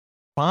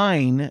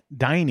Fine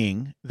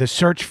Dining, the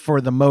search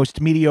for the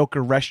most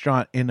mediocre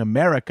restaurant in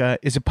America,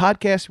 is a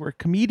podcast where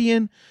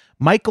comedian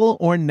Michael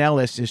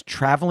Ornelas is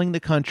traveling the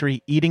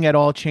country, eating at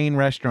all chain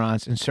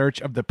restaurants in search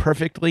of the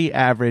perfectly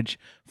average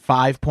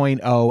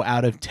 5.0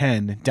 out of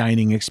 10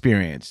 dining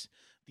experience,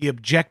 the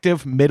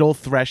objective middle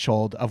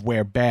threshold of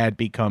where bad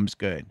becomes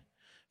good.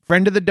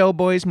 Friend of the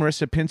Doughboys,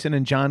 Marissa Pinson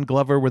and John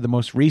Glover were the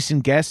most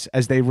recent guests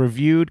as they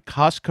reviewed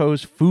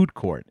Costco's food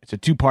court. It's a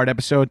two-part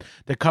episode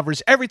that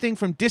covers everything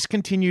from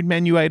discontinued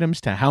menu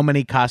items to how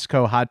many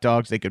Costco hot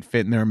dogs they could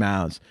fit in their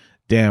mouths.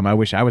 Damn, I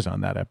wish I was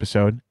on that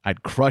episode.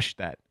 I'd crush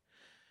that.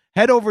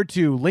 Head over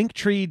to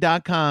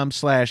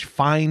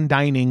linktree.com/fine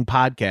dining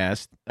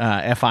podcast,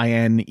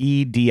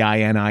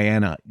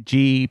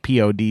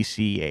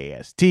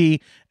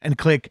 FINEDININGPODCAST, and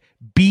click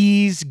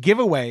Bees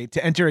Giveaway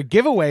to enter a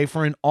giveaway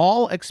for an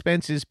all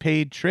expenses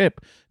paid trip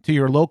to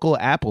your local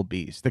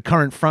Applebee's, the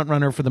current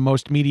frontrunner for the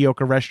most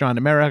mediocre restaurant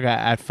in America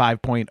at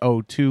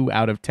 5.02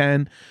 out of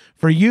 10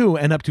 for you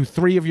and up to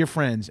 3 of your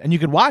friends. And you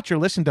can watch or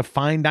listen to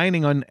Fine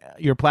Dining on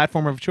your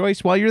platform of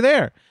choice while you're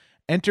there.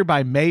 Enter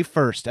by May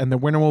 1st, and the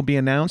winner will be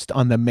announced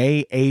on the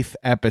May 8th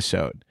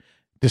episode.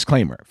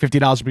 Disclaimer,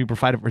 $50 will be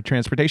provided for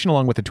transportation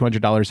along with a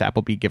 $200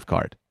 Applebee gift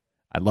card.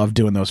 I love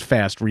doing those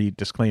fast read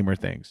disclaimer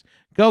things.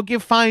 Go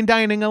give Fine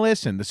Dining a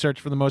listen. The search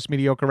for the most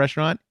mediocre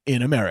restaurant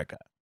in America.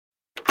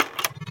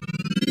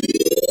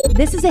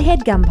 This is a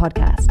HeadGum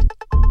podcast.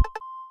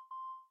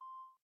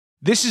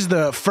 This is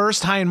the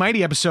first High and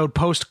Mighty episode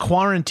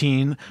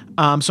post-quarantine,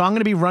 so I'm going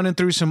to be running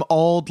through some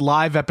old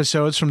live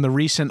episodes from the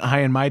recent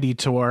High and Mighty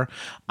tour,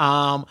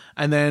 and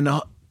then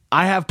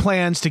I have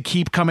plans to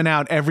keep coming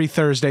out every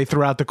Thursday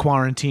throughout the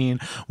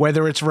quarantine,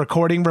 whether it's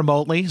recording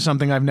remotely,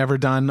 something I've never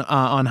done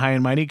on High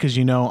and Mighty because,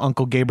 you know,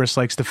 Uncle Gabrus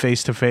likes the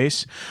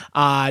face-to-face.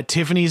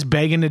 Tiffany's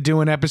begging to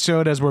do an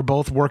episode as we're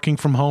both working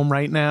from home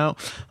right now.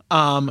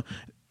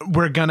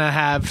 We're going to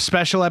have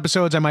special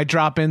episodes. I might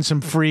drop in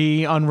some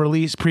free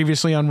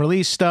previously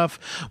unreleased stuff.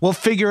 We'll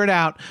figure it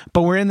out,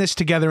 but we're in this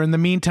together. In the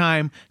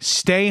meantime,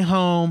 stay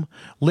home,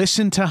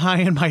 listen to High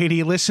and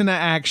Mighty, listen to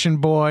Action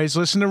Boys,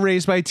 listen to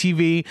Raised by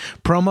TV,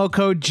 promo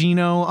code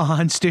Gino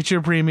on Stitcher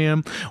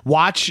Premium,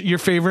 watch your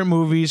favorite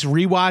movies,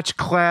 rewatch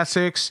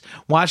classics,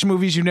 watch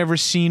movies you've never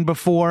seen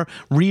before,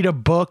 read a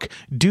book,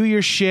 do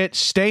your shit,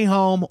 stay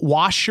home,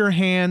 wash your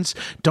hands,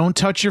 don't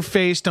touch your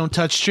face, don't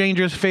touch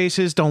strangers'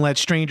 faces, don't let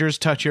strangers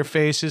touch your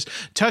faces,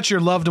 touch your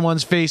loved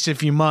one's face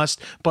if you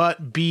must,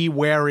 but be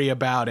wary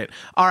about it.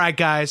 All right,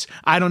 guys,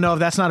 I don't know if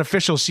that's not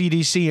official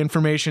CDC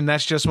information.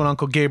 That's just what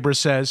Uncle Gabriel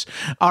says.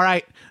 All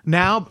right,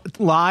 now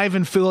live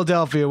in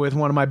Philadelphia with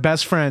one of my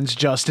best friends,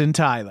 Justin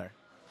Tyler.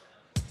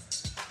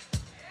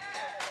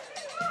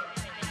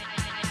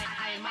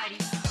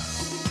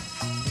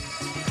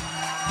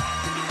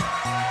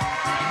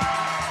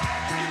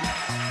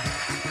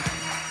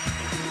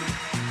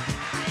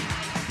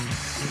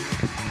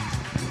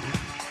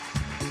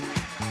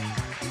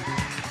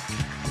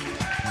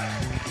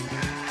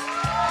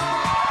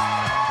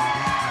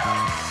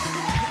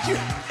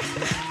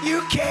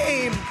 You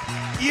came.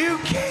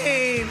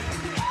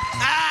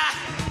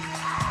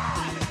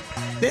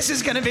 This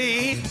is going to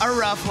be a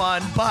rough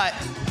one, but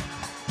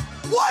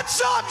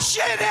what's up,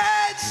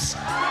 shitheads?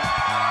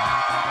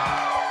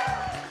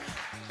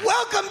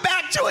 Welcome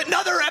back to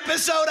another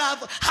episode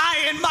of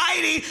High and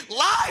Mighty,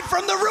 live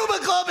from the Ruba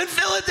Club in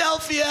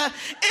Philadelphia.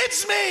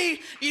 It's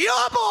me,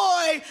 your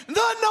boy,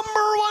 the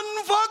number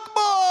one fuck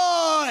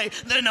boy,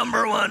 the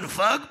number one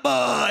fuck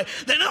boy,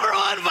 the number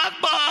one fuck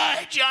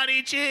boy,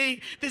 Johnny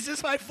G. This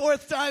is my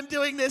 4th time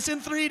doing this in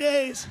 3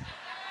 days.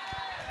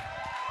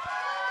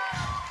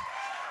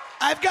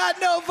 I've got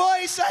no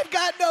voice, I've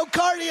got no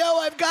cardio,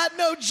 I've got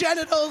no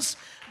genitals,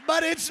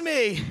 but it's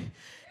me.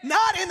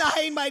 Not in the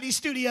High and Mighty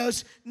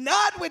studios,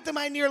 not with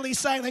my nearly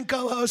silent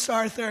co-host,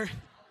 Arthur,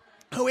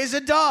 who is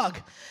a dog.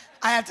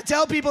 I have to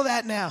tell people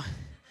that now.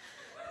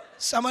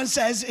 Someone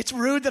says it's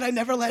rude that I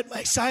never let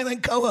my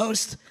silent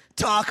co-host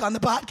talk on the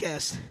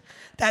podcast.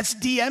 That's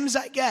DMs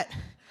I get.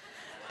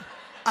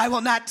 I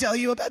will not tell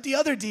you about the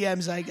other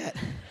DMs I get.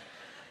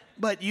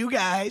 But you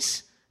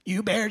guys,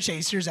 you bear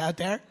chasers out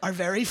there, are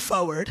very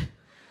forward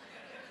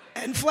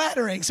and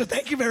flattering, so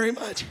thank you very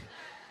much.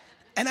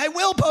 And I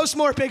will post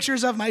more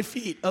pictures of my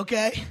feet,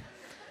 okay?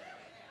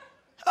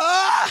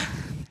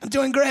 I'm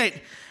doing great.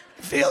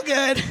 I feel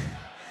good. A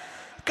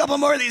couple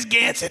more of these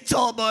Gansett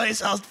tall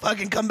boys, I'll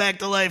fucking come back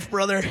to life,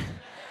 brother.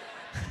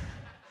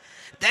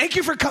 Thank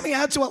you for coming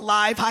out to a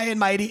live High and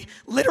Mighty,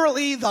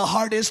 literally the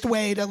hardest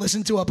way to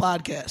listen to a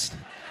podcast.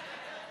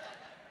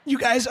 You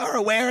guys are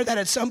aware that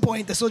at some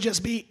point this will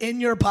just be in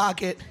your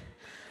pocket,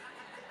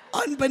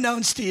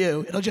 unbeknownst to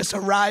you. It'll just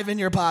arrive in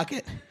your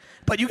pocket.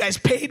 But you guys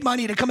paid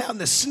money to come out in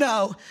the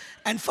snow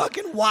and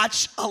fucking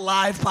watch a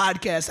live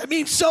podcast. That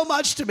means so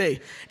much to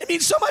me. It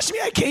means so much to me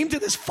I came to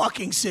this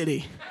fucking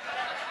city.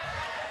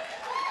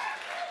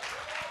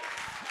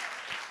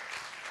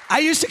 I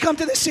used to come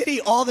to the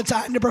city all the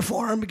time to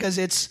perform because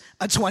it's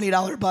a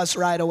 $20 bus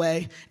ride away,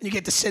 and you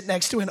get to sit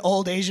next to an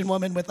old Asian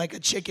woman with like a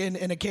chicken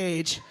in a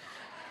cage.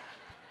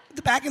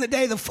 back in the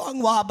day, the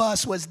Fenghua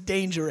bus was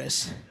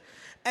dangerous.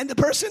 And the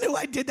person who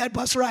I did that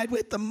bus ride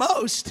with the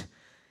most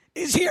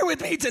is here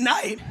with me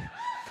tonight.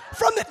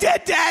 From the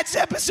Dead Dads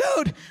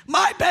episode,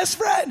 my best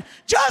friend,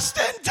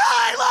 Justin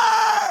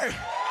Tyler!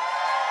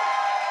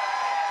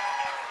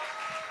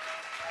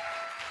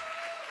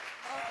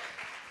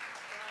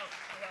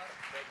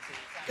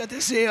 Good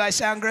to see you. I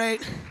sound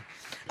great.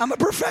 I'm a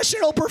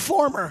professional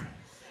performer.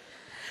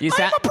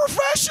 I'm a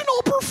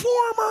professional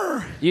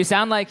performer. You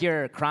sound like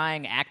you're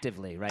crying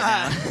actively right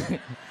now.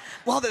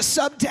 Well, the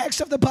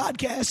subtext of the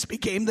podcast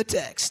became the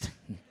text.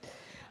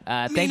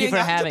 Thank you for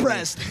having me.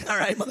 All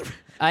right, mother.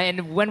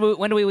 And when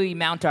do we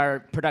mount our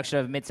production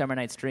of Midsummer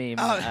Night's Dream?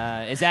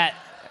 Is that?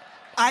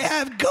 I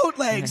have goat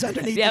legs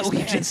underneath yeah, these we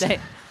pants. should say,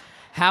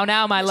 "How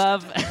now, my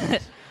love."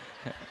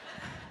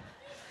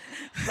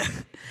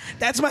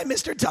 That's my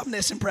Mr.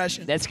 Tumnus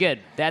impression. That's good.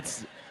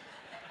 That's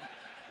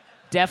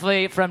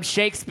definitely from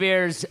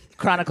Shakespeare's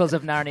Chronicles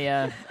of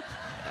Narnia.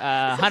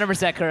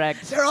 100%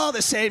 correct. They're all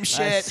the same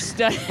shit.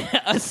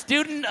 A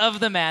student of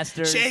the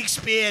masters.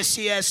 Shakespeare,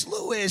 C.S.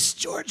 Lewis,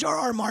 George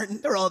R.R. Martin,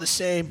 they're all the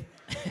same.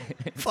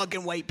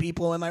 Fucking white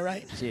people, am I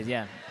right? Cheers,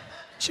 yeah.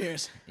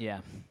 Cheers. Yeah.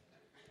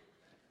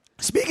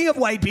 Speaking of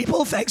white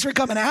people, thanks for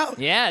coming out.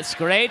 Yeah, it's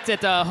great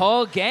that the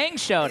whole gang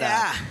showed up.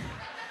 Yeah.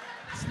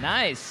 It's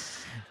nice.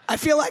 I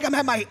feel like I'm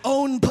at my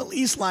own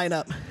police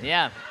lineup.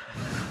 Yeah.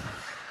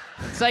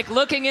 It's like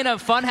looking in a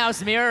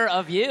funhouse mirror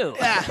of you.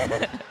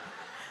 Yeah.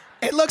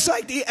 It looks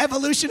like the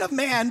evolution of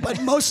man,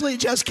 but mostly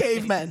just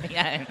cavemen.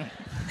 Yeah.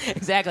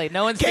 Exactly.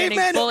 No one's standing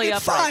Cavemen who fully can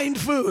upright. find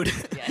food.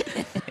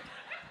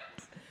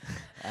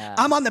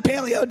 I'm on the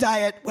paleo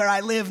diet where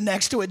I live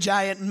next to a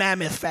giant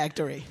mammoth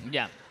factory.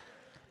 Yeah.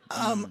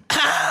 Oh,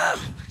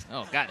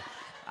 God.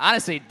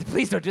 Honestly,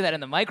 please don't do that in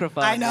the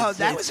microphone. I know, It's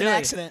that was an really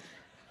accident.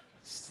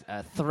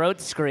 a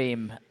throat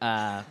scream.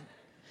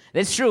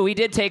 It's true. We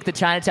did take the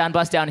Chinatown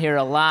bus down here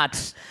a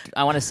lot.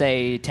 I want to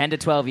say 10 to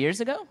 12 years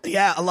ago.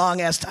 Yeah, a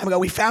long ass time ago.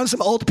 We found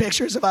some old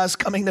pictures of us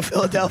coming to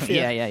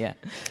Philadelphia. Yeah.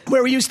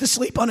 Where we used to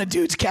sleep on a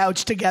dude's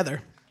couch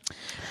together.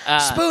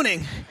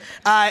 Spooning.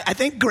 I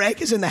think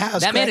Greg is in the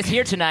house. That man Greg. is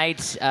here tonight.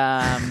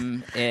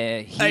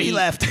 He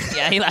left.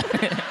 Yeah, he left.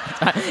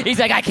 He's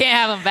like, I can't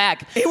have him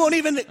back. He won't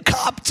even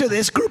cop to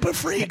this group of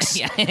freaks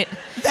Yeah.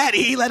 that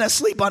he let us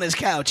sleep on his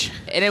couch.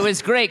 And it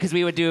was great because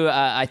we would do,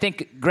 I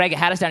think Greg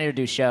had us down here to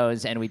do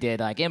shows, and we did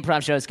like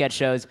improv shows, sketch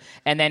shows,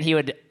 and then I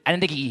didn't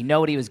think he'd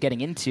know what he was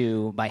getting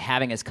into by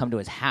having us come to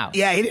his house.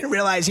 Yeah, he didn't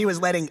realize he was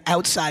letting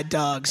outside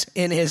dogs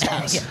in his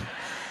house. Yeah.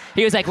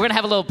 He was like, we're going to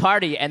have a little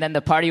party, and then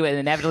the party would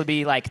inevitably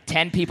be like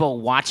 10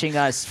 people watching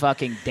us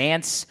fucking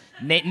dance,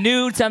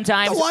 nude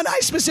sometimes. The one I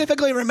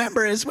specifically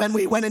remember is when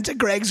we went into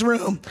Greg's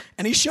room,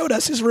 and he showed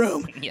us his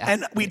room,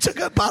 and we took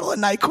a bottle of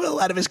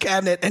NyQuil out of his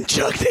cabinet and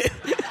chugged it.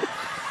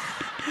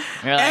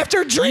 You're like,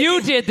 After drinking-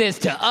 you did this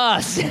to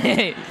us.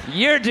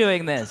 You're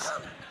doing this.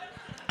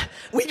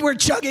 We were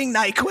chugging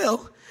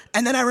NyQuil,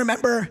 and then I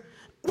remember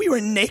we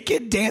were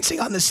naked dancing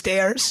on the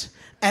stairs,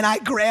 and I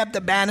grabbed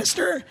the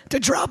banister to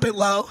drop it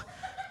low.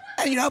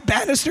 And you know,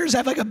 banisters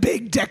have like a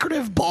big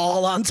decorative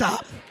ball on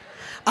top.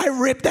 I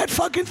ripped that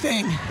fucking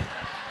thing.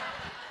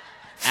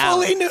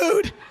 Fully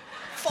nude.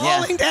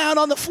 Falling down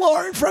on the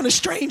floor in front of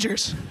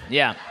strangers.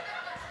 Yeah.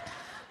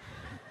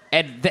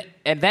 And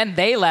then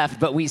they left,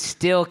 but we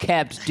still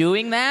kept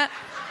doing that.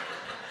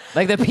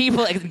 Like the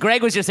people, like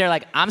Greg was just there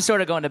like, I'm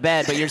sort of going to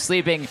bed, but you're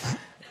sleeping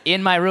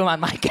in my room on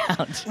my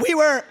couch. We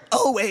were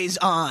always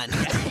on.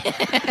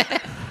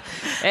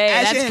 Hey,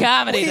 As that's in,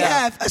 comedy, we though.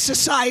 have a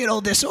societal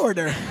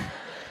disorder.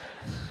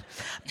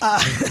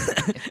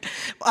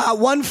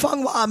 One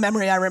Fenghua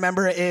memory I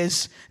remember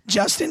is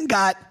Justin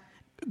got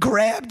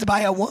grabbed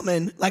by a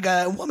woman,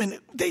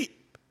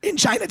 in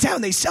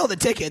Chinatown, they sell the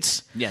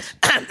tickets. Yes.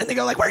 And they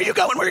go like, where are you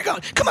going? Where are you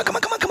going? Come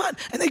on.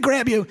 And they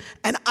grab you.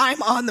 And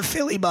I'm on the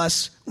Philly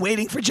bus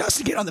waiting for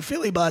Justin to get on the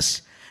Philly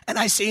bus. And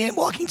I see him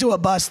walking to a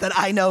bus that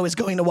I know is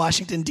going to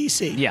Washington,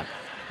 D.C. Yeah.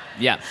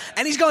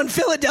 And he's going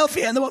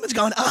Philadelphia, and the woman's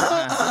going,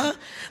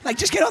 Like,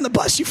 just get on the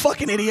bus, you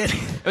fucking idiot.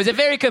 It was a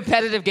very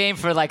competitive game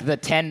for like the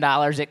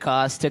 $10 it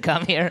costs to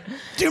come here.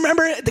 Do you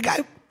remember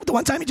the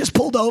one time he just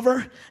pulled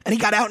over, and he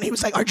got out, and he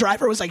was like, our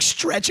driver was like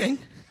stretching.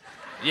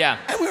 Yeah.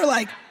 And we were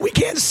like, we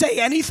can't say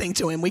anything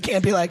to him. We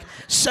can't be like,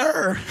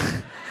 sir,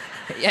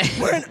 Yeah.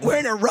 we're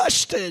in a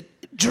rush to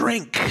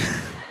drink.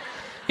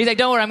 He's like,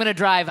 don't worry, I'm going to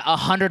drive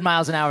 100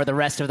 miles an hour the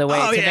rest of the way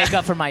to make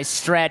up for my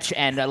stretch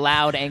and a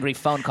loud, angry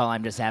phone call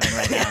I'm just having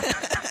right now.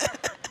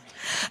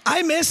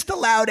 I missed the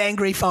loud,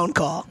 angry phone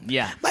call.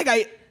 Yeah.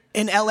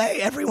 In LA,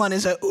 everyone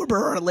is a Uber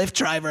or a Lyft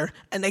driver,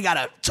 and they got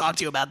to talk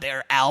to you about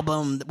their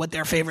album, what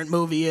their favorite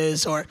movie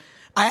is. Or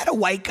I had a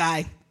white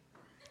guy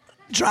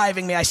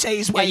driving me. I say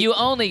he's white. Yeah, you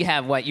only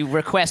have you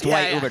request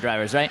white Uber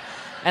drivers, right?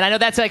 And I know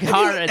that's like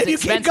hard. It's if you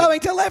expensive. keep going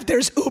to left,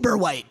 there's Uber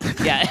white.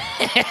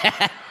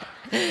 Yeah.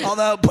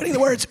 Although putting the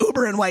words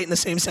Uber and white in the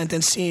same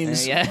sentence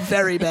seems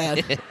very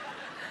bad.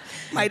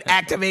 Might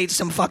activate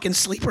some fucking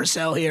sleeper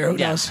cell here. Who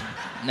knows?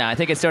 No, I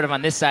think it's sort of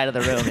on this side of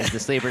the room is the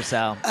sleeper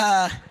cell.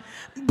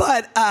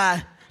 But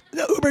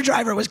the Uber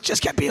driver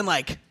just kept being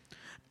like,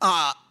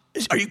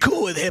 Are you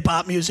cool with hip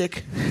hop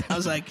music? I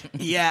was like,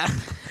 yeah.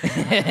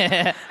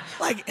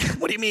 Like,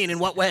 what do you mean? In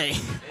what way?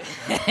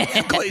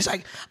 He's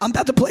like, I'm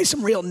about to play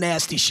some real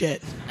nasty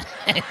shit.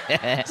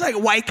 It's like a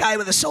white guy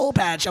with a soul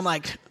patch. I'm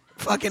like,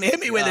 fucking hit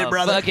me with it,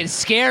 brother. Fucking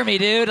scare me,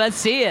 dude. Let's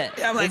see it.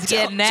 Yeah, I'm like, Let's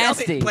get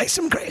nasty. Tell me, play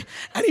some great.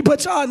 And he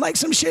puts on like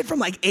some shit from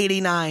like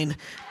 '89.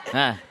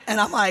 And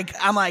I'm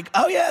like,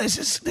 oh yeah, this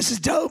is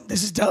dope.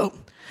 This is dope.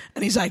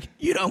 And he's like,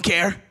 you don't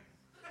care.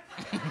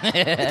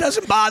 It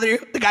doesn't bother you.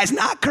 The guy's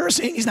not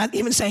cursing. He's not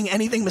even saying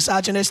anything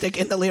misogynistic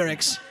in the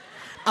lyrics.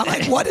 I'm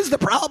like, what is the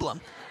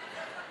problem?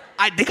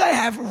 I think I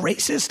have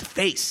racist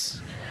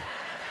face.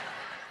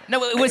 No,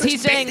 was he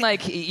saying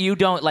like you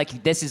don't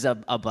like this is a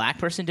black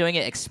person doing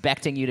it,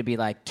 expecting you to be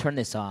like turn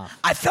this off?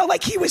 I felt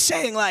like he was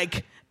saying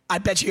like, I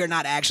bet you're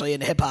not actually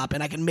into hip hop,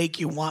 and I can make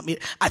you want me.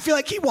 I feel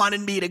like he wanted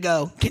me to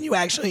go, can you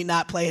actually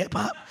not play hip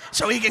hop?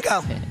 So he could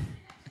go.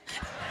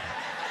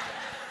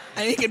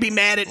 And he could be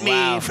mad at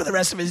me for the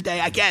rest of his day,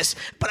 I guess.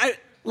 But I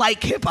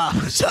like hip hop,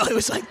 so it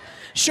was like,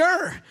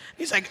 sure.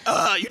 He's like,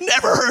 you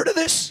never heard of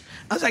this?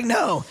 I was like,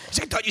 no. He's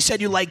like, I thought you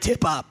said you liked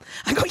hip hop.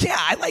 I go, yeah,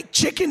 I like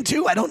chicken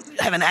too.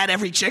 Haven't had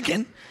every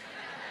chicken.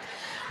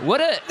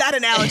 That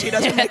analogy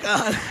doesn't make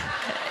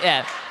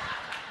yeah.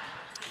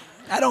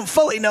 I don't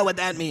fully know what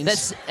that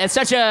means. It's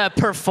such a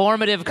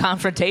performative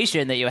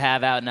confrontation that you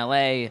have out in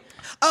LA.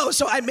 Oh,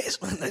 so this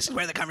is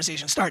where the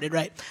conversation started,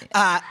 right?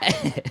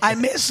 I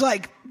miss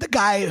like the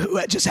guy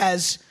who just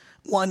has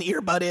one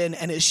earbud in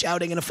and is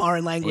shouting in a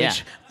foreign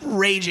language,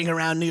 raging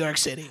around New York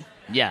City.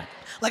 Yeah.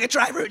 Like a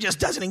driver who just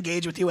doesn't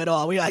engage with you at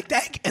all. We're like,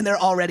 thank, and they're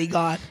already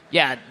gone.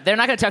 Yeah, they're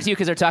not going to talk to you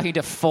because they're talking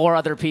to 4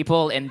 other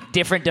people in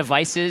different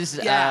devices.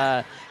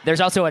 Yeah.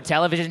 There's also a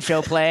television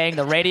show playing.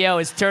 The radio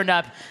is turned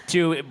up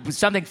to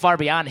something far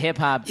beyond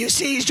hip-hop. You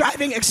see he's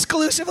driving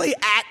exclusively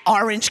at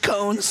orange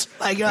cones.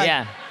 Like,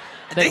 yeah.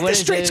 I think the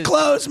street's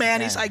closed, man.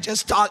 Yeah. He's like,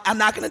 just talk. I'm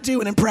not going to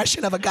do an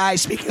impression of a guy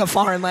speaking a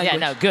foreign language.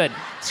 Yeah, no, good.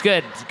 It's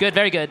good. It's good,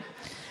 very good.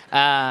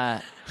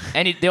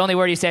 And the only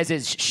word he says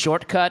is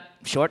shortcut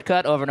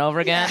over and over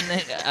again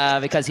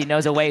because he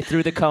knows a way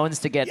through the cones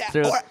to get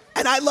through.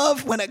 And I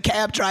love when a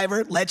cab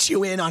driver lets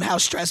you in on how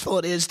stressful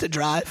it is to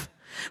drive.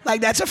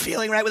 Like, that's a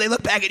feeling, right? When they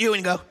look back at you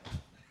and go,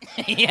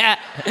 yeah.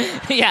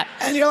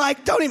 And you're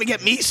like, don't even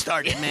get me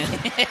started, man.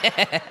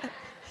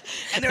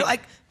 And they're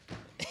like,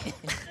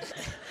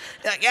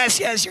 yes,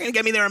 you're going to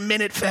get me there a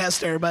minute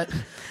faster, but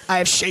I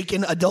have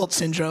shaken adult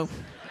syndrome.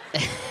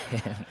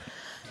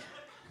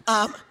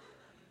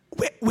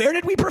 Where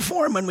did we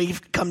perform when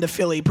we've come to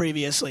Philly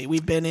previously?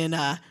 We've been in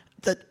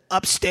the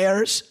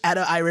upstairs at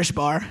an Irish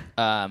bar.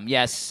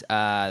 Yes.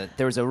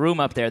 There was a room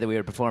up there that we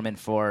would perform in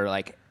for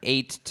like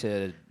 8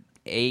 to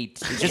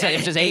 8. It was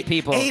just 8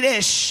 people.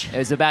 8-ish. It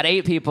was about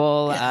 8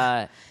 people.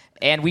 Yeah.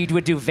 And we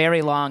would do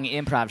very long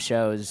improv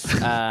shows.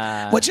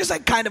 Which is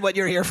like kind of what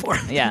you're here for.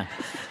 Yeah.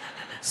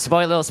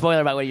 Little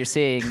spoiler about what you're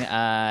seeing.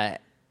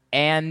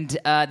 And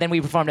then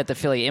we performed at the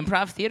Philly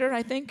Improv Theater,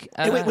 I think.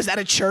 Wait, was that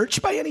a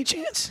church by any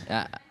chance?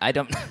 I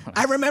don't know.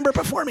 I remember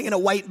performing in a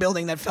white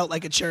building that felt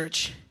like a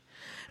church.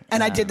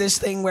 And I did this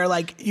thing where,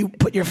 like, you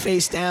put your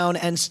face down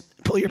and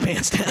pull your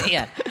pants down.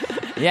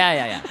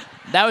 Yeah.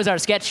 That was our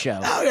sketch show.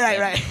 Oh,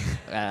 right.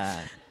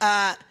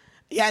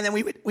 Yeah, and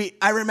then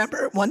I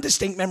remember one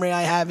distinct memory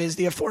I have is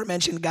the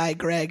aforementioned guy,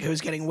 Greg,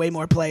 who's getting way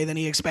more play than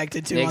he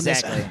expected to on this.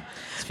 Exactly.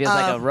 It feels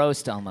like a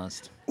roast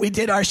almost. We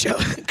did our show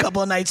a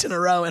couple of nights in a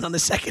row, and on the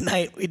second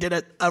night, we did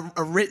a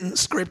written,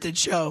 scripted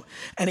show.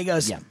 And he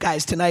goes,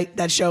 guys, tonight,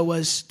 that show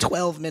was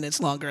 12 minutes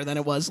longer than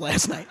it was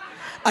last night.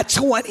 A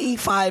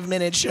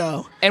 25-minute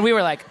show. And we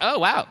were like, oh,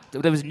 wow.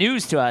 It was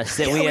news to us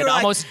that we had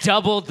almost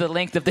doubled the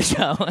length of the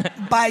show.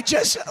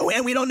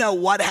 And we don't know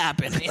what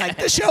happened. Like,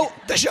 the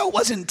show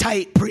wasn't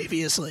tight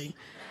previously.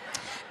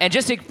 And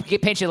just to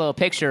paint you a little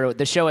picture,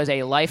 the show is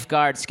a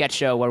lifeguard sketch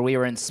show where we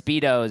were in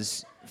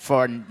Speedos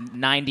for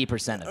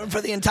 90% of it. For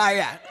the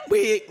entire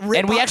we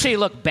actually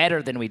look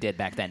better than we did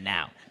back then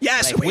now.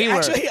 Yes, like,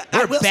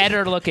 we're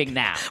better looking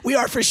now. We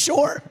are for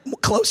sure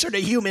closer to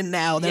human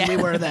now than we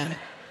were then.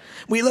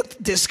 We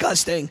looked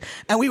disgusting.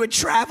 And we would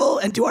travel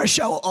and do our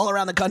show all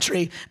around the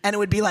country, and it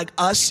would be like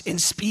us in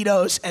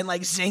Speedos and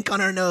like zinc on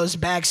our nose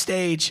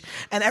backstage.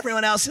 And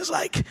everyone else is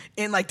like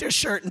in like their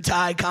shirt and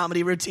tie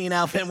comedy routine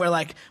outfit, and we're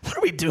like, what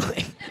are we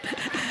doing?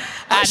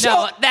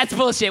 No, that's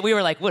bullshit. We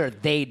were like, what are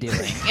they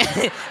doing?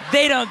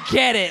 They don't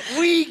get it.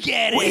 We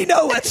get it. We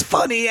know what's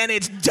funny, and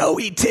it's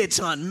doughy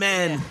tits on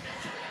men.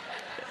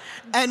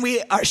 And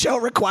our show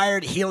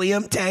required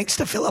helium tanks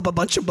to fill up a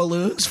bunch of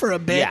balloons for a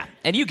bit. Yeah,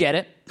 and you get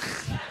it.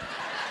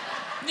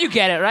 You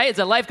get it, right? It's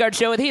a lifeguard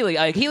show with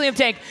helium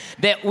tank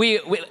that we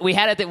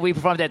had it that we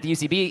performed at the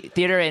UCB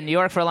Theater in New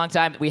York for a long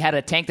time. We had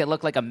a tank that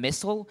looked like a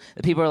missile.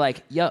 The people were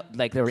like, yo,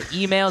 like there were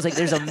emails, like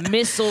there's a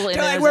missile in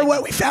there.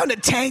 Like, we found a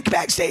tank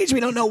backstage. We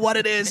don't know what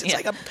it is. It's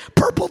like a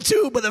purple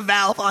tube with a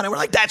valve on it. We're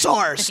like, that's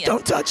ours. Yeah.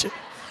 Don't touch it.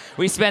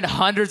 We spend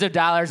hundreds of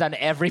dollars on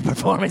every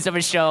performance of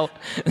a show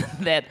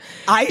that...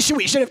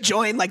 We should have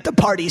joined like the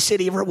Party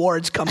City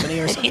Rewards Company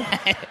or something.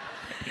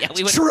 Yeah,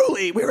 we would.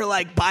 Truly, we were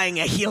like buying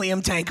a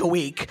helium tank a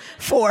week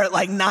for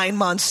like 9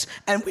 months,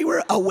 and we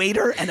were a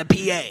waiter and a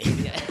PA.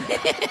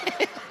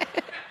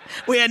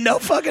 We had no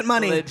fucking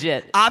money.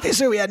 Legit.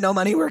 Obviously, we had no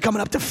money. We were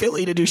coming up to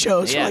Philly to do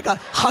shows Yeah. for like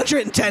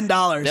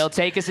 $110. They'll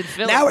take us in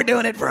Philly. Now we're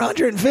doing it for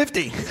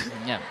 $150.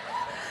 Yeah.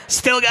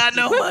 Still got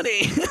no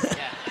money.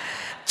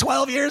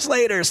 12 years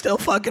later, still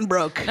fucking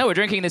broke. No, we're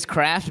drinking this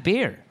craft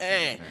beer.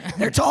 Hey,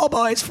 they're tall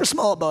boys for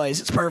small boys.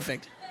 It's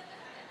perfect.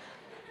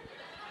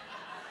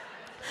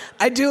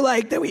 I do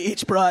like that we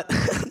each brought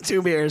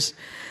 2 beers.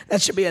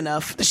 That should be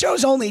enough. The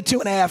show's only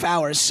 2.5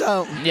 hours,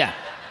 so Yeah.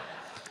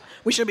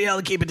 we should be able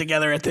to keep it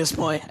together at this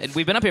point. And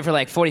we've been up here for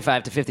like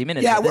 45 to 50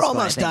 minutes. Yeah, at this we're point,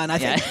 almost done. I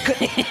Yeah.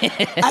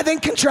 think. I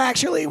think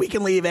contractually we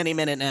can leave any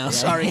minute now.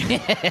 Sorry.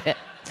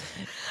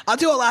 I'll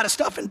do a lot of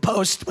stuff in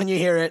post when you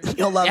hear it.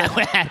 You'll love it.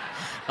 Yeah,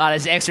 a lot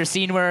of extra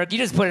scene work. You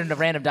just put in the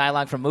random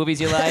dialogue from movies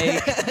you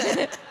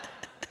like.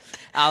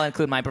 I'll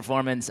include my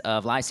performance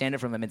of Lysander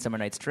from A Midsummer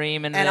Night's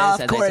Dream. And this, I'll,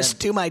 of as I course, said.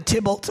 do my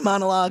Tybalt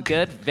monologue.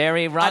 Good.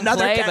 Very wrong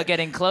Another play, guy- but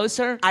getting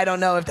closer. I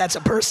don't know if that's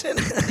a person.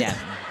 Yeah.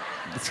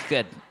 It's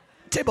good.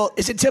 Tybalt.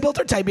 Is it Tybalt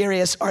or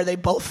Tiberius? Are they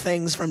both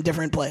things from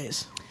different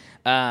plays?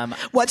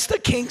 What's the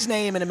king's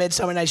name in A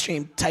Midsummer Night's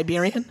Dream?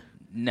 Tiberian?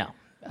 No.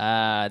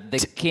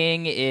 The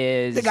king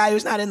is... The guy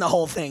who's not in the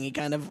whole thing. He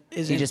kind of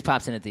is. He just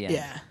pops in at the end.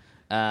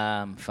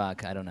 Yeah.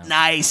 Fuck, I don't know.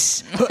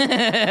 Nice.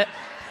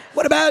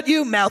 What about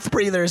you, mouth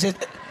breathers? It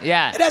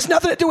Yeah. has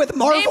nothing to do with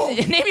Marvel.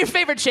 Name your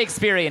favorite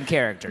Shakespearean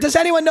character. Does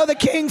anyone know the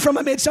king from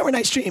A Midsummer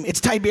Night's Dream?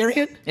 It's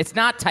Tiberian? It's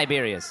not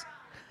Tiberius.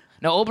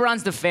 No,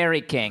 Oberon's the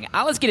fairy king.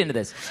 Let's get into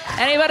this.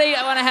 Anybody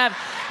want to have...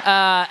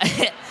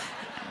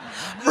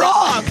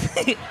 Wrong.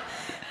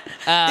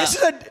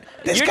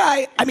 This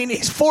guy, I mean,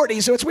 he's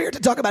 40, so it's weird to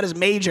talk about his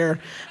major,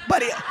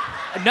 but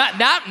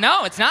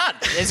No, it's not.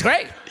 It's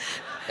great.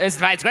 It's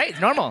great.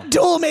 It's normal.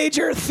 dual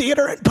major,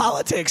 theater and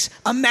politics.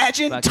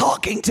 Imagine Fuck.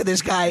 talking to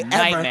this guy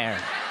ever.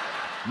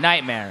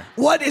 Nightmare.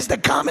 What is the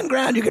common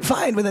ground you could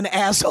find with an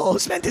asshole who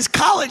spent his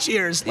college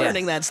years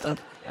learning that stuff?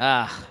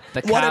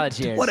 The What college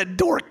a, years. What a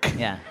dork.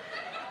 Yeah.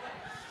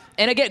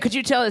 And again, could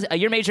you tell us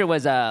your major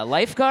was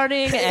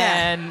lifeguarding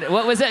Yeah. and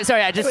what was it?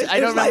 Sorry, I It was don't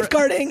remember.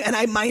 lifeguarding, and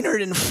I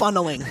minored in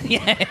funneling.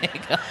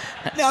 Yeah.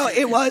 No,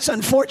 it was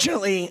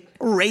unfortunately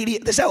radio.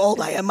 This is how old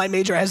I am. My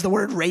major has the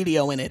word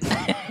radio in it.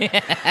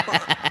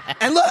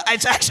 And look,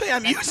 it's actually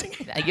I'm using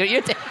it. You're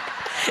didn't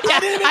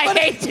even I put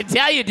it- hate to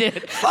tell you,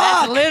 dude. Fuck.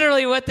 That's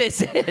literally what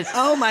this is.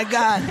 Oh my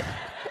god.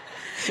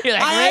 You're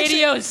like, I actually-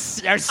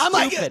 radios are stupid. I'm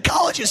like,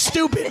 college is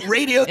stupid.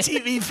 Radio,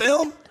 TV,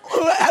 film.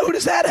 How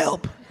does that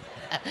help?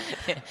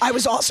 I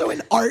was also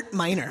an art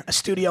minor, a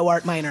studio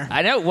art minor.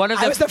 I know one of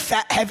I the was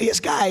the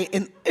heaviest guy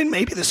in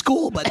maybe the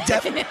school, but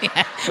definitely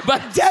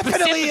but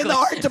definitely in the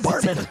art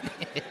specifically- department.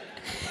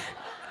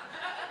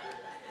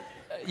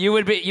 You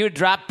would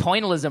drop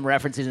pointillism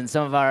references in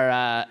some of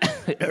our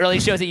early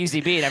shows at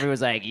UCB, and everyone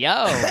was like, "Yo,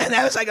 And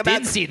I was like, about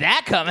didn't see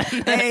that coming."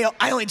 hey,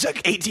 I only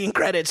took 18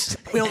 credits.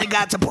 We only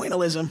got to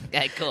pointillism.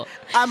 Yeah, cool.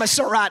 I'm a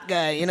Surratt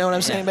guy. You know what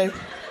I'm saying, baby?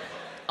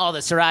 All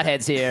the Surratt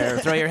heads here,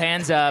 throw your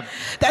hands up.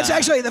 That's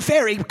actually the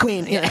fairy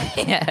queen.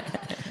 Yeah.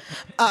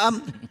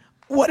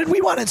 What did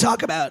we want to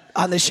talk about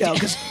on this show?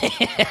 'Cause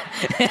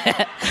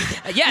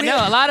Yeah, no,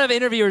 a lot of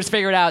interviewers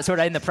figured out sort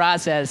of in the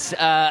process,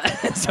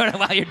 sort of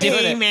while you're doing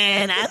hey, it.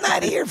 man, I'm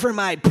not here for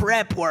my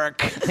prep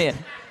work. Yeah.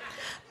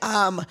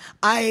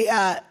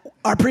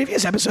 Our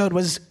previous episode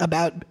was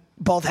about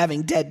both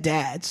having dead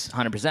dads.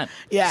 100%.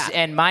 Yeah.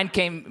 And mine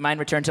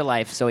returned to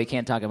life, so we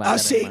can't talk about Oh, that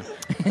see.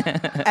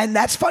 anymore. And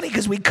that's funny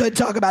because we could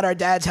talk about our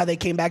dads, how they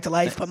came back to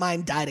life, but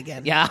mine died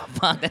again. Yeah,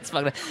 fuck, that's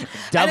fucking And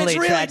doubly it's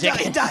really, tragic.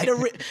 he died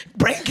of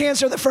brain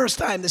cancer the first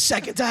time. The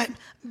second time,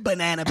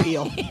 banana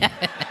peel.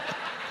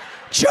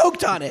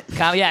 Choked on it.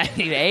 Yeah,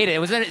 he ate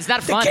it. It's not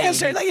The funny.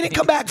 cancer, like, he didn't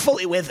come back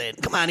fully with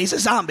it. Come on, he's a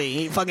zombie.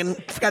 He fucking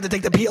forgot to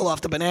take the peel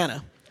off the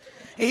banana.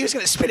 He was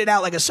going to spit it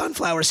out like a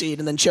sunflower seed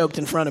and then choked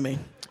in front of me.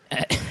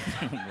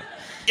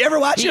 You ever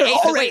watch He your ate-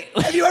 already?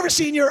 wait. Have you ever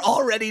seen your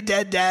already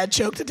dead dad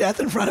choke to death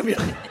in front of you?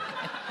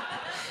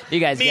 You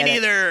guys Me get it.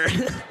 neither.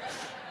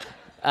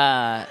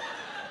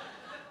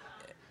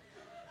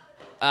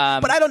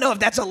 But I don't know if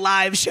that's a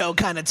live show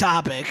kind of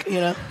topic, you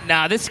know?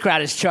 No, this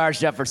crowd is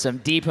charged up for some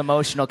deep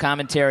emotional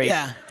commentary.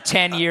 Yeah.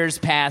 10 years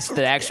past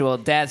the actual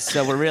deaths,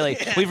 so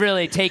we've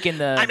really taken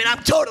the. I mean,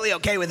 I'm totally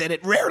okay with it.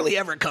 It rarely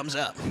ever comes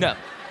up. No.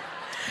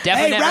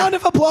 Definitely Hey, never. round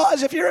of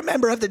applause if you're a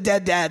member of the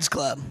Dead Dads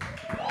Club.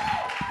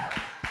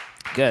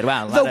 Good.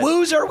 Wow. The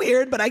woos are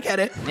weird, but I get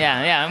it.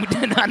 Yeah,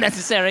 not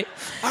necessary.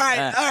 All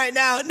right.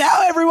 Now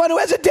everyone who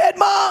has a dead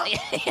mom.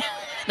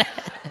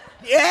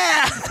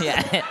 Yeah,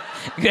 Yeah.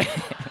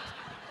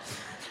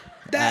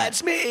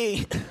 that's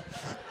me.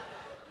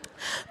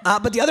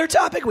 But the other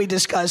topic we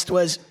discussed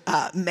was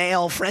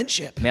male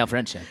friendship. Male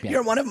friendship. Yeah.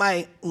 You're one of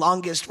my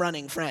longest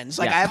running friends.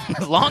 Like Yeah. I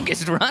have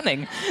Longest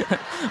running.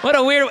 What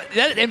a weird.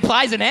 That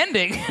implies an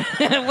ending.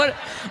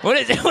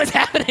 What's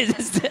happening?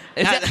 Is the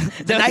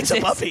Night's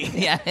a Puppy.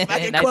 Yeah, If I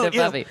can Night's quote a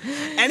Puppy.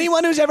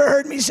 Anyone who's ever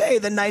heard me say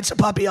the Night's a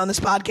Puppy on this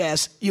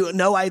podcast, you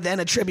know I then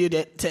attribute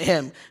it to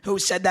him, who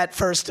said that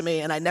first to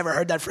me, and I never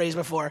heard that phrase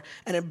before,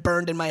 and it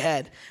burned in my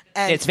head.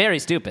 And It's very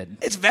stupid.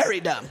 it's very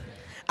dumb.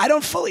 I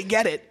don't fully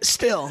get it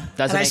still,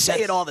 Doesn't and I make say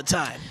sense. it all the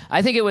time.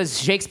 I think it was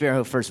Shakespeare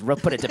who first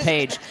put it to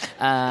page,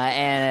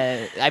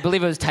 and I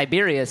believe it was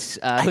Tiberius.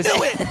 Who knew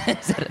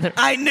it.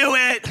 I knew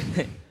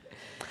it.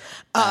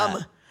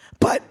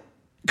 But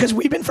because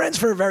we've been friends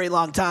for a very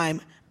long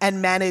time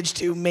and managed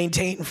to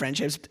maintain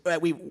friendships,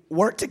 we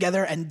worked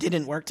together and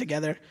didn't work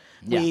together.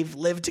 Yeah. We've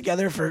lived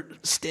together for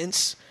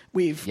stints.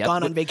 We've Yep.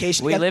 gone on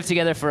vacation We together. lived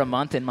together for a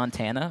month in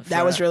Montana.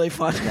 That was really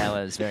fun. That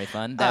was very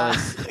fun. That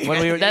was You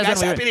when we were. That guys was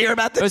when we happy were. to hear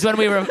about this? It was when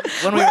we were. When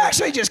we We're were.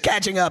 actually just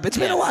catching up. It's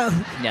been a while.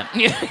 Yeah.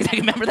 You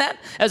remember that?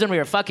 That was when we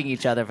were fucking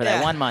each other for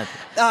that Yeah. 1 month.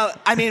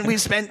 I mean, we've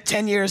spent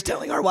 10 years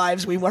telling our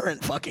wives we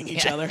weren't fucking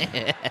each other.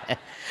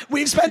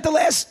 We've spent the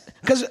last,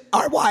 because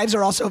our wives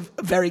are also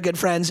very good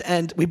friends,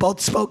 and we both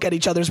spoke at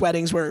each other's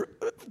weddings. We're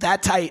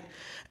that tight.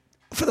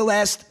 For the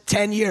last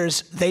 10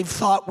 years, they've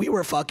thought we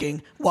were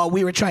fucking while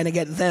we were trying to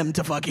get them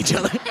to fuck each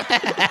other.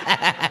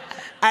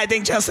 I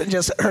think Justin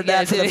just heard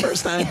that for the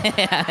first time.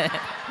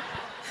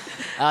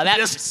 That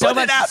Just so put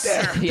much it out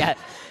there. Yeah.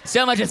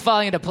 So much is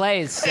falling into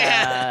place.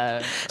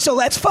 So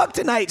let's fuck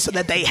tonight so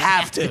that they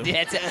have to.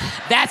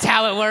 That's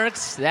how it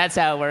works. That's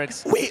how it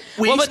works. We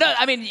Well, but no,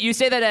 I mean, you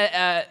say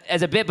that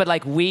as a bit, but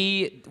like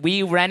we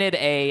rented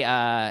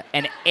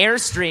an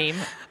Airstream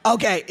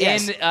Okay,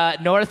 yes.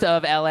 in north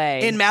of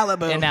LA. In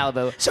Malibu. In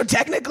Malibu. So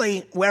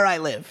technically, where I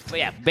live. But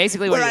yeah,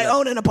 basically Where where I you live.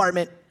 own an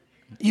apartment.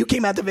 You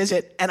came out to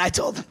visit, and I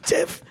told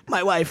Tiff,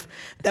 my wife,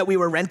 that we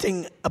were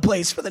renting a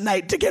place for the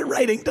night to get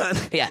writing done.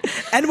 Yeah.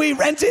 And we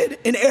rented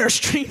an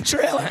Airstream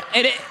trailer.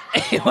 And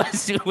it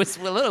was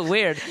a little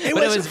weird, but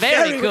was it was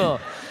very very cool.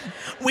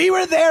 We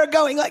were there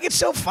going, like, it's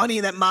so funny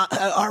that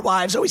our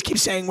wives always keep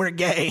saying we're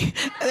gay.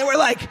 And then we're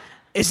like,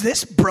 is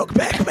this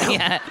Brokeback Mountain?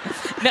 Yeah.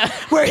 No.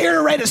 We're here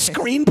to write a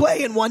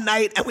screenplay in one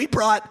night, and we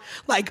brought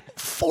like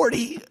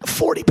 40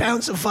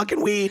 pounds of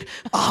fucking weed,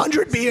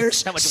 100 beers,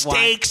 So much wine.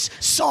 steaks,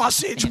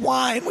 sausage,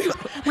 wine.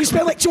 We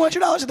spent like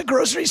 $200 at the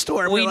grocery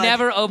store. We We're like,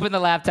 never opened the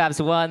laptops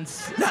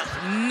once.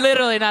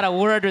 Literally not a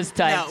word was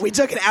typed. No, we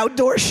took an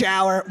outdoor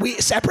shower,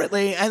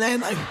 separately, and then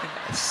like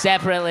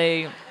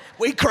Separately.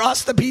 we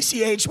crossed the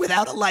PCH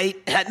without a light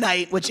at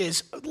night, which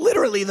is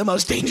literally the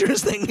most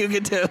dangerous thing you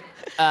could do.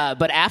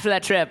 But after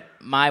that trip,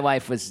 my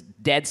wife was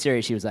dead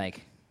serious. She was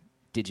like,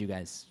 "Did you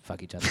guys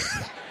fuck each other?"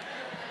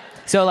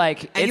 So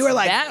like, And you were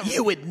like, that,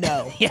 you would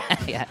know. yeah,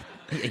 yeah.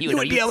 You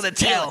would be able to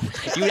tell.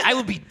 I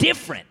would be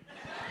different.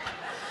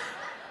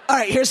 All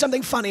right, here's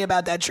something funny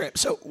about that trip.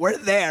 So we're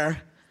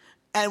there,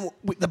 and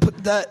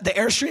the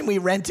Airstream we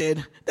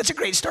rented, that's a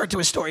great start to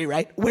a story,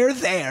 right? We're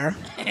there.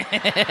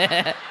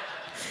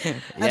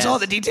 That's all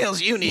the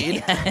details you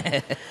need.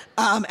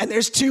 And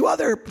there's two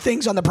other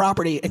things on the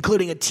property,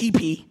 including a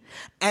teepee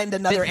and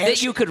another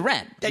that you could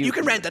rent. that you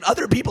can rent that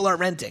other people are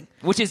renting.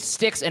 Which is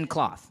sticks and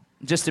cloth,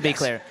 just to be Yes.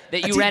 clear.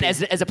 That A you rent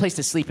teepee. as a place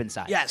to sleep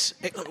inside. Yes,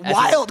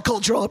 wild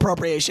cultural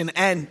appropriation.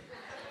 And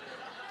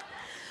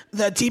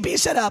the teepee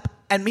set up,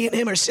 and me and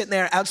him are sitting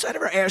there outside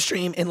of our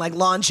Airstream in like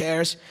lawn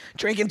chairs,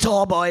 drinking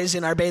tall boys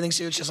in our bathing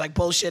suits, just like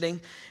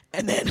bullshitting.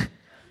 And then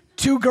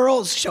two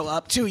girls show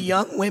up, two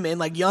young women,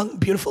 like young,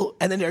 beautiful,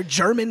 and then they're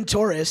German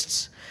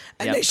tourists.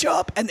 And Yep. they show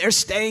up, and they're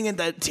staying in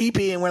the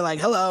teepee, and we're like,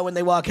 hello, when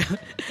they walk out.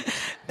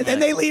 And then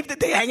they leave,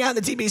 they hang out in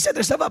the teepee, set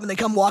their stuff up, and they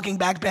come walking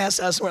back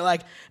past us. And we're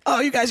like, oh,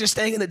 you guys are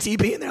staying in the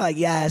teepee? And they're like,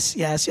 yes,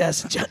 yes,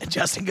 yes. And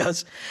Justin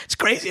goes, it's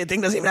crazy, the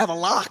thing doesn't even have a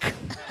lock.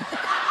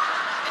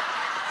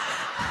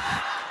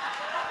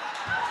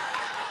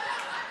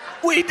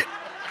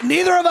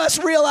 Neither of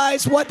us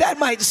realized what that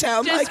might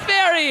sound Just like.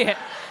 very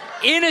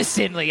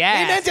innocently They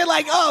asked. meant it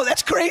like, oh,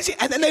 that's crazy.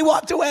 And then they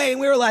walked away, and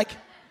we were like,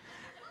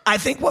 I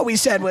think what we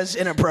said was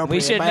inappropriate. We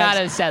should by not us.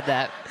 have said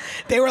that.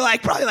 They were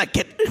like, probably like,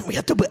 we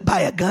have to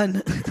buy a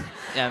gun.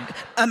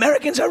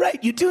 Americans are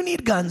right. You do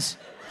need guns.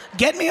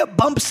 Get me a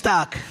bump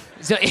stock.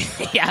 So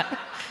yeah,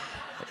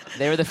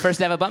 they were the first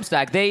to have a bump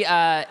stock. They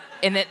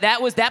and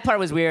that part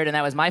was weird, and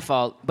that was my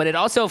fault. But it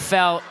also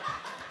felt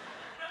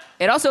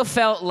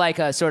like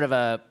a sort of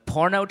a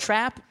porno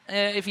trap,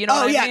 if you know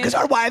what I mean. Oh, yeah, because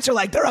our wives are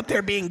like, they're up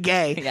there being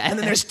gay. Yeah. And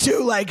then there's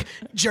two, like,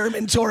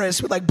 German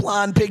tourists with, like,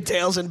 blonde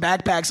pigtails and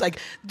backpacks. Like,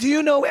 do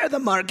you know where the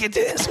market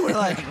is? We're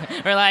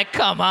like,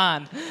 come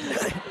on.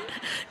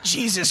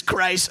 Jesus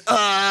Christ.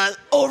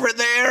 Over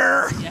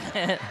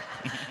there.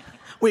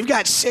 We've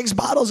got 6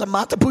 bottles of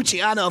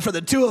Montepulciano for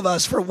the two of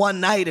us for one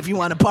night if you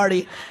want to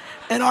party.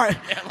 And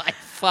They're like,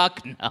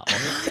 fuck no.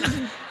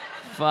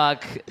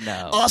 Fuck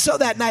no. also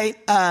that night,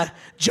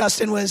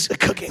 Justin was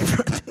cooking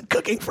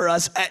for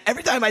us.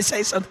 Every time I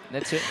say something,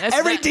 That's it.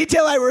 every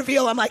detail I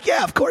reveal, I'm like,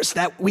 yeah, of course,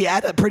 that we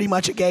had pretty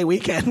much a gay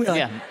weekend. We're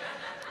like,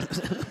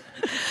 Yeah.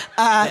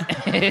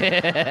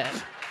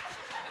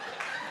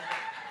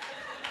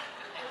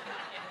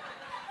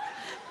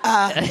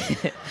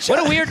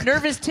 What a weird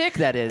nervous tick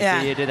that is. Yeah.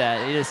 For you to do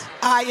that. You just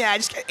I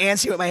just get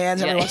antsy with my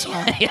hands every once in a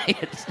while.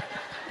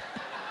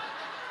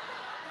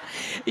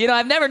 You know,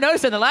 I've never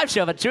noticed in the live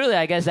show, but truly,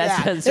 I guess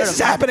that's This sort is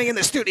of happening in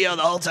the studio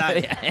the whole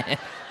time.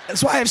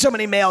 That's why I have so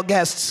many male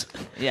guests.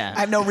 Yeah. I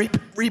have no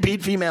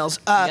repeat females.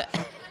 What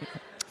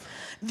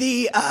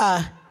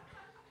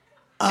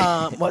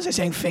was I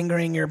saying?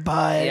 Fingering your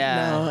butt.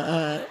 Yeah.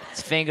 No,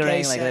 It's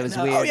fingering, like that was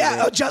weird. Oh,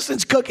 yeah. Oh,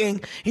 Justin's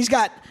cooking. He's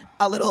got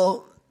a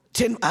little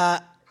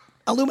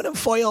aluminum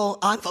foil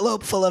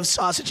envelope full of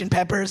sausage and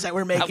peppers that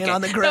we're making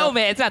on the grill. No,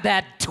 man, it's not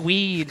that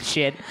tweed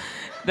shit.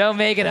 Don't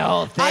make it a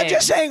whole thing. I'm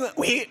just saying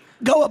we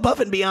go above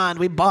and beyond.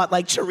 We bought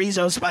like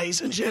chorizo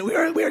spice and shit. We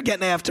were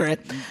getting after it.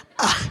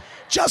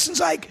 Justin's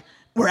like,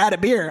 we're out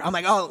of beer. I'm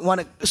like, oh,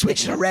 want to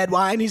switch to red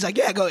wine? He's like,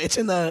 yeah, go. It's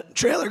in the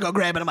trailer. Go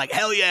grab it. I'm like,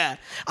 hell yeah.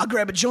 I'll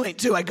grab a joint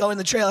too. I go in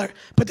the trailer,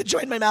 put the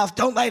joint in my mouth,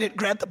 don't light it,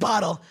 grab the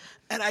bottle,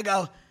 and I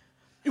go,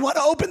 you want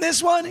to open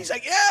this one? He's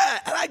like, yeah.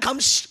 And I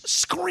come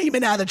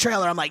screaming out of the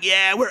trailer. I'm like,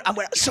 yeah, I'm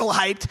so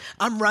hyped.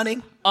 I'm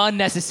running.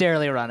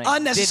 Unnecessarily running.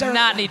 Unnecessarily. Did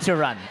not need to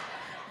run.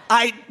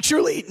 I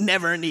truly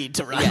never need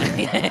to run.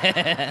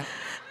 Yeah.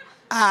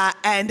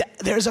 And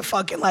there's a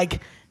fucking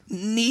like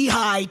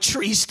knee-high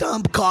tree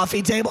stump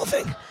coffee table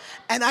thing.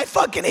 And I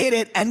fucking hit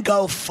it and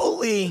go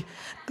fully.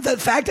 The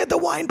fact that the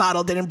wine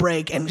bottle didn't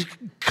break and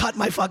cut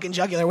my fucking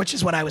jugular, which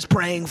is what I was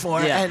praying for.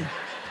 Yeah. And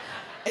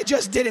it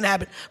just didn't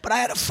happen. But I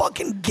had a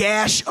fucking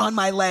gash on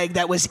my leg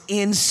that was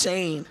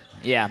insane.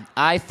 Yeah,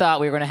 I thought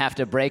we were going to have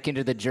to break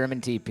into the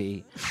German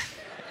TP.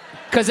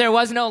 Because there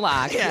was no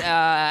lock.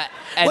 Yeah.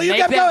 And Well, you make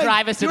kept them going.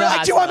 drive us to You the were like,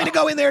 hospital. do you want me to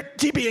go in there,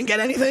 TP, and get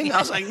anything? I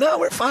was like, no,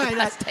 we're fine.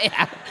 Stay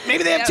out.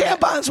 Maybe they have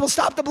tampons. We'll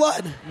stop the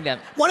blood. Yeah.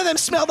 One of them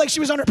smelled like she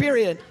was on her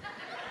period.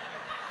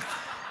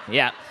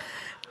 Yeah.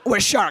 We're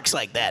sharks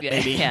like that,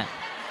 baby. Yeah.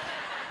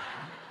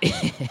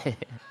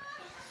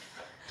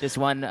 Just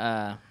one.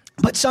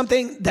 But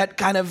something that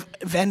kind of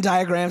Venn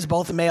diagrams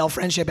both male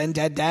friendship and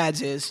dead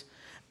dads is,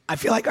 I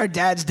feel like our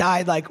dads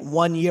died like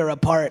 1 year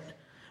apart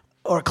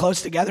or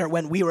close together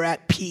when we were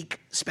at peak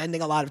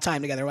spending a lot of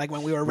time together, like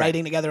when we were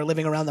writing together,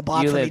 living around the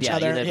block You from lived, each yeah,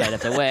 other. you lived right up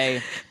the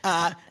way.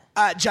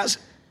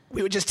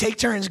 We would just take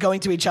turns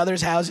going to each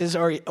other's houses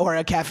or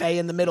a cafe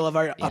in the middle of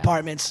our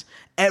apartments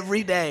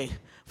every day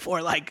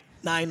for like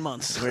 9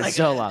 months. For like,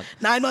 so long.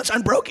 9 months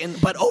unbroken,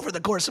 but over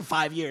the course of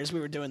 5 years, we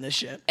were doing this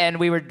shit. And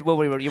you maybe.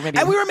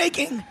 And we were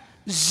making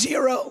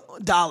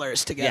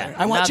 $0 together. Yeah,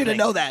 I want you to nothing.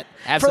 know that.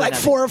 Absolutely for like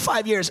nothing. 4 or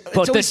 5 years. But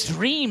Until the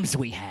dreams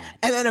we had.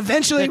 and then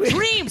eventually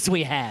Dreams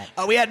we had.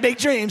 we had big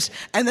dreams.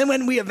 And then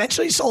when we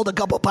eventually sold a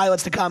couple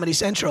pilots to Comedy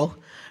Central,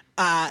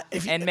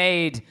 And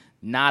made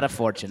not a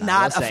fortune.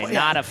 not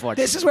Not a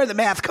fortune. This is where the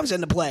math comes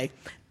into play.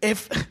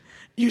 If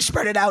you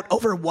spread it out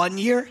over 1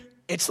 year,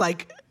 it's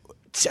like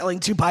selling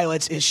 2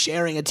 pilots is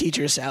sharing a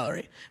teacher's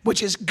salary,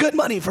 which is good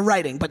money for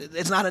writing, but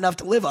it's not enough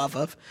to live off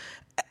of.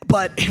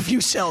 But if you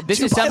sell This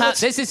 2 is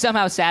pilots,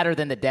 somehow sadder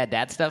than the dead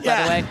dad stuff, by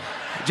Yeah. the way.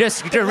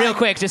 Just real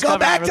quick, just go cover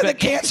back it to real the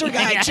quick. cancer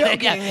guy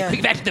joking, yeah.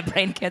 Back to the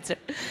brain cancer.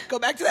 go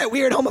back to that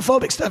weird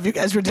homophobic stuff you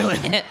guys were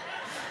doing. It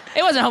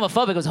wasn't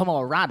homophobic; it was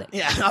homoerotic.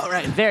 Yeah, all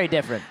right. Very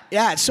different.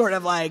 Yeah, it's sort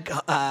of like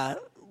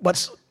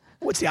what's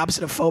the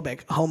opposite of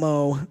phobic?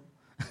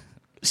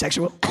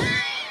 Homosexual.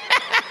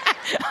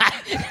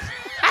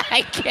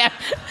 I can't.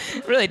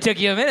 Really took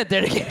you a minute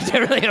there to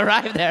really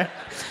arrive there.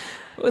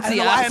 What's I don't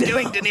the know why I'm opposite?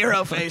 doing De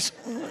Niro face.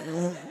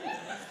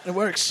 It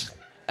works.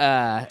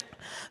 Oh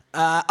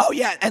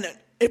yeah,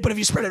 but if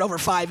you spread it over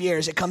 5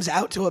 years, it comes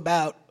out to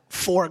about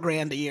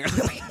 $4,000 a year.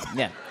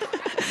 Yeah.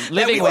 And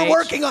Living we were wage.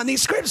 working on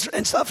these scripts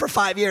and stuff for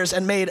 5 years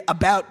and made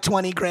about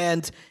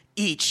 $20,000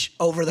 each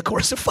over the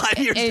course of 5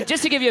 years. And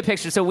just to give you a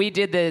picture, so we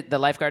did the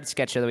lifeguard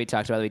sketch show that we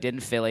talked about. That we did in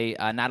Philly.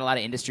 Not a lot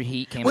of industry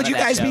heat came. Would out you of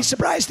that guys show. be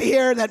surprised to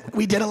hear that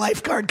we did a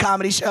lifeguard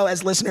comedy show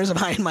as listeners of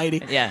High and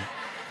Mighty? Yeah.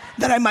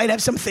 That I might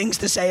have some things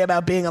to say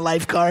about being a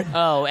lifeguard.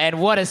 Oh, and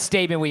what a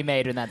statement we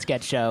made in that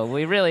sketch show.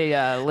 We really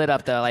lit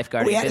up the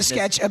lifeguard We had business. a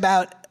sketch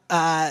about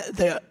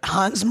the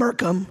Hans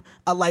Merkum,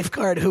 a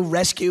lifeguard who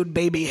rescued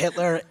baby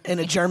Hitler in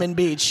a German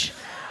beach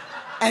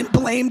and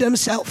blamed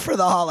himself for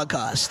the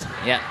Holocaust.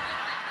 Yeah.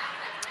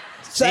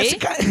 So that's See?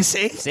 the kind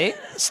see? See?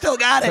 Still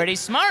got it. Pretty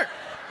smart.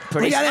 we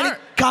Pretty got smart.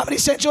 any Comedy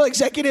Central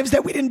executives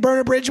that we didn't burn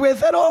a bridge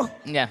with at all?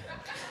 Yeah.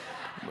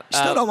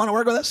 Still don't want to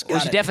work with us? We Got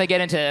should it. definitely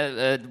get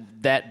into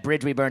that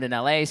bridge we burned in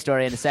L.A.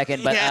 story in a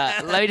second. But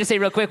Yeah. let me just say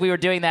real quick, we were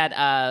doing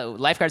that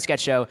lifeguard sketch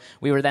show.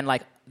 We were then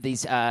like,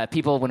 these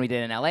people, when we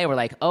did it in L.A., were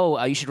like,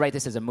 oh, you should write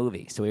this as a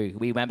movie. So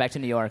we went back to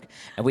New York,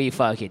 and we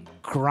fucking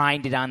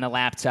grinded on the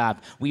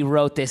laptop. We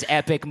wrote this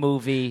epic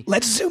movie.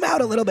 Let's zoom out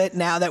a little bit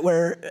now that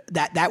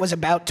that was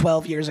about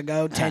 12 years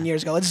ago, 10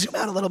 years ago. Let's zoom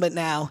out a little bit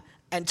now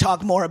and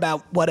talk more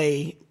about what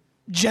a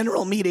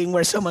general meeting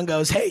where someone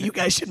goes, hey, you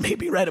guys should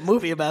maybe write a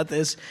movie about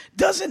this,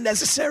 doesn't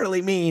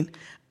necessarily mean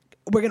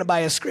we're going to buy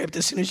a script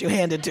as soon as you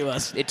hand it to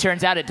us. It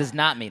turns out it does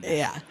not mean that.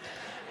 Yeah.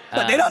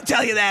 But they don't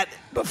tell you that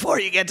before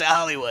you get to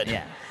Hollywood.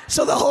 Yeah.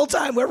 So the whole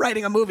time we're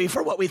writing a movie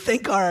for what we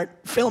think are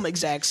film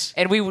execs.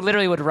 And we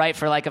literally would write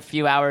for like a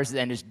few hours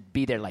and just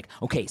be there like,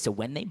 okay, so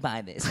when they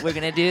buy this, we're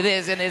going to do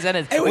this and this and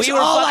this. It was we were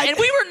all like- and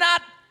we were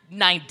not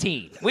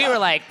 19. We were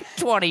like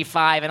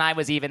 25, and I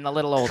was even a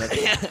little older.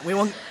 We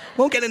won't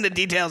get into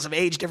details of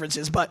age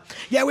differences, but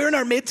yeah, we were in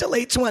our mid to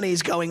late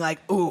 20s going like,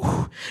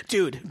 ooh,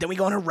 dude, then we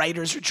go on a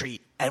writer's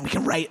retreat and we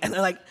can write. And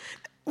they're like,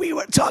 we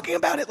were talking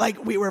about it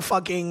like we were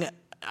fucking,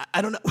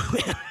 I don't know.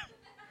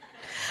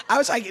 I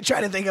was like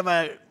trying to think of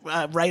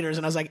writers,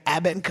 and I was like,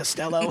 Abbott and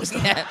Costello. Was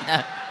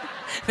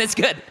That's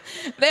good.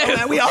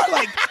 we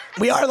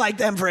are like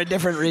them for a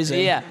different reason.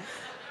 Yeah.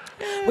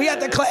 We got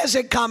the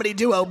classic comedy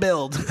duo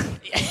build.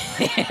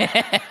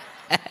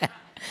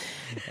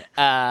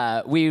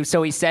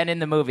 We sent in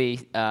the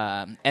movie,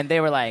 and they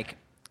were like,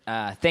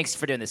 "Thanks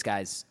for doing this,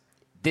 guys.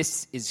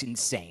 This is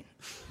insane."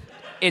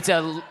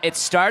 It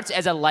starts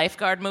as a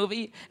lifeguard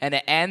movie, and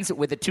it ends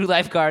with the two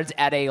lifeguards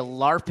at a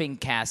LARPing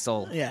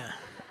castle. Yeah.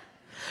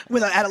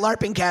 At a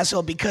LARPing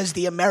castle because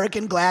the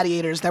American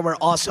gladiators that were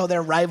also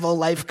their rival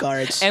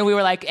lifeguards. And we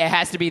were like, it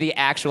has to be the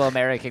actual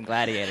American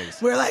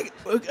gladiators. We're like,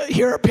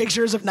 here are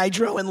pictures of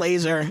Nitro and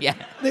Laser. Yeah.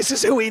 This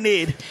is who we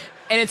need.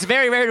 And it's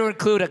very rare to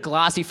include a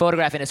glossy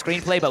photograph in a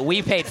screenplay, but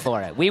we paid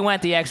for it. We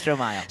went the extra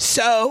mile.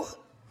 So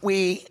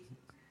we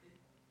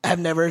have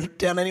never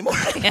done any more.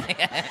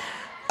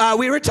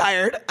 We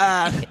retired,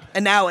 and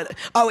now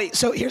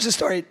so here's a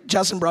story.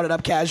 Justin brought it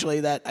up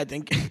casually that I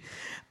think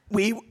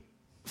we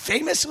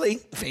infamously.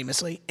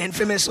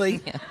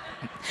 Yeah.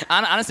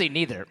 Honestly,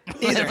 neither.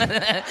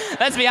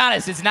 Let's be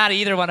honest, it's not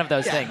either one of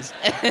those things.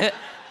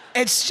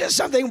 It's just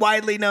something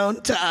widely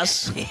known to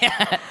us.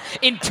 Yeah.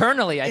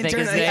 Internally, I think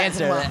is the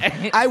answer.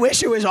 Well, I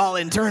wish it was all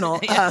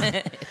internal.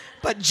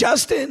 But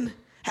Justin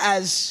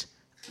has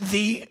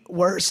the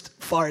worst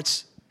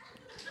farts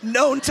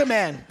known to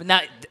man.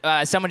 Now,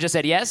 someone just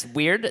said yes.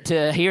 Weird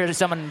to hear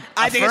someone.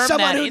 I think it's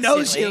someone who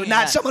knows you, instantly.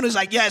 not someone who's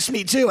like, yes,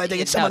 me too. I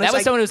think it's someone that who's was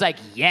like, someone who's like,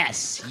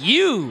 yes,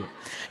 you.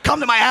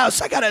 Come to my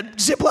house. I got a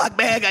Ziploc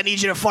bag I need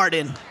you to fart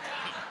in.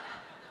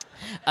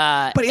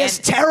 But he has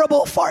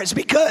terrible farts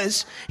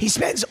because he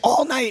spends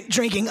all night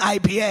drinking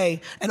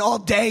IPA and all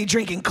day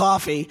drinking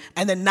coffee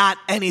and then not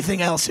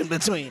anything else in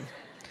between.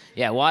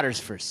 Yeah, water's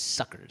for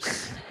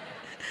suckers.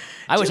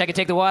 I wish I could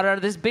take the water out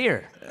of this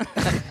beer.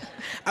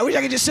 I wish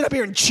I could just sit up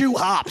here and chew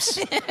hops.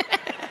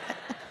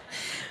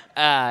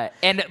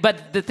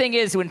 But the thing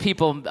is, when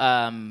people,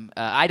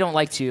 I don't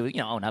like to,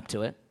 own up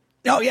to it.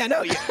 Oh yeah,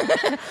 no.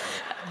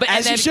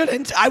 But you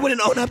shouldn't. I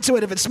wouldn't own up to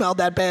it if it smelled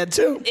that bad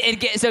too.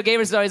 So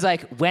Gamer's always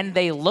like, when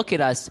they look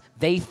at us,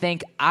 they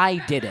think I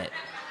did it.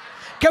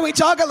 Can we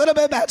talk a little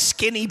bit about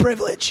skinny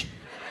privilege?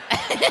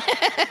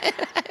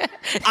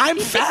 I'm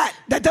fat.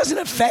 That doesn't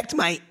affect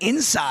my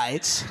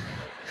insides.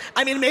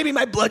 I mean, maybe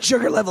my blood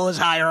sugar level is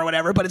higher or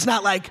whatever, but it's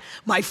not like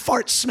my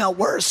farts smell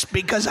worse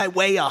because I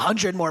weigh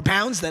 100 more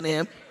pounds than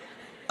him.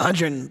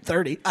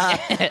 130.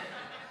 I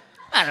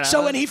don't know.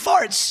 So when he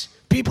farts,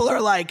 people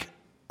are like,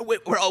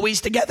 we're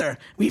always together.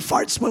 We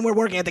farts when we're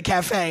working at the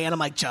cafe, and I'm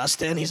like,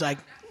 Justin. He's like,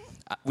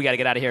 we got to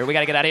get out of here. We got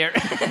to get out of here.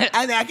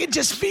 And I can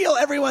just feel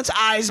everyone's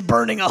eyes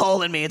burning a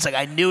hole in me. It's like,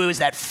 I knew it was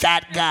that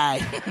fat guy.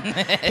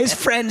 His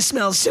friend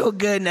smells so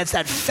good, and that's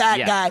that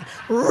fat guy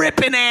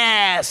ripping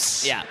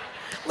ass. Yeah.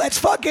 Let's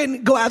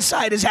fucking go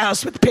outside his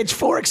house with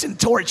pitchforks and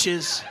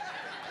torches.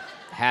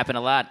 Happen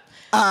a lot.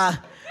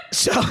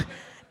 So,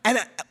 and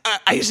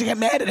I used to get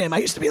mad at him. I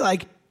used to be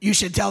like, you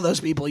should tell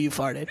those people you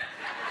farted.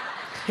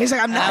 He's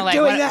like, I'm not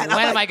doing that. When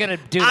am I going to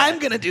do that? I'm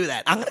going to do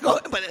that. I'm going to go,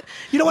 but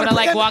you don't want to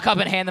like walk up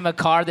and hand them a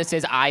card that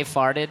says I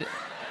farted?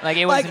 Like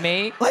it was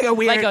me? Like a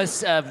weird... Like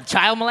a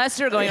child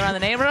molester going around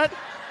the neighborhood?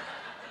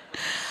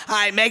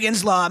 Hi,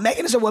 Megan's Law.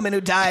 Megan is a woman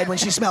who died when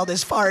she smelled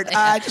his fart.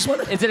 I just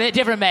want to... It's a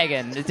different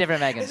Megan. It's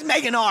different Megan. It's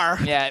Megan R.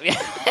 Yeah.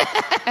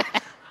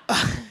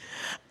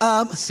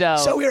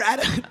 So we were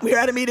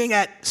at a meeting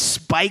at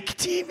Spike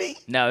TV.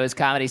 No, it was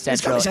Comedy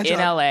Central, in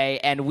LA,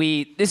 and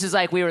we were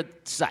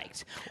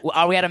psyched.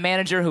 We had a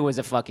manager who was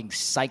a fucking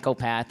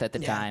psychopath at the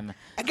time.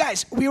 And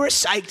guys, we were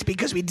psyched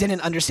because we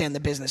didn't understand the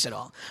business at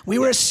all. We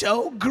were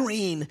so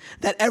green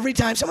that every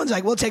time someone's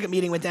like, we'll take a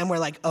meeting with them, we're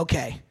like,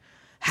 okay,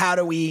 how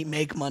do we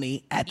make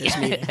money at this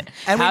meeting?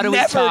 And how do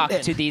we talk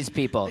did. to these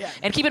people? Yeah.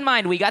 And keep in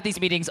mind, we got these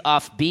meetings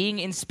off being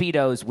in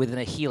Speedos within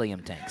a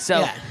helium tank.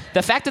 So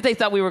the fact that they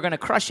thought we were going to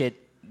crush it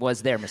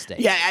was their mistake.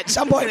 Yeah, at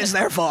some point it's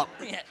their fault.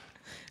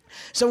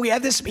 So we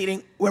have this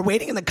meeting. We're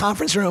waiting in the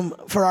conference room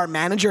for our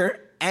manager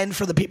and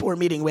for the people we're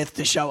meeting with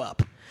to show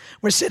up.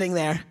 We're sitting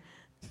there,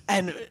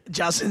 and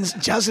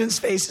Justin's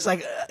face is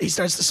like, he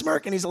starts to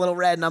smirk, and he's a little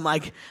red, and I'm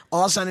like,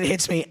 all of a sudden it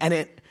hits me, and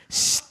it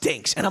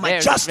stinks. And I'm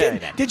like,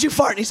 Justin, did you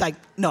fart? And he's like,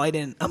 no, I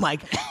didn't. I'm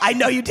like, I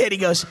know you did. He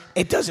goes,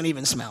 it doesn't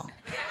even smell.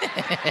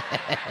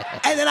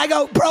 And then I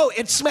go, bro,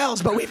 it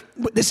smells, but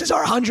this is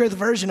our 100th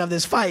version of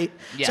this fight.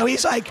 Yeah. So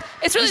he's like...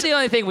 It's really the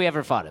only thing we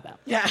ever fought about.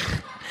 Yeah.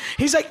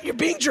 He's like, you're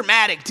being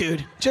dramatic,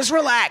 dude. Just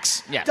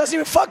relax. Yeah. It doesn't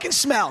even fucking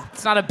smell.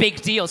 It's not a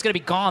big deal. It's going to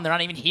be gone. They're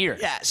not even here.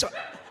 Yeah, so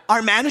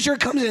our manager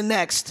comes in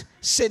next,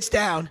 sits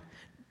down,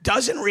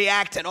 doesn't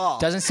react at all.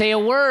 Doesn't say a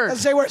word.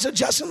 Doesn't say a word. So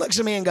Justin looks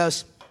at me and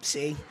goes,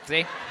 see?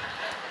 See?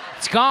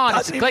 It's gone.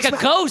 It's Doesn't like a even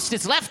smell. ghost.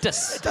 It's left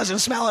us. It doesn't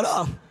smell at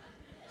all.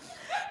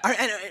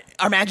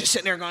 Our manager's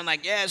sitting there going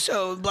like, yeah,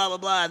 so blah, blah,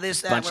 blah,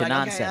 this, that. Bunch We're of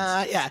like,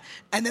 nonsense. Okay, yeah.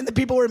 And then the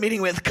people we're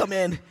meeting with come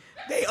in.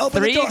 They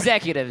open the Three door.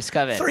 executives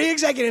come in. 3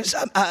 executives,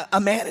 a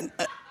man,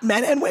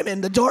 men and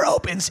women. The door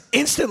opens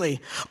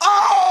instantly.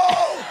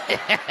 Oh!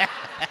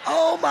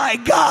 Oh my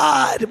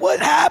God!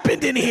 What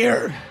happened in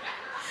here?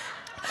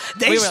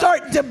 They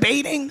start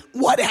debating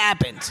what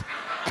happened.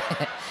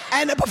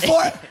 And I'm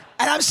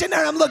sitting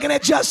there and I'm looking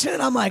at Justin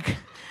and I'm like,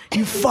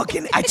 you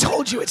fucking, I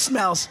told you it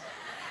smells.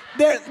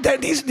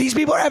 These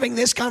people are having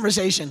this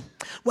conversation.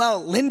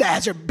 Well, Linda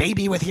has her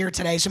baby with here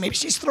today, so maybe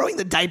she's throwing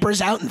the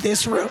diapers out in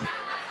this room.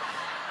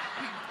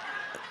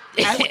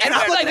 And I'm we're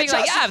like, looking at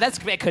thinking, Justin.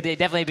 that could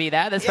definitely be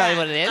that. That's probably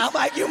what it is. I'm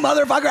like, you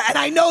motherfucker. And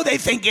I know they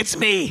think it's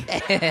me.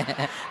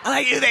 I'm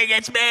like, you think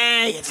it's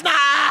me? It's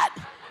not.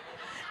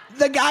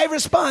 The guy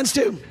responds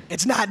to,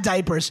 it's not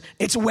diapers.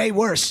 It's way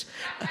worse.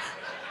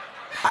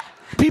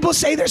 People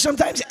say there's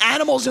sometimes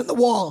animals in the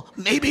wall.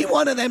 Maybe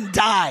one of them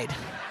died.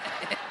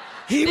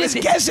 He was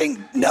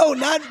guessing, no,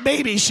 not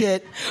baby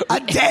shit,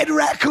 a dead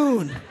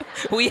raccoon.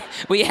 We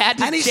had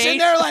to And he's change. sitting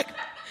there like,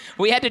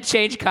 We had to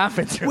change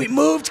conference rooms. we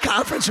moved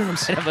conference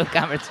rooms.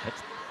 Conference rooms.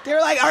 They were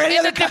like, are any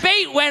And other the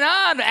debate went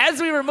on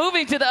as we were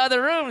moving to the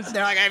other rooms.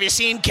 They're like, have you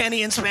seen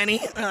Kenny and Spenny?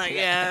 I'm like,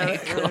 yeah.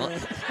 Cool.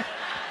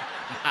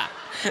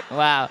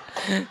 Wow.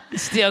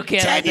 Still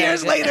can't. 10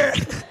 years later,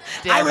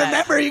 Damn I that.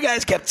 remember you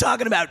guys kept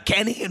talking about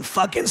Kenny and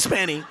fucking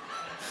Spenny.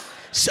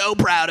 So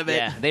proud of it.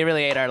 Yeah, they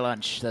really ate our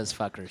lunch, those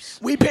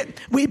fuckers. We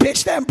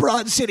pitched them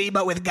Broad City,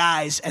 but with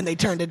guys, and they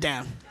turned it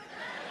down.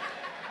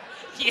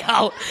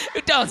 Yo,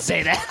 don't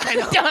say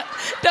that.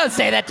 Don't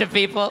say that to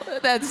people.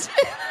 Don't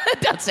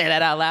say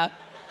that out loud.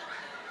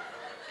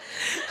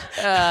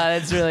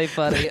 That's really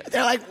funny.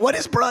 They're like, what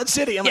is Broad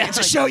City? I'm like, Yeah, it's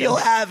a like, show you'll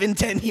have in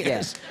 10 years.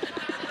 Yes.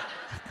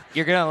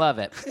 You're gonna love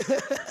it.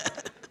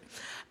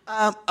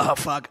 Oh,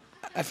 fuck.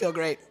 I feel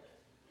great.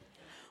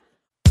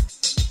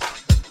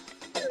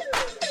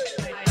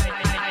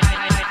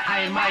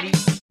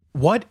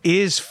 What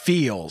is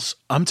Feels?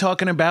 I'm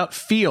talking about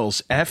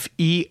Feels,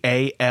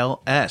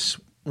 Feals,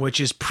 which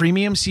is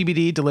premium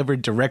CBD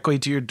delivered directly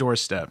to your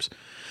doorsteps.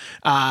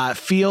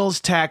 Feels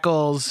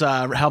tackles,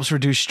 helps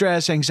reduce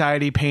stress,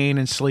 anxiety, pain,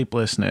 and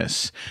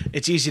sleeplessness.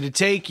 It's easy to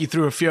take. You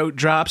throw a few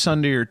drops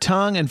under your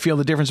tongue and feel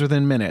the difference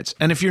within minutes.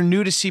 And if you're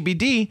new to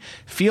CBD,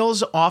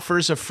 Feels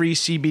offers a free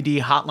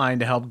CBD hotline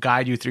to help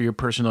guide you through your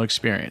personal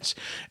experience.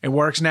 It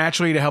works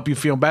naturally to help you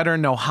feel better.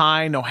 No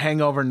high, no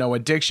hangover, no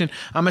addiction.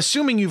 I'm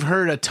assuming you've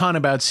heard a ton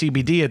about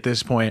CBD at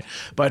this point,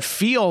 but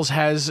Feels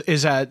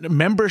is a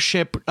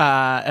membership,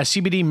 a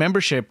CBD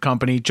membership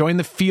company. Join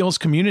the Feels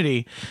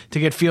community to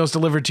get Feels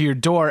delivered to your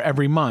door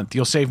every month.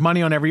 You'll save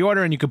money on every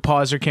order and you could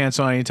pause or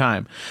cancel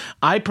anytime.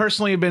 I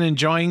personally have been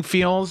enjoying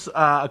Feels,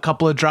 a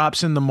couple of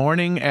drops in the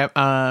morning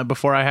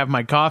before I have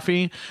my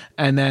coffee,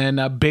 and then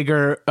a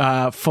bigger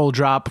full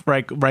drop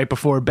right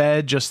before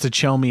bed just to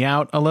chill me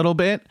out a little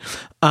bit.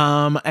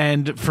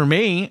 And for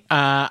me,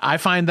 I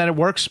find that it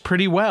works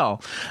pretty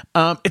well.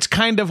 It's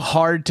kind of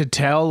hard to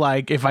tell,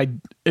 like if I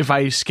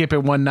skip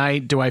it one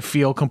night, do I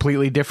feel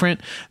completely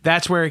different?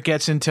 That's where it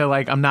gets into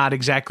like, I'm not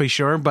exactly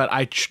sure, but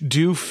I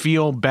do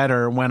feel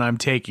better when I'm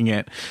taking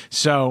it.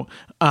 So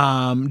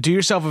do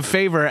yourself a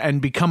favor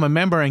and become a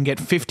member and get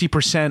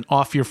 50%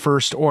 off your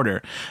first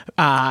order.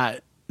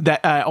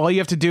 All you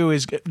have to do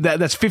is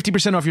that's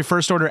 50% off your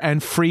first order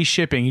and free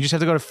shipping. You just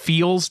have to go to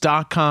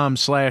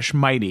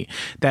feels.com/mighty.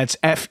 That's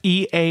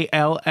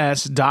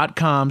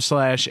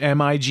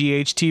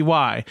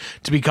FEALS.com/MIGHTY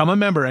to become a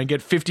member and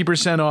get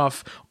 50%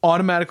 off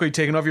automatically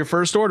taken off your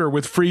first order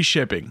with free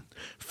shipping.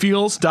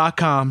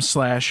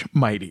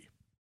 Feels.com/mighty.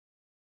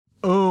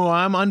 Oh,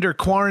 I'm under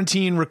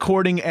quarantine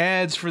recording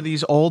ads for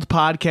these old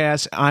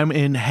podcasts. I'm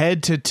in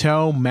head to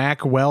toe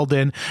Mack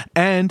Weldon.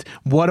 And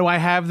what do I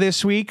have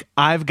this week?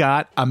 I've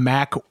got a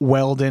Mack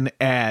Weldon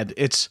ad.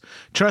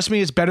 Trust me,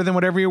 it's better than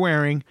whatever you're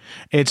wearing.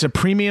 It's a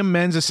premium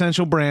men's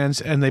essential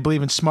brands, and they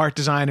believe in smart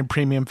design and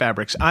premium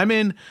fabrics. I'm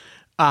in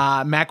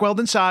Mack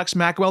Weldon socks,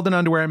 Mack Weldon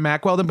underwear,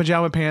 Mack Weldon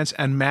pajama pants,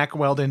 and Mack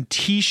Weldon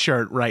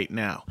t-shirt right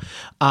now.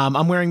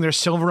 I'm wearing their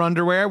silver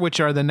underwear, which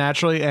are the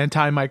naturally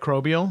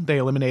antimicrobial. They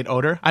eliminate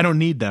odor. I don't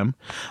need them.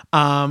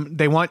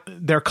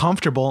 They're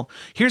comfortable.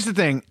 Here's the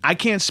thing. I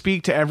can't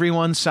speak to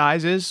everyone's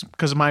sizes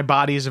because my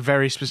body is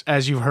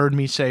as you've heard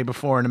me say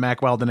before in a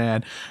Mack Weldon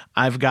ad,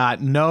 I've got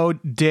no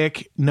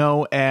dick,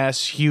 no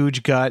ass,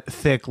 huge gut,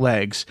 thick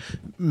legs.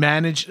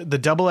 The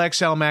double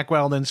XL Mack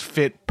Weldons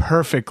fit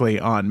perfectly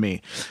on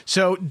me.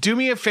 So do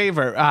me a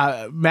favor.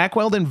 Mack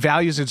Weldon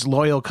values its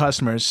loyal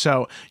customers,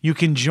 so you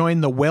can join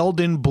the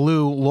Weldon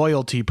Blue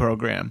loyalty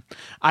program.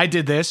 I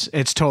did this.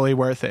 It's totally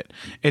worth it.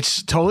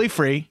 It's totally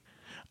free.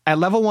 At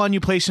level 1,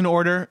 you place an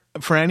order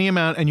for any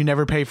amount and you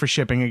never pay for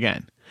shipping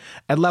again.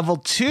 At level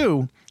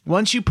 2,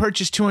 once you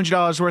purchase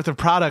 $200 worth of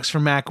products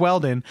from Mack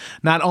Weldon,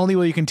 not only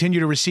will you continue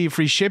to receive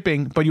free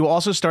shipping, but you will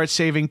also start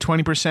saving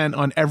 20%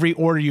 on every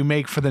order you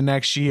make for the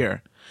next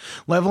year.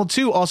 Level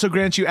 2 also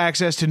grants you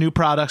access to new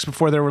products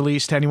before they're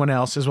released to anyone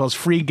else, as well as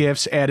free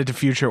gifts added to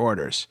future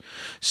orders.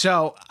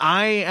 So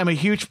I am a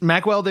huge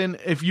Mack Weldon.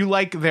 If you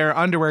like their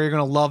underwear, you're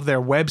going to love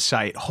their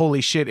website.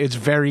 Holy shit, it's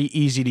very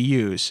easy to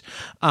use.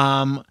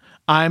 I'm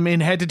in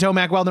head-to-toe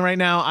Mack Weldon right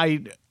now.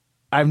 I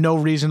have no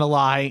reason to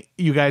lie.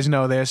 You guys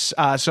know this.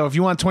 So if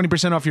you want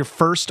 20% off your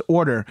first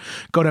order,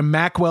 go to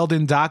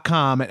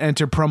MackWeldon.com and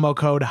enter promo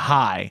code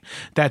HIGH.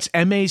 That's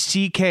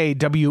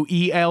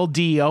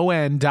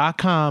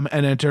MackWeldon.com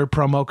and enter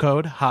promo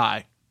code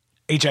HIGH.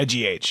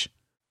 HIGH.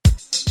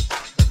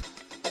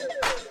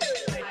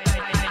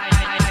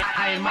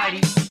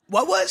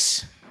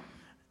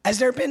 Has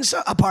there been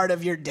a part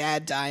of your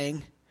dad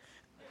dying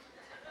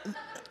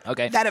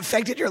Okay. that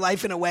affected your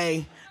life in a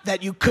way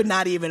that you could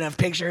not even have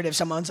pictured if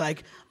someone's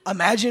like,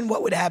 imagine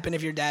what would happen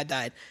if your dad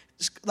died?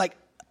 Like,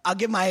 I'll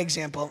give my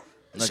example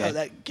so Okay.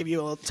 that give you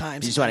a little time.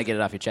 You just want to get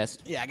it off your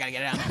chest? Yeah, I gotta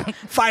get it out.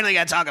 Finally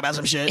gotta talk about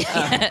some shit.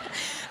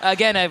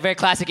 Again, a very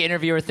classic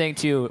interviewer thing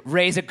to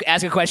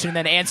ask a question and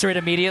then answer it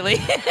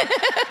immediately.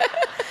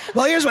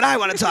 Well, here's what I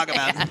want to talk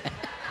about.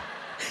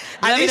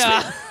 Let me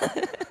know.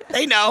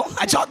 They know.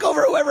 I talk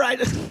over whoever I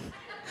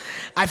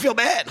feel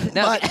bad.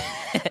 No.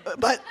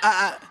 But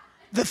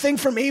the thing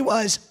for me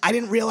was I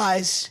didn't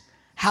realize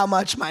how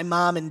much my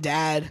mom and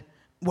dad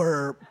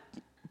were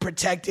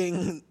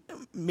protecting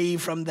me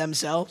from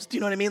themselves. Do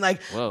you know what I mean?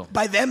 Like, Whoa.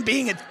 by them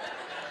being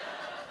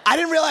I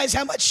didn't realize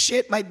how much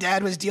shit my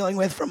dad was dealing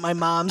with from my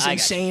mom's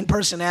insane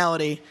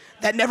personality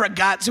that never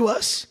got to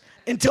us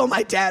until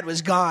my dad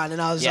was gone.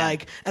 And I was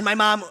like, and my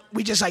mom,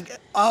 we just like,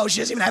 oh,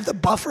 she doesn't even have the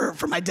buffer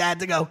for my dad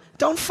to go,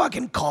 don't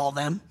fucking call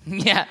them.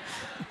 Yeah.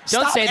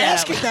 Don't Stop say that.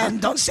 asking them.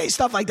 Don't say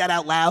stuff like that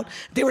out loud.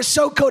 They were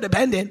so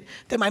codependent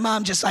that my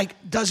mom just like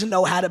doesn't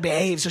know how to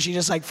behave. So she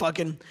just like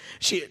fucking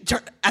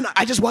and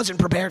I just wasn't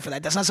prepared for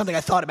that. That's not something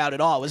I thought about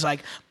at all. It was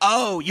like,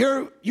 oh,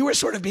 you were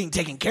sort of being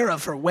taken care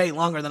of for way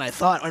longer than I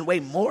thought, and way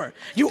more.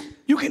 You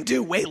can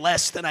do way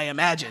less than I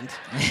imagined.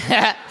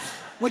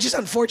 Which is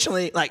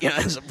unfortunately, like,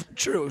 it's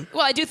true.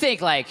 Well, I do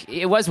think, like,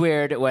 it was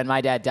weird when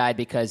my dad died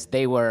because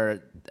they were,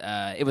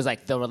 it was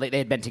like they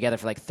had been together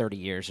for like 30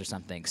 years or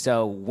something.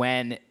 So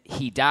when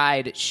he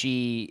died,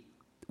 she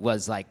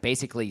was like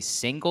basically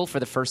single for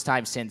the first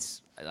time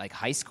since like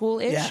high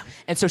school-ish. Yeah.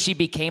 And so she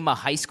became a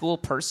high school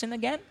person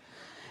again.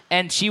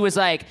 And she was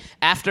like,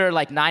 after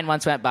like 9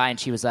 months went by and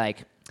she was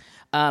like,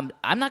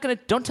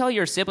 don't tell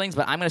your siblings,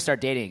 but I'm going to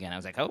start dating again. I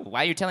was like, oh,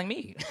 why are you telling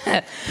me?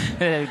 I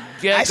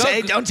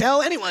say don't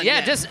tell anyone.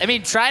 Yeah,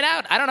 yet. try it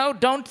out. I don't know.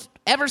 Don't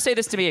ever say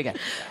this to me again,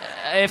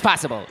 if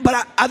possible.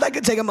 But I'd like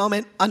to take a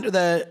moment under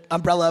the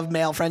umbrella of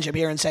male friendship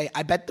here and say,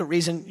 I bet the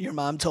reason your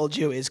mom told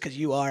you is because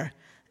you are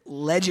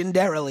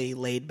legendarily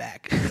laid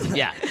back.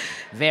 Yeah,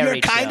 very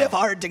You're kind chill. of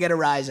hard to get a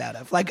rise out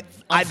of. Like,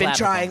 I've been Unflappable.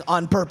 trying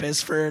on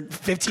purpose for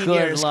 15 Good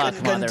years. luck,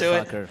 couldn't do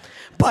it. motherfucker.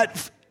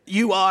 But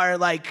you are,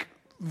 like,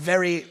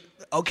 very...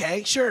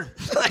 Okay, sure.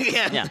 Like,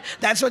 yeah,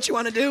 that's what you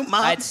want to do?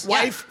 Mom,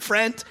 wife,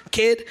 friend,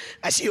 kid.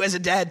 I see you as a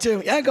dad,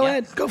 too. Yeah, go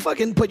ahead. Go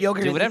fucking put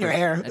yogurt in your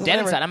hair. Dead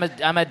inside.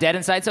 I'm a dead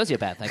inside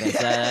sociopath. I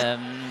guess. I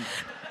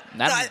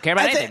don't care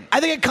about anything. I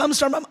think it comes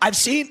from... I've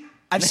seen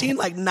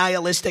like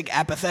nihilistic,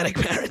 apathetic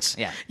parents.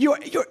 Yeah. Your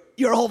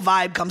whole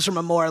vibe comes from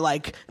a more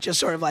like, just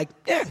sort of like,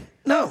 yeah,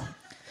 no,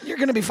 you're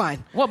going to be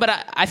fine. Well, but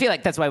I feel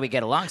like that's why we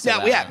get along so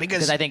well. Yeah,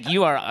 because I think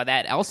you are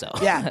that also.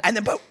 Yeah, and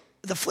then but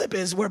the flip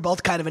is we're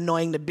both kind of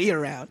annoying to be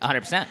around.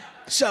 100%.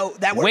 So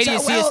that works Wait till you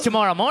out see well. us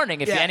tomorrow morning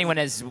if anyone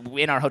is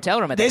in our hotel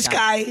room at This that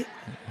time.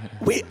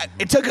 guy,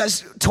 it took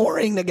us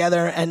touring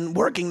together and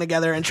working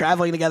together and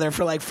traveling together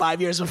for like 5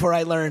 years before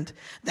I learned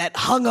that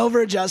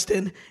hungover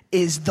Justin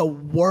is the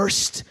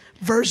worst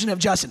version of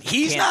Justin.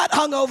 He's not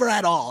hungover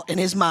at all in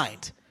his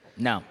mind.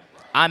 No.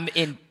 I'm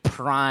in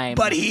prime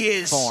But he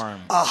is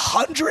form.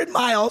 100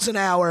 miles an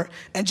hour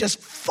and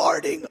just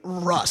farting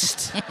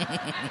rust.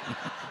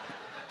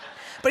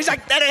 But he's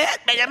like, that's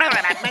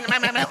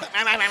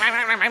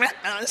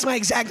my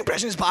exact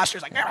impression. His posture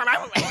is like,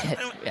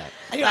 Yeah.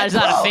 and you're There's like, a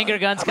lot of "Bro." finger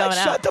guns I'm coming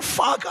like, out. Shut the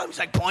fuck up. He's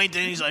like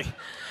pointing. He's like,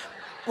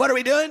 what are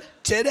we doing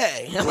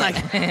today? I'm like,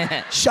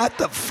 shut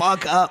the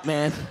fuck up,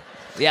 man.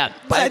 Yeah.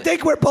 But I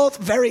think we're both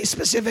very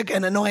specific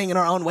and annoying in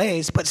our own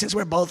ways. But since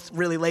we're both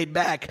really laid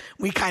back,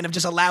 we kind of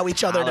just allow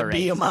each other to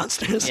be Tolerate.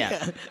 monsters.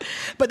 Yeah.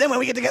 But then when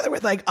we get together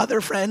with like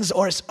other friends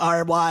or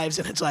our wives,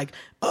 and it's like,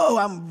 oh,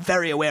 I'm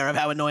very aware of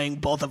how annoying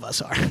both of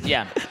us are.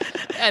 Yeah.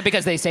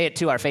 Because they say it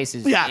to our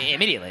faces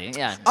immediately.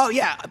 Yeah. Oh,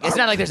 yeah. It's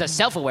not like there's a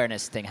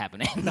self-awareness thing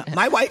happening.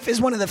 My wife is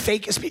one of the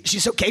fakest people.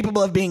 She's so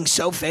capable of being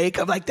so fake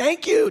of like,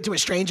 thank you to a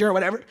stranger or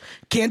whatever.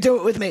 Can't do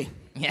it with me.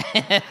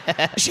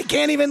 She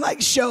can't even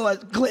like show a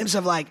glimpse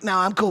of like, no,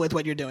 I'm cool with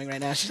what you're doing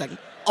right now. She's like,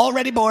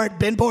 already bored,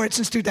 been bored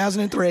since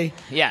 2003.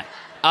 Yeah.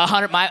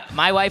 100.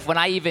 My wife, when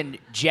I even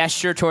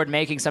gesture toward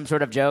making some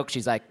sort of joke,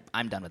 she's like,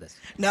 I'm done with this.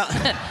 No.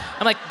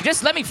 I'm like,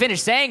 just let me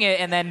finish saying it,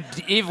 and then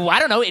I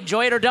don't know,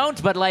 enjoy it or don't.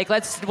 But like,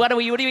 what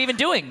are you even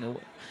doing?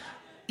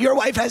 Your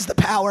wife has the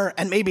power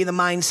and maybe the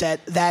mindset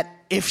that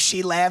if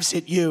she laughs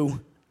at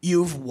you,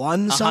 you've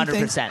won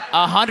something. 100%.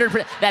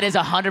 100%. That is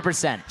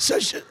 100%. So,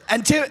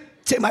 and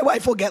My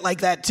wife will get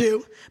like that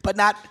too, but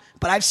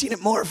I've seen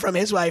it more from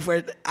his wife,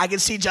 where I can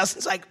see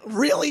Justin's like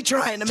really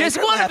trying to Just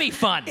make her want to laugh. be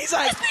fun. He's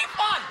like, Just be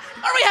fun.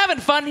 Are we having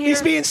fun here?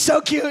 he's being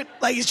so cute.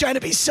 Like, he's trying to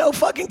be so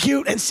fucking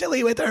cute and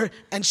silly with her,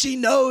 and she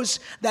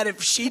knows that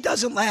if she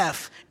doesn't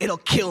laugh, it'll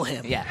kill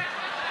him. Yeah.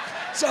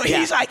 So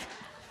he's like,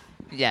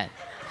 Yeah.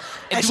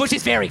 And Which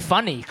is very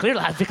funny.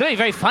 Clearly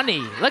very funny.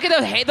 Look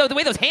at the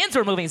way those hands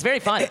were moving. It's very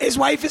fun. his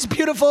wife is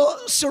beautiful,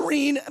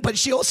 serene, but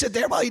she'll sit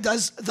there while he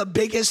does the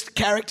biggest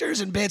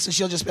characters and bits, and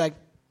she'll just be like,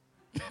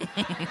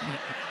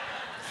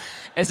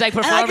 It's like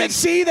and I performing. can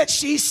see that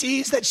she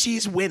sees that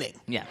she's winning.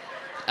 Yeah.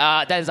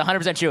 That is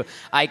 100% true.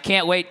 I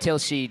can't wait till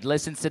she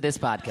listens to this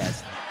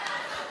podcast.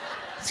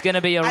 It's going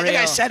to be a I real... think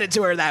I said it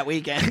to her that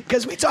weekend,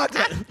 because we talked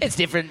about it. It's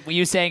different.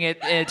 You saying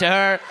it to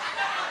her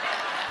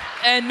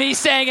and me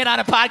saying it on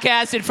a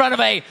podcast in front of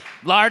a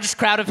large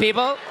crowd of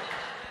people.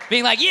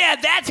 Being like, yeah,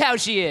 that's how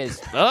she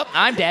is. Oh,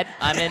 I'm dead.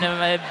 I'm in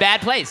a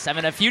bad place. I'm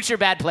in a future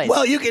bad place.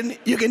 Well, you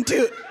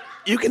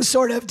can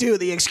sort of do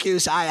the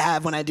excuse I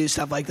have when I do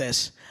stuff like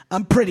this.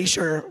 I'm pretty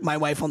sure my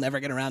wife will never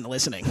get around to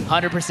listening.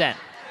 100%.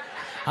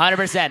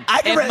 100%.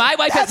 I can If my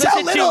wife has that's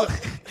how listened little-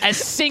 to a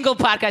single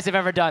podcast I've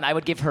ever done, I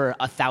would give her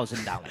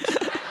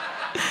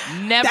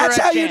 $1,000. Never That's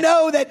a how you chance.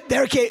 know that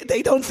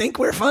they don't think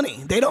we're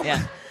funny. They don't.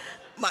 Yeah.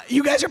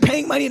 You guys are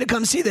paying money to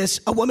come see this.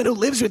 A woman who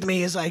lives with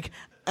me is like,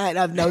 I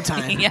have no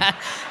time. Yeah.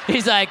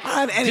 He's like,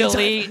 I don't have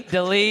any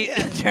delete,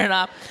 turn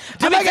off.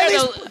 To I'm be like, fair, at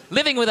though,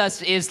 living with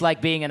us is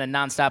like being in a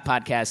nonstop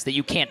podcast that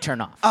you can't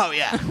turn off. Oh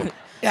yeah,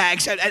 yeah.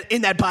 Except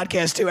in that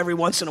podcast too, every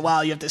once in a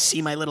while you have to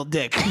see my little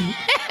dick.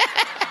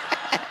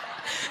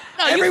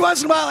 No, Every you- once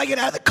in a while I get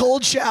out of the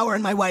cold shower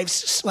and my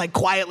wife's like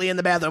quietly in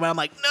the bathroom and I'm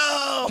like,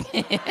 no.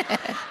 And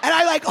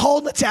I like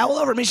hold the towel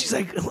over me. She's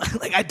like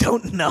I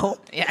don't know.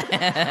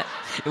 Yeah.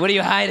 What are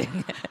you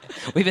hiding?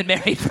 We've been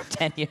married for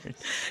 10 years.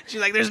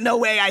 She's like, there's no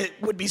way I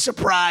would be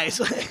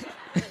surprised.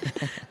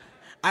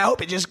 I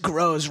hope it just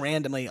grows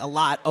randomly a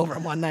lot over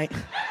one night.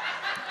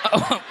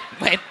 Oh,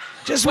 wait.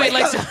 Just Wait,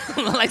 wake like up.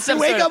 like some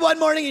You wake sort up of, one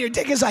morning and your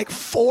dick is like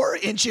 4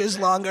 inches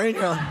longer and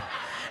you're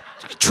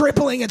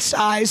tripling its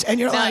size and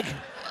you're Now, like,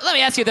 let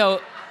me ask you though,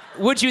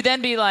 would you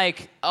then be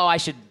like, oh, I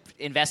should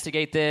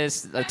investigate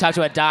this, like, talk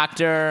to a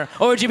doctor,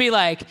 or would you be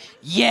like,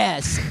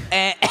 yes,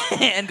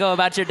 and go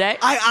about your day?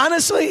 I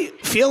honestly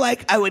feel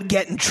like I would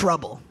get in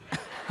trouble.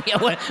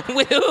 Yeah, with who?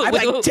 I'm With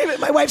like, who? damn it,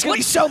 my wife's gonna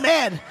be so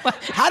mad.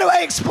 How do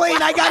I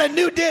explain I got a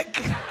new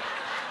dick?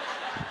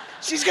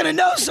 She's gonna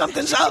know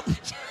something's up.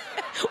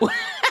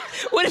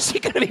 What is she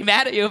going to be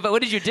mad at you about?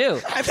 What did you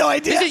do? I have no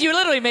idea. This is, you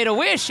literally made a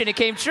wish and it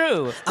came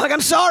true. I'm like, I'm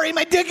sorry,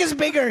 my dick is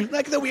bigger.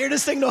 Like the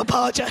weirdest thing to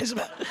apologize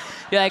about.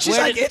 You're like, She's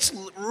where like, did- it's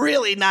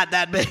really not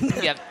that big.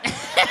 Yeah.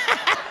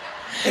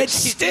 It's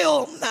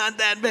still not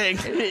that big.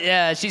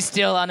 Yeah, she's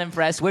still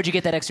unimpressed. Where'd you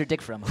get that extra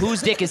dick from?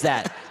 Whose dick is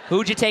that?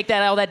 Who'd you take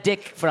all that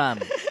dick from?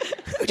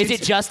 Is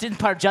it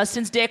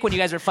Justin's dick when you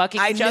guys were fucking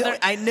I each knew other? it.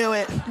 I knew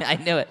it. I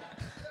knew it.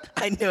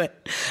 I knew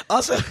it.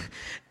 Also,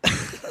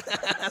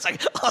 I was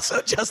like,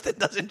 also, Justin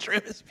doesn't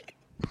trim his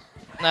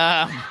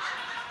beard.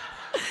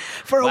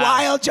 For a Wow.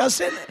 while,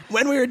 Justin,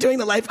 when we were doing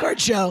the lifeguard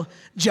show,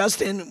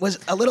 Justin was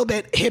a little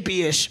bit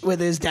hippie-ish with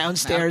his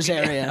downstairs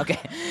area.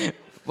 Okay.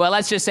 Well,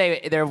 let's just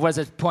say there was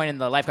a point in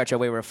the lifeguard show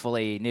where we were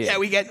fully nude. Yeah,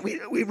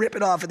 we rip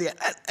it off at the end,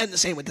 and the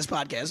same with this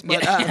podcast.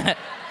 But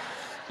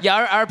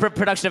Yeah, our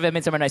production of A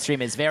Midsummer Night's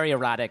Dream is very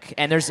erotic,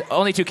 and there's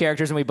only 2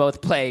 characters, and we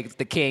both play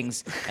the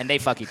kings, and they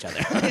fuck each other.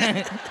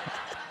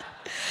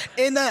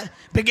 in the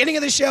beginning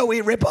of the show, we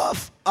rip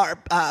off our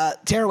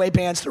tearaway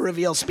pants to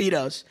reveal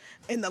Speedos.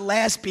 In the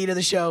last beat of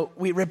the show,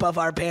 we rip off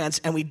our pants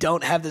and we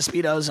don't have the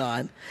Speedos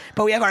on,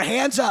 but we have our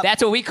hands up.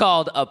 That's what we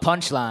called a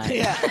punchline.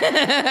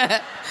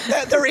 Yeah.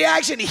 the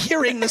reaction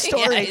hearing the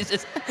story Yeah, it's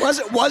just-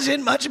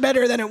 wasn't much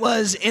better than it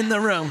was in the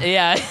room.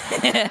 Yeah.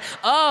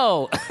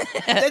 Oh.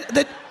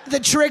 The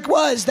trick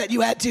was that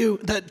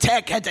the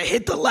tech had to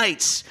hit the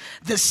lights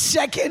the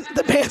second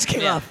the pants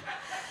came Yeah. off.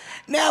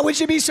 Now, would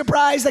you be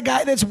surprised the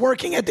guy that's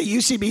working at the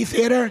UCB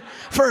theater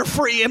for a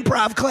free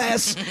improv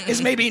class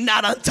is maybe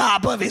not on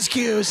top of his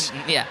cues?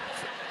 Yeah.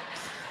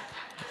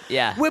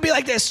 Yeah. We'll be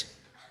like this.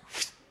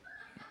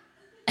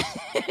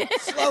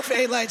 Slow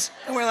fade lights.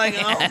 And we're like,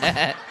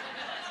 oh.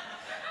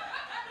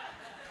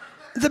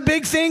 The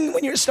big thing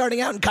when you're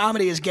starting out in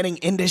comedy is getting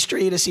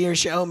industry to see your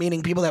show,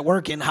 meaning people that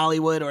work in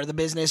Hollywood or the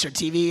business or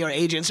TV or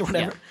agents or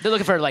whatever. Yeah. They're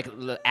looking for like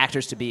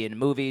actors to be in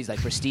movies, like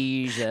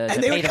Prestige, to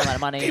pay them a lot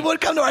of money. People would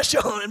come to our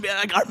show and be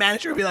like, our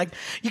manager would be like,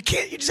 you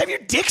just have your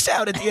dicks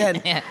out at the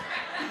end. Yeah.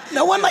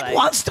 No one Like-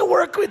 wants to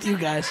work with you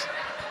guys.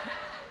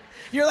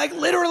 You're like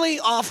literally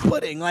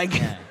off-putting. Like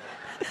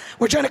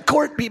we're trying to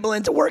court people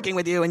into working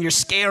with you and you're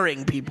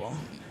scaring people.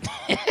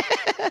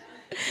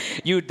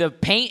 The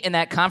paint in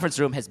that conference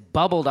room has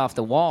bubbled off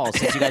the walls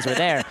since you guys were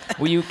there.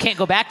 Well, you can't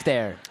go back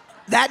there.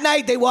 That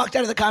night they walked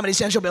out of the Comedy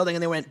Central building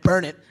and they went,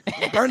 burn it.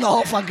 Burn the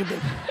whole fucking thing.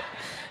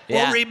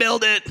 Yeah. We'll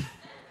rebuild it.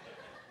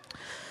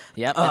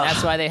 Yep, and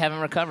that's why they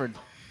haven't recovered.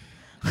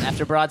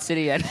 After Broad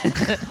City ended.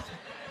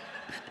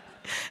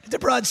 The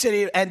Broad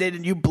City ended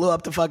and you blew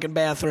up the fucking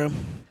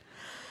bathroom.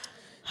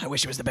 I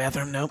wish it was the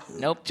bathroom. Nope.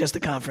 Nope. Just the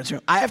conference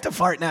room. I have to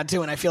fart now,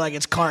 too, and I feel like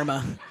it's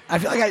karma. I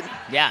feel like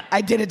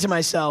I did it to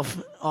myself,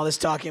 all this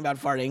talking about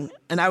farting.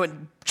 And I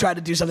would try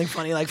to do something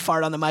funny like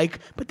fart on the mic,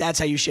 but that's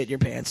how you shit your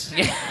pants.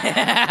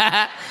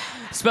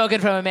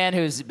 Spoken from a man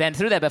who's been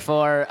through that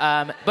before.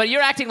 But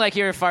you're acting like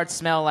your farts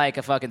smell like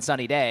a fucking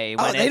sunny day.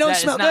 Oh, they don't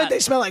smell good. They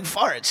smell like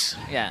farts.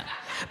 Yeah.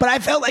 But I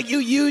felt like you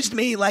used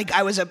me like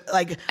I was a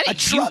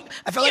truck.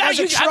 I felt like I was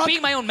a truck. I'm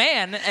being my own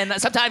man, and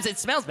sometimes it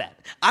smells bad.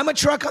 I'm a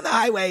truck on the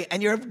highway,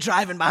 and you're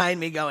driving behind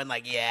me going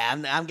like, yeah,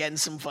 I'm getting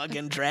some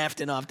fucking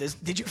drafting off this.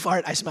 Did you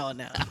fart? I smell it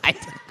now.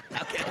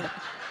 Okay.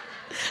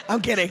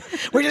 I'm kidding.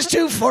 We're just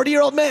two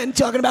 40-year-old men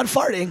talking about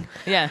farting.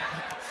 Yeah.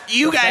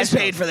 You guys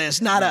paid for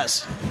this, not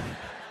us.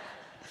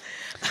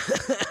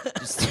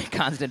 Just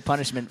constant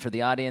punishment for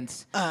the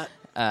audience.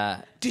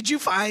 Did you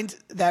find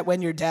that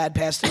when your dad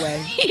passed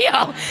away?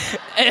 Yo,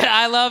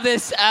 I love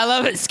this. I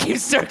love it. It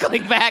keeps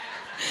circling back.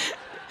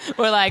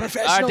 We're like,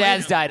 our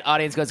dad's died.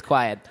 Audience goes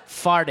quiet.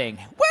 Farting.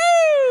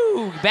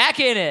 Woo! Back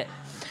in it.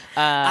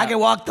 I can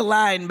walk the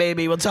line,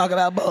 baby. We'll talk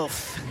about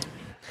both.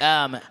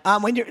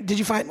 Did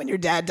you find when your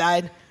dad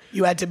died,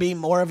 you had to be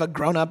more of a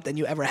grown-up than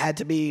you ever had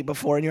to be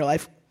before in your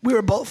life? We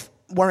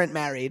weren't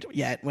married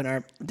yet when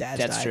our dads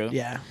died. That's true.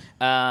 Yeah.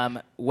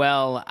 Because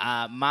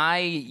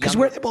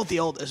we're both the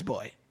oldest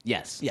boy.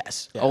 Yes.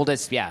 Yes. Yeah.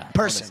 Oldest, yeah.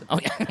 Person.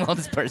 Oldest, oh, yeah.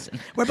 Oldest person.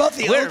 We're both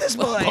the oldest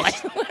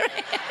boys.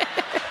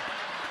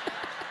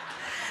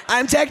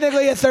 I'm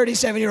technically a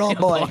 37-year-old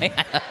boy.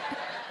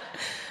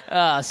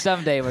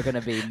 Someday we're going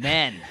to be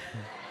men.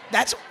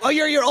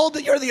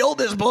 You're the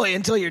oldest boy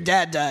until your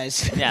dad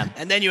dies. Yeah.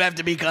 And then you have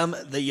to become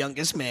the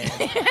youngest man.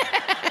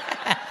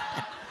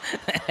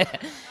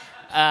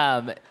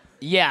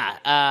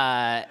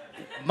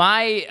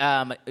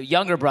 My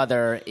younger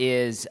brother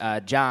is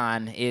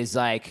John, is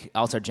like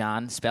also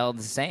John, spelled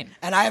the same.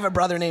 And I have a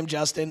brother named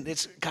Justin.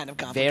 It's kind of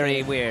complicated.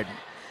 Very weird.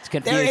 It's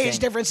confusing. Their age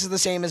difference is the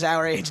same as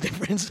our age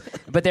difference.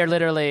 But they're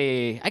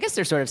literally, I guess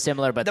they're sort of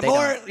similar, but we don't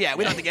have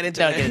to get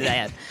into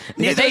it.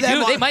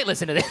 They might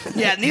listen to this.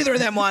 Yeah, neither of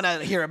them want to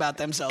hear about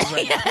themselves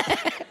right now.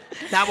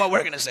 Not what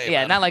we're going to say.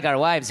 Yeah, not like our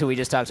wives, who we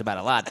just talked about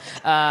a lot.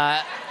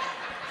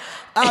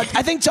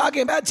 I think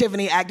talking about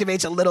Tiffany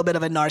activates a little bit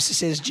of a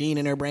narcissist gene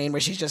in her brain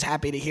where she's just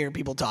happy to hear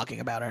people talking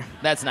about her.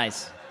 That's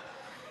nice.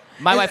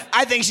 My wife...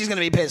 I think she's going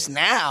to be pissed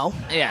now.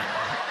 Yeah.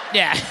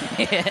 Yeah.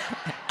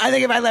 I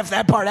think if I left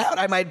that part out,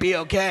 I might be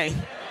okay.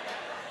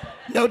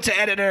 Note to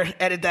editor,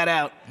 edit that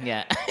out.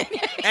 Yeah.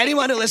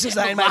 Anyone who listens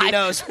to Mighty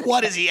knows,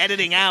 what is he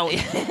editing out?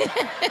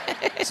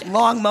 It's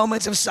long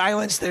moments of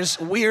silence. There's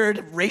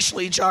weird,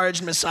 racially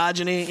charged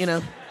misogyny,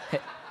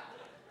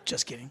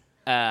 Just kidding.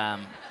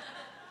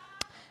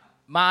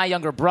 My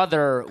younger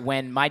brother,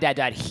 when my dad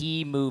died,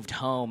 he moved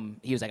home.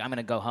 He was like, I'm going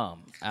to go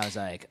home. I was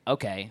like,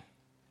 okay.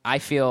 I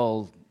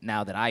feel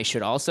now that I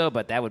should also,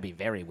 but that would be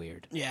very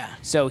weird. Yeah.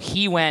 So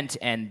he went,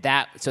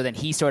 so then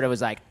he sort of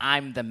was like,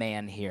 I'm the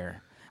man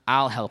here.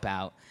 I'll help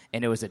out.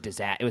 And it was a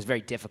disaster. It was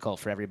very difficult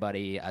for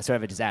everybody, sort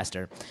of a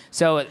disaster.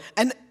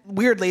 And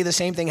weirdly, the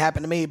same thing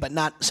happened to me, but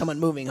not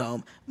someone moving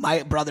home.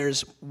 My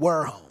brothers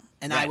were home,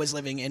 and I was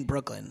living in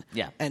Brooklyn.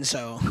 Yeah. And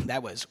so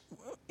that was,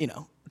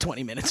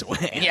 20 minutes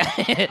away.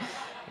 Yeah.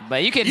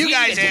 But you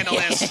guys handle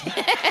this.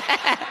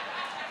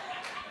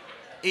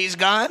 He's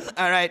gone?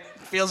 All right.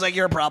 Feels like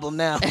your problem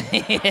now.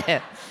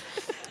 Yeah.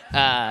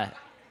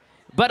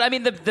 But I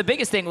mean, the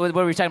biggest thing, what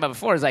we were talking about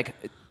before, is like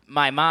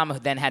my mom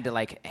then had to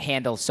like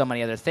handle so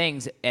many other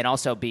things and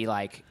also be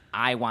like,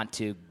 I want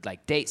to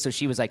like date. So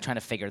she was like trying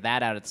to figure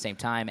that out at the same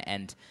time,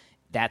 and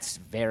that's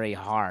very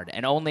hard.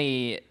 And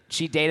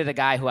she dated a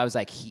guy who I was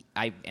like,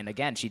 and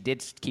again, she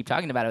did keep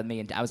talking about it with me,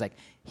 and I was like,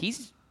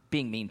 he's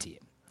being mean to you.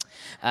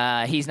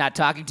 He's not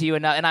talking to you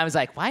enough. And I was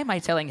like, why am I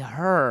telling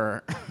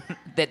her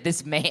that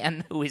this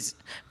man who is,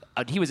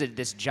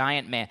 this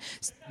giant man.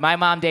 My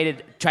mom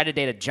tried to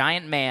date a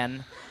giant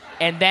man,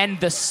 and then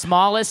the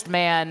smallest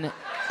man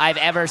I've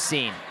ever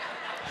seen.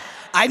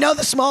 I know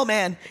the small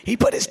man. He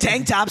put his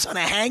tank tops on a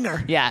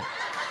hanger. Yeah.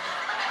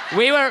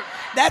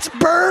 That's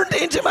burned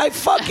into my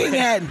fucking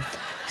head.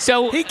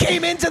 So he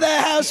came into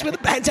the house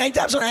with tank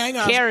tops on a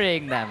hanger.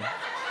 Carrying them.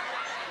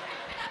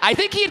 I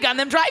think he had gotten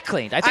them dry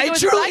cleaned. I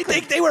truly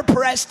think they were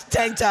pressed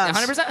tank tops.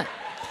 100%.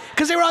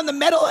 Because they were on the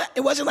metal. It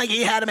wasn't like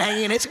he had them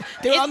hanging.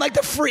 They were on like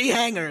the free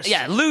hangers.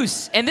 Yeah,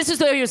 loose. And this is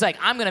the way he was like,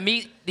 I'm going to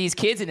meet these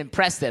kids and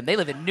impress them. They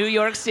live in New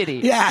York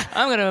City. Yeah.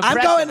 I'm going to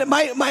impress them.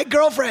 My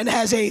girlfriend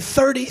has a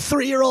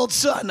 33-year-old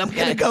son. I'm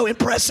going to go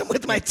impress him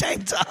with my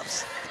tank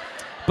tops.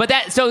 But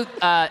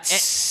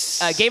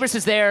Gabers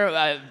was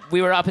there.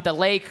 We were up at the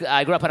lake.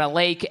 I grew up on a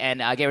lake, and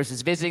Gabers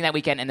was visiting that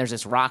weekend. And there's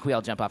this rock we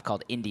all jump off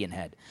called Indian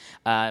Head.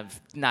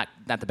 Not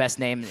the best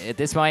name at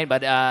this point,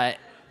 but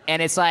and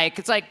it's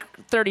like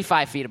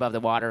 35 feet above the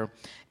water.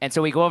 And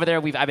so we go over there.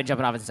 I've been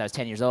jumping off it since I was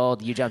 10 years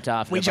old. You jumped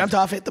off. We jumped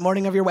off it the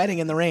morning of your wedding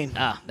in the rain.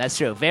 Oh, that's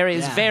true.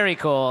 It's very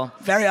cool.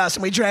 Very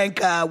awesome. We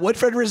drank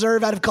Woodford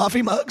Reserve out of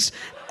coffee mugs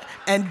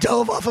and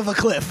dove off of a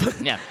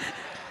cliff. Yeah.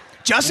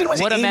 Justin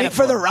was aiming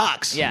for the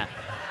rocks. Yeah.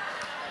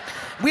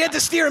 We had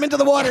to steer him into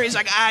the water. He's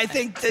like, I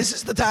think this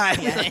is the time.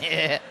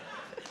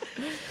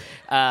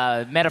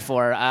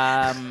 Metaphor.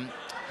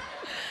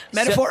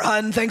 Metaphor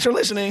Hun, thanks for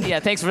listening. Yeah,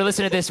 thanks for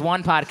listening to this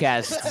one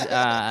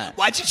podcast.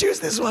 Why'd you choose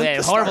this one?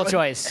 to Horrible start with?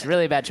 choice.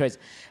 Really bad choice.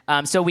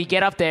 So we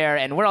get up there,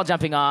 and we're all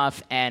jumping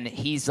off, and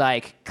he's,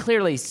 like,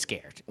 clearly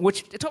scared.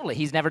 Which, totally,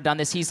 he's never done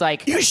this. He's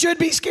like... You should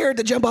be scared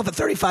to jump off a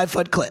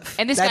 35-foot cliff.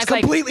 And this That's guy's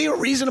like- completely a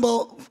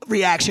reasonable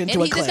reaction to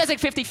a cliff. This guy's like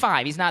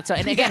 55. He's not so...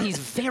 And again, he's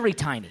very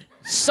tiny.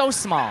 So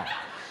small.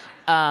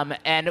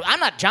 And I'm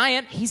not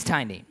giant. He's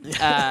tiny.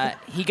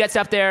 He gets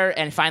up there,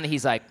 and finally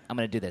he's like, I'm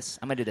going to do this.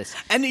 I'm going to do this.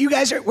 And you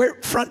guys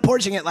we're front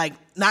porching it like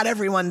not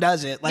everyone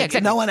does it. Like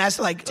exactly. no one has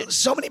to like,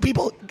 so many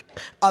people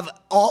of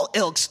all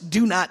ilks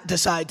do not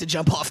decide to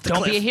jump off the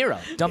cliff. Don't be a hero.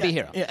 Don't be a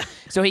hero. Yeah.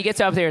 So he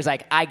gets up there, he's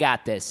like, I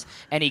got this.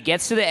 And he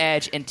gets to the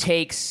edge and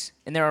takes,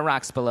 and there are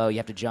rocks below, you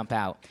have to jump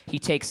out. He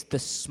takes the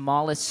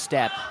smallest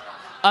step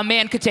a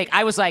man could take.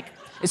 I was like,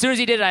 as soon as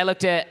he did it, I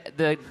looked at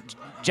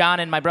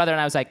John and my brother,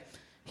 and I was like,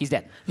 he's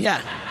dead.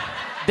 Yeah.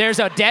 There's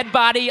a dead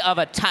body of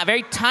a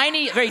very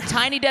tiny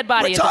dead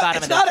body at the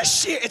bottom of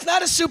this. It's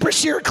not a super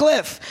sheer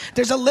cliff.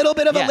 There's a little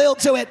bit of a lilt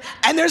to it,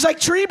 and there's like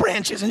tree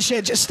branches and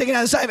shit just sticking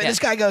out the side of it. Yeah. This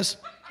guy goes,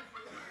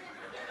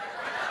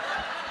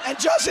 and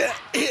Justin,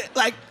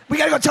 like, we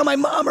gotta go tell my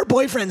mom her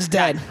boyfriend's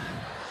dead.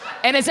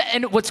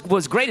 And what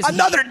was great is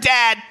Another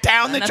dad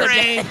down the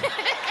drain.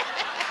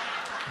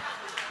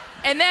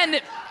 And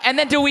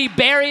then do we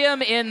bury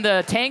him in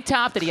the tank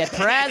top that he had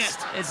pressed?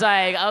 It's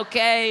like,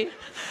 okay.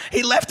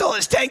 He left all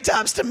his tank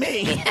tops to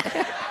me.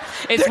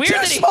 It's They're weird too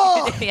that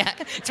small. Yeah,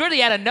 it's weird that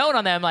he had a note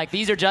on them like,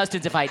 these are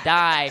Justin's if I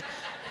die.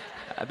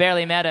 I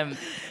barely met him.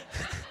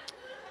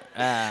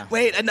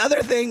 Wait,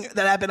 another thing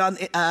that happened on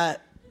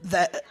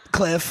that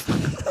cliff.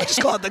 I'll just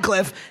call it the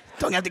cliff.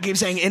 Don't have to keep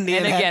saying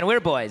Indian. And again,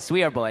 we're boys.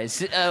 We are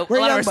boys. A lot of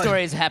young our boys.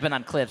 stories happen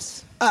on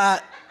cliffs.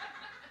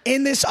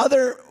 In this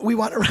other, we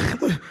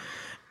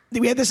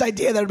had this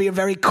idea that would be a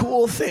very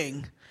cool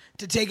thing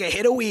to take a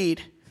hit of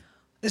weed.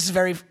 This is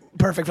very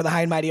perfect for the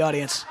high and mighty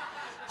audience.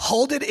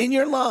 Hold it in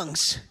your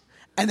lungs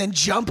and then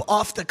jump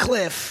off the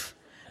cliff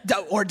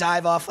or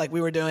dive off like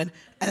we were doing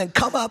and then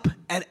come up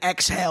and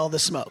exhale the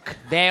smoke.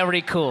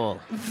 Very cool.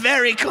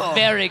 Very cool.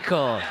 Very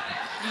cool.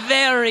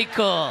 Very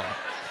cool.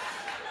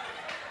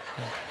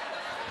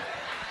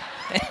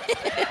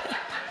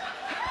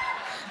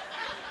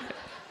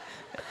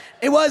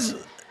 I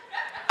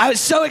was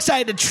so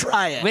excited to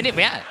try it.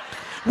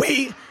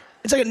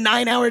 It's like a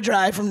 9-hour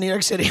drive from New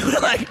York City. We're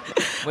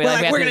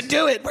gonna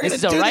do it.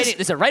 This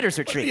is a writer's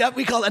retreat. Yep,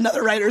 we call it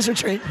another writer's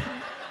retreat.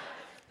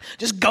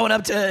 Just going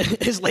up to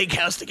his lake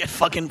house to get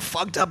fucking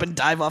fucked up and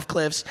dive off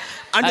cliffs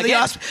under the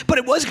auspices. But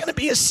it was gonna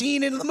be a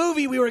scene in the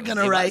movie we were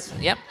gonna write.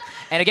 Yep.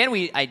 And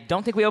again, I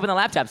don't think we opened the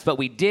laptops, but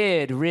we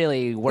did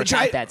really work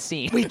out that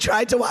scene. We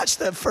tried to watch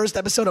the first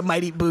episode of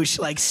Mighty Boosh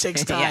like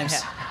 6 times.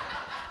 Yeah.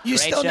 You Great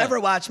still show. never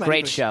watched Mighty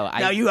Great Boosh. show.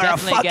 Now you are a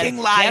fucking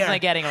liar. Definitely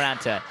getting around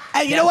to it.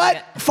 And you know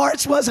what?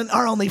 Farts wasn't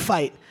our only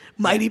fight.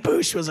 Mighty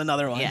Boosh was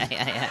another one.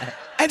 Yeah.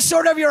 And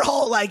sort of your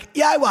whole I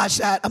watched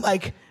that. I'm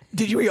like,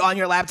 were you on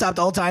your laptop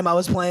the whole time I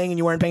was playing and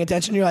you weren't paying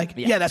attention? You're like,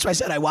 yeah, that's why I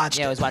said I watched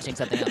it. Yeah, I was watching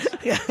something else.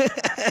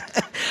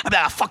 I'm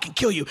like, I'll fucking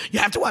kill you. You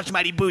have to watch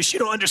Mighty Boosh. You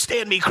don't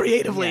understand me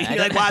creatively. Yeah,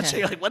 You're like watching.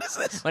 You're like, what is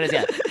this? What is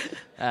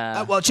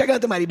that? Well, check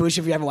out the Mighty Boosh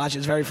if you haven't watched it.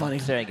 It's very funny.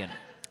 It's very good.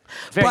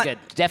 Very good.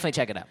 Definitely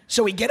check it out.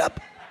 So we get up.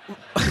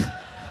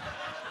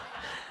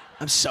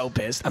 I'm so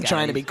pissed. I'm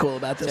trying to be cool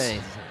about this.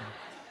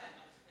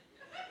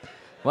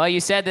 Well, you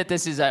said that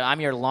this is I'm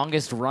your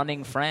longest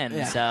running friend,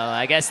 Yeah. so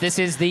I guess this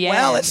is the end.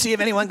 Well, let's see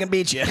if anyone can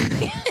beat you.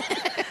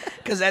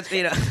 Because that's,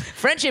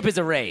 Friendship is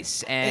a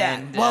race,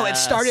 and it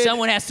started.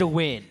 someone has to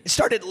win. It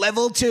started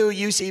level 2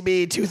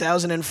 UCB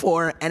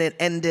 2004, and it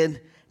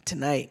ended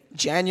tonight,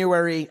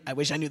 January. I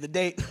wish I knew the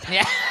date.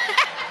 Yeah.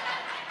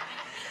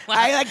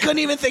 I couldn't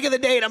even think of the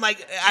date. I'm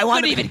like, I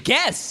want couldn't even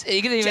guess.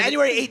 You couldn't even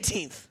January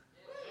 18th.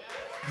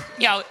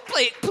 Yo,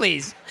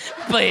 please,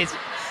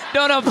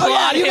 don't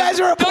applaud you him.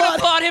 guys are applauding. Don't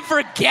applaud him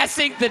for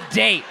guessing the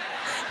date.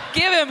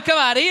 Give him, come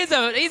on, he's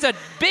a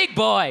big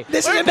boy.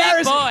 This We're is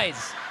embarrassing. big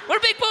boys. We're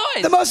big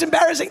boys. The most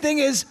embarrassing thing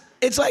is,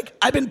 it's like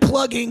I've been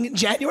plugging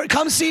January.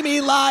 Come see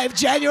me live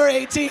January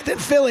 18th in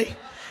Philly,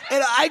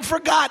 and I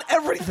forgot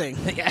everything.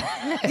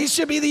 This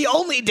should be the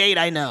only date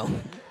I know.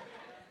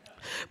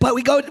 But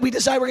we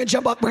decide we're gonna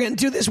jump up. We're gonna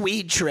do this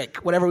weed trick,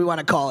 whatever we want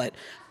to call it.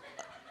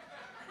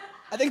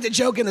 I think the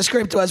joke in the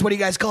script was, what do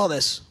you guys call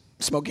this?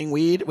 Smoking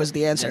weed was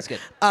the answer. That's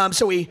good.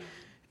 So we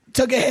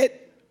took a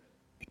hit,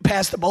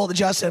 passed the bowl to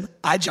Justin.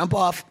 I jump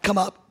off, come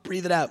up,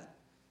 breathe it out.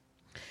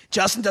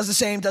 Justin does the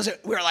same, does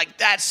it. We're like,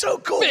 that's so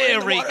cool. We're in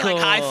the Very water, cool.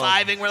 Like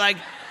high-fiving. We're like,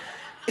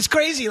 it's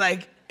crazy.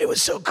 Like, it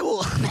was so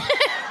cool.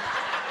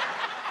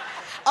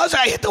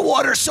 I hit the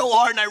water so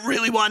hard and I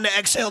really wanted to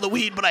exhale the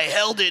weed, but I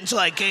held it until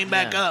I came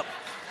back up.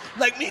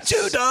 Like, me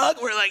too, dog.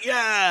 We're like,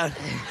 yeah,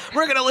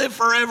 we're going to live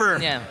forever.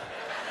 Yeah.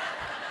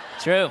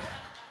 Truth.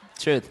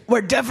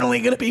 We're definitely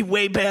going to be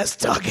way past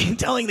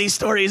telling these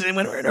stories when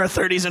we're in our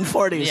 30s and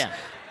 40s. Yeah.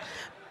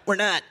 We're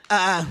not.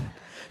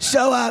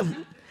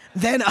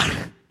 Then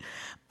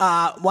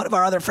one of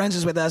our other friends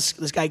is with us,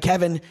 this guy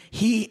Kevin.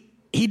 He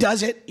he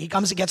does it. He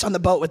comes and gets on the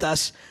boat with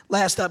us.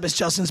 Last up is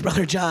Justin's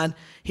brother John.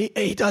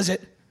 He does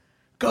it.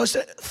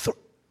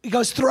 He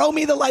goes, throw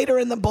me the lighter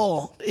in the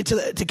bowl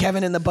to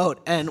Kevin in the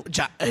boat. And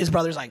his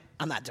brother's like,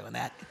 I'm not doing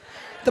that.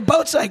 The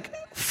boat's like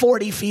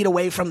 40 feet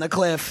away from the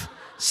cliff.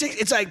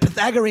 It's like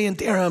Pythagorean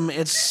theorem.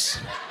 It's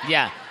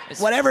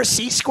whatever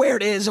C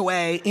squared is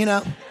away, you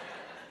know.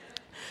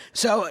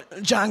 So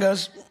John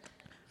goes,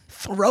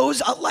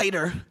 throws a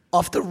lighter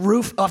off the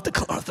roof of a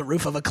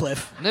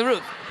cliff. The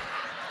roof.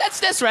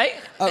 That's right.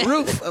 A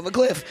roof of a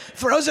cliff.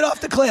 Throws it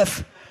off the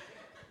cliff.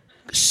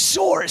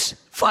 Soars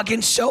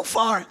fucking so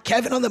far.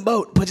 Kevin on the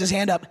boat puts his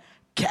hand up,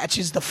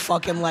 catches the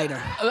fucking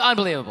lighter.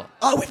 Unbelievable.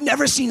 Oh, we've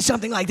never seen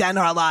something like that in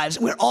our lives.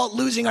 We're all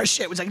losing our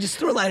shit. It's like, just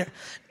throw a lighter.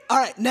 All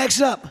right,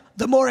 next up,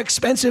 the more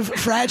expensive,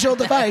 fragile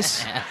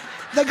device,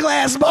 the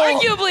glass bowl.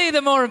 Arguably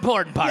the more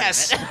important part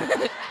Yes. of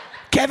it.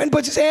 Kevin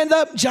puts his hand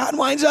up. John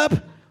winds up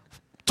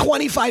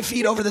 25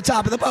 feet over the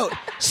top of the boat.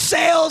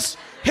 Sails,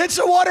 hits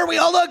the water. We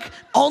all look.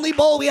 Only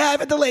bowl we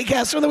have at the lake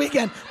house from the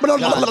weekend.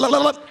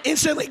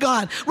 Instantly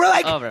gone. We're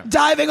like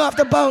diving off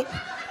the boat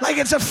like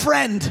it's a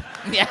friend.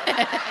 Yeah.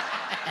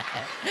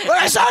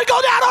 I saw it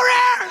go down over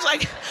here. It's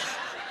like,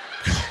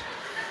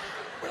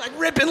 we're like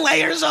ripping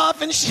layers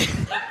off and shit.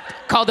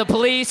 Called the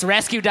police.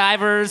 Rescue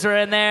divers are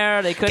in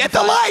there. They couldn't Get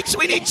the lights.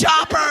 We need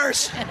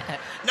choppers.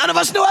 None of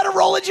us know how to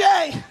roll a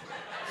J.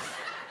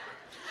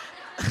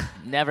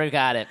 Never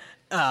got it.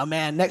 Oh,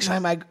 man. Next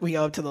time we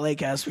go up to the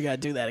lake house, we got to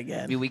do that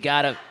again. We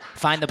got to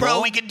find the Bro,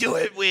 bowl. we could do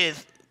it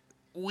with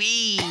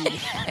weed.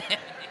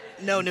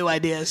 No new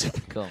ideas.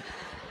 Cool.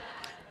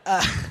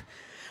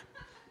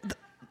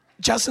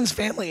 Justin's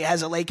family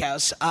has a lake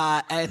house,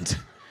 and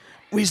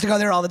we used to go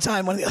there all the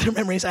time. One of the other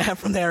memories I have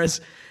from there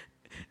is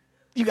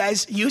you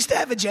guys used to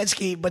have a jet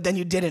ski, but then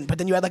you didn't. But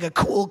then you had like a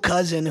cool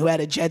cousin who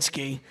had a jet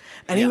ski.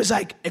 And he was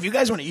like, if you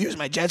guys want to use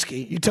my jet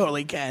ski, you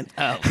totally can.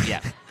 Oh,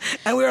 yeah.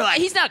 And we were like...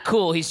 He's not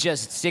cool. He's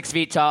just 6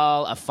 feet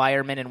tall, a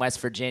fireman in West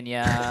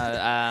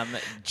Virginia,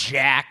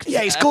 jacked.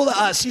 Yeah, he's cool to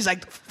us. He's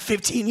like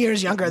 15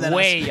 years younger than us.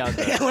 Way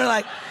younger. And we're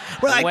like,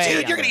 Way dude,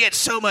 younger. you're going to get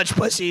so much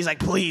pussy. He's like,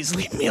 please,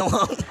 leave me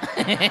alone.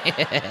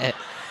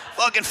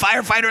 Fucking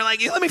firefighter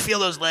like you. Let me feel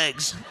those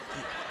legs.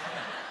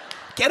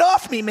 Get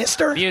off me,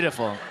 mister.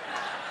 Beautiful.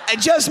 I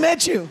just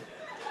met you.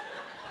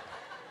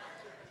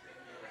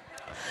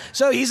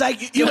 So he's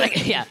like, you and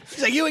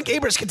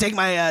Gabers can take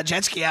my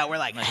jet ski out. We're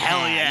like,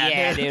 hell yeah.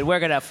 Yeah, dude. We're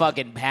going to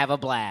fucking have a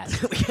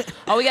blast.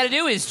 All we got to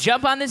do is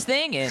jump on this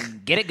thing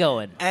and get it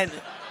going. And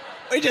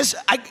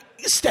I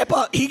step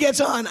up. He gets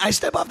on. I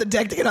step off the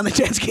deck to get on the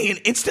jet ski and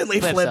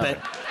instantly flip over. it.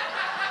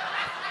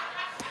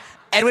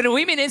 And when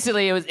we mean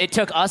instantly, it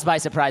took us by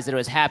surprise that it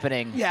was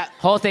happening. Yeah.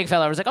 Whole thing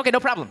fell over. I was like, okay, no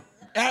problem.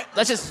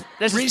 Let's just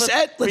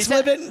reset. Let's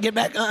flip it and get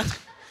back on.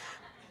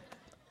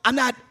 I'm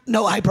not,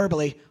 no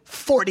hyperbole,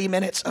 40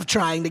 minutes of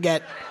trying to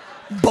get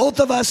both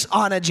of us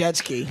on a jet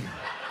ski.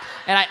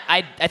 And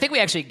I think we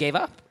actually gave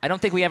up. I don't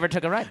think we ever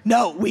took a ride.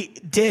 No, we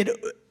did,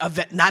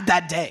 not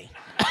that day.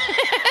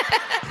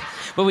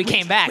 But we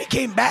came back. We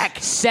came back.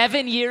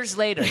 7 years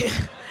later.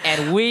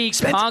 And we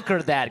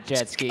conquered that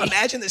jet ski.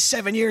 Imagine the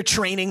 7-year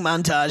training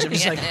montage of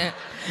just like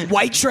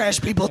white trash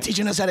people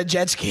teaching us how to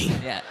jet ski.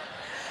 Yeah.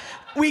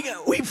 We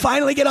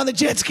finally get on the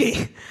jet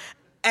ski,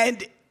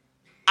 and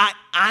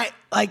I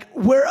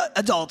we're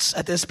adults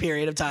at this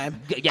period of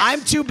time. Yes.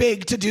 I'm too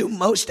big to do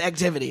most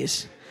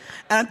activities,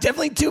 and I'm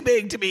definitely too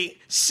big to be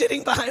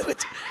sitting behind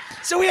with.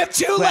 So we have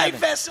two life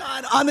vests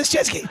on this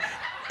jet ski.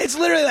 It's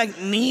literally like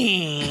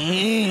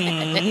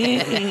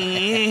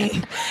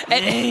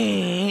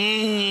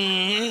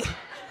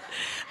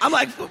I'm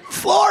like,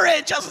 floor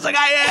it. Justin's like,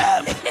 I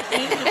am.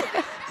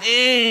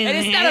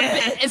 And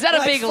it's not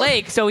a big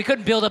lake, so we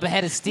couldn't build up a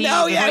head of steam.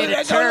 No, yeah,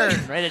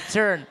 ready to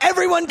turn.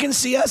 Everyone can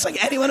see us.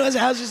 Like anyone who has a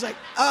house is like,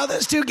 oh,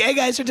 those two gay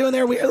guys are doing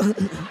their weird.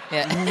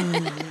 Yeah.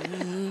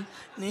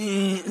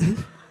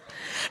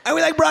 And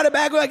we like brought it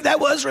back. We're like, that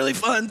was really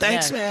fun.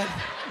 Thanks, man.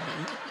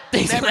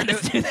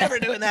 Thanks Never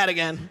doing that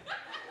again.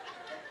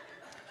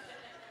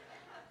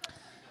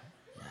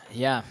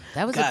 Yeah,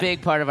 that was a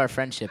big part of our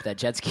friendship, that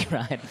jet ski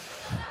ride.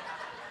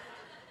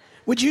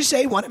 Would you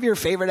say one of your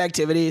favorite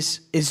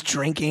activities is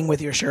drinking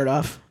with your shirt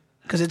off?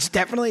 Because it's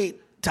definitely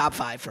top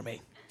 5 for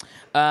me.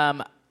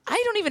 I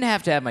don't even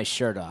have to have my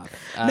shirt off.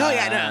 We don't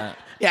have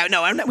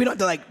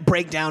to like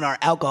break down our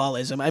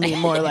alcoholism. I mean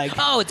more like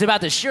oh, it's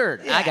about the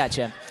shirt. Yeah. I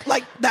gotcha.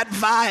 Like that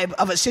vibe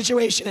of a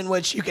situation in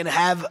which you can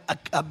have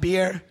a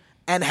beer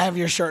and have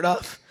your shirt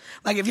off.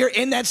 Like if you're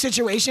in that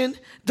situation,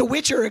 The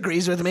Witcher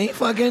agrees with me.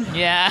 Fucking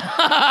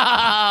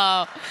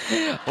yeah.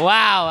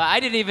 Wow, I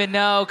didn't even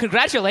know.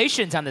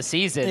 Congratulations on the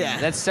season. Yeah.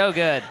 That's so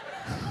good.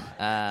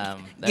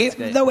 Give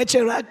good. The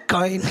Witcher a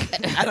coin.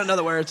 I don't know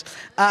the words,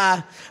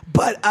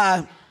 but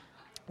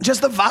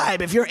just the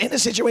vibe. If you're in a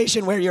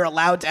situation where you're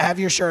allowed to have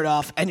your shirt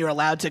off and you're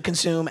allowed to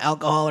consume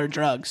alcohol or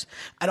drugs,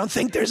 I don't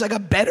think there's like a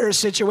better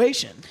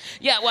situation.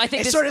 Yeah, well, I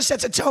think it sort of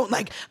sets a tone.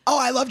 Like, oh,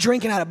 I love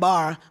drinking at a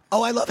bar.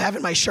 Oh, I love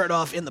having my shirt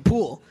off in the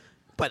pool.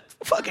 But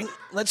fucking,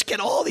 let's get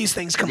all these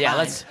things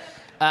combined.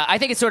 Yeah, I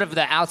think it's sort of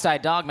the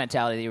outside dog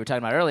mentality that you were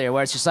talking about earlier,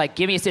 where it's just like,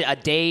 give me a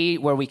day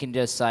where we can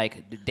just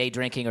like day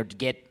drinking or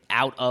get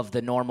out of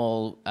the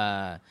normal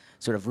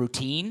sort of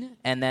routine,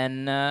 and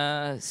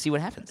then see what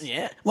happens.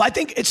 Yeah. Well, I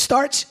think it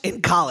starts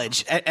in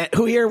college.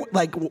 Who here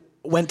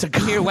went to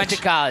college? Who went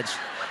to college?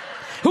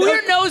 Who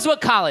here knows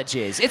what college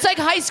is? It's like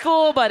high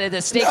school, but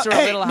the stakes are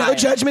a little higher. No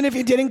judgment if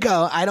you didn't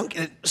go. I don't.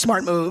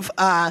 Smart move.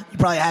 You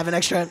probably have an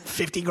extra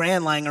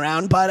 $50,000 lying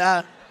around,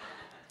 but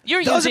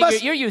you're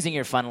using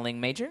your funneling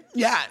major.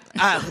 Yeah.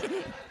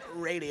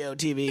 Radio,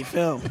 TV,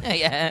 film.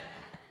 Yeah.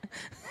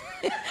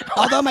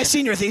 Although my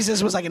senior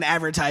thesis was like an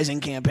advertising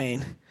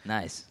campaign.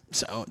 Nice.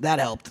 So that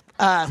helped.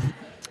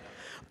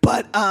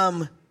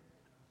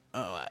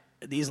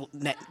 These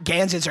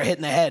Gansets are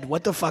hitting the head.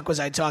 What the fuck was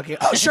I talking?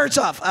 Oh, shirts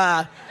off.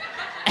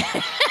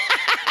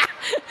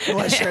 It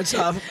was shirts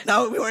off.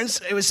 No, we weren't.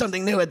 It was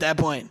something new at that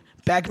point.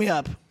 Back me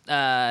up.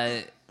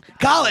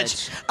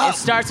 College. It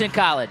starts in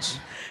college.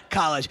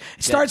 College.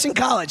 It starts in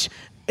college.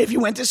 If you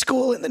went to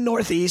school in the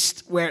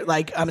Northeast, where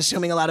I'm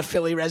assuming a lot of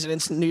Philly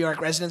residents and New York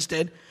residents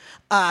did,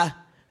 the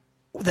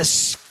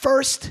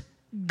first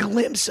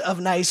glimpse of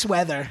nice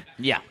weather.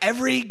 Yeah.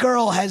 Every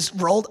girl has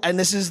rolled, and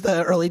this is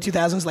the early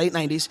 2000s, late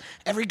 90s.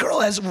 Every girl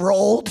has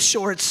rolled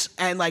shorts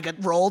and like a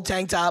rolled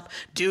tank top.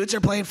 Dudes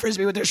are playing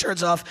Frisbee with their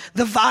shirts off.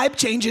 The vibe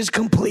changes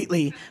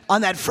completely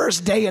on that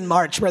first day in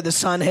March where the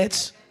sun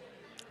hits.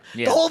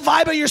 Yeah. The whole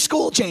vibe of your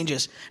school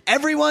changes.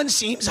 Everyone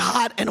seems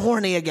hot and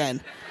horny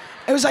again.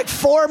 It was like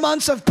 4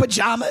 months of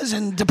pajamas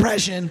and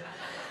depression.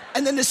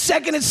 And then the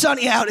second it's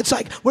sunny out, it's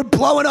like we're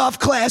blowing off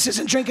classes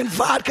and drinking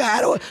vodka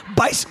out of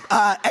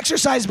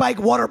exercise bike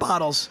water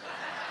bottles.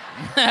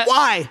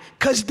 Why?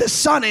 Because the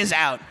sun is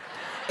out.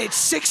 It's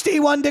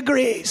 61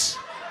 degrees.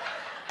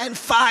 And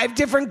 5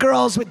 different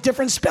girls with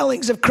different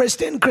spellings of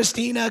Kristen,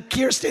 Christina,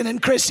 Kirsten,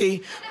 and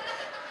Chrissy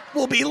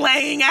will be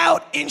laying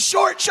out in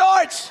short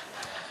shorts.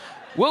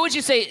 What would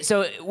you say?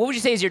 So, what would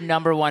you say is your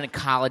number one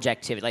college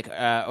activity?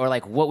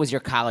 What was your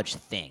college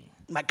thing?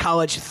 My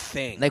college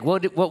thing. Like,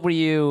 what were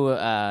you?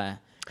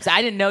 Because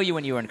I didn't know you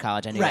when you were in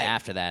college. I knew you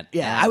after that.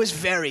 Yeah, I was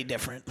very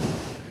different.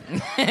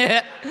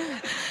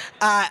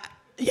 I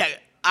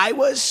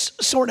was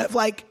sort of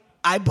like,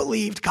 I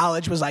believed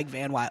college was like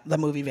Van Wilder, the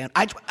movie Van.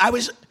 I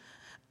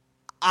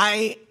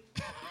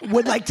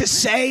would like to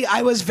say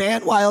I was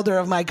Van Wilder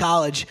of my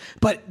college,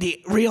 but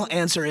the real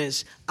answer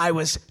is I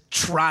was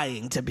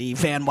trying to be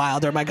Van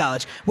Wilder of my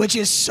college, which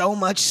is so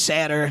much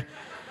sadder.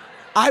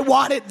 I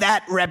wanted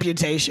that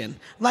reputation.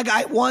 Like,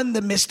 I won the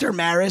Mr.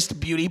 Marist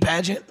beauty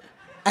pageant,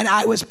 and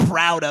I was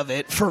proud of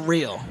it, for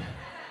real.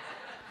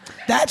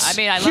 That's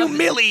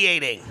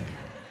humiliating.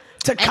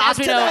 To cop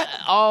to that?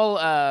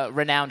 All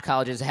renowned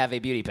colleges have a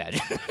beauty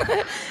pageant.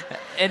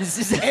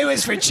 It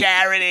was for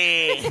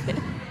charity.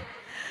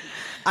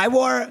 I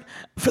wore,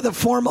 for the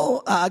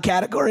formal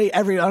category,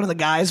 every one of the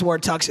guys wore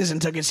tuxes and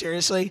took it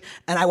seriously,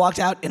 and I walked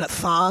out in a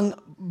thong,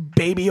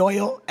 baby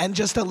oil, and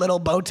just a little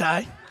bow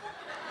tie.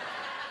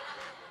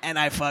 And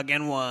I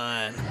fucking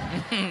won.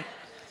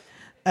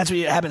 That's what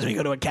happens when you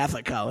go to a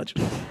Catholic college.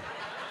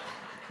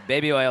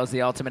 Baby oil is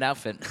the ultimate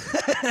outfit.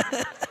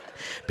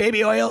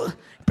 Baby oil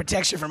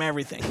protects you from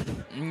everything.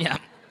 Yeah.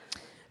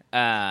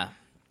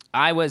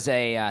 I was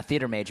a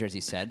theater major, as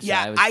you said. So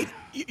yeah,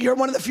 you're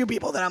one of the few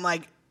people that I'm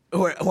like,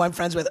 who I'm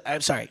friends with.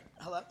 I'm sorry.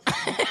 Hello?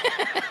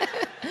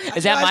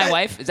 Is that my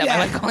wife? Is that my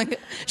wife calling?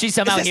 She's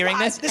somehow hearing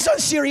this? This is on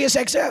Sirius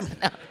XM.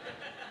 No.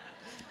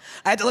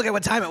 I had to look at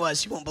what time it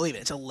was. You won't believe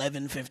it. It's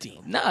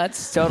 11:15. No,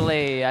 that's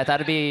totally... I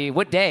thought it'd be...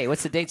 What day?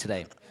 What's the date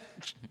today?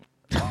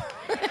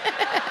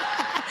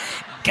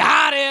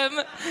 Got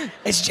him!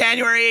 It's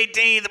January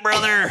 18th,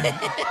 brother.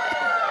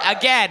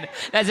 Again,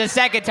 that's the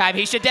second time.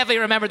 He should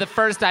definitely remember the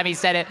first time he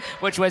said it,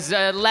 which was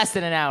less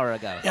than an hour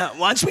ago. Yeah,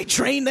 once we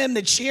train them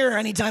to cheer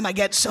anytime I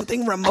get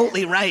something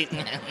remotely right,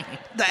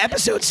 the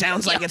episode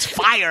sounds like it's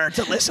fire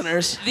to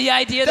listeners. The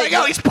idea that...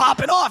 he's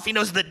popping off. He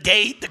knows the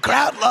date. The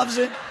crowd loves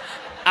it.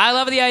 I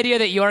love the idea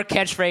that your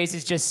catchphrase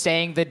is just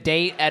saying the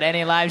date at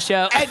any live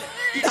show. And,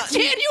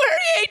 January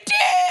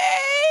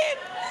 18th!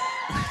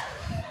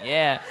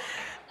 Yeah.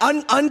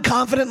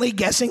 Unconfidently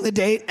guessing the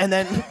date and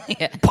then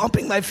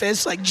pumping my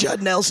fists like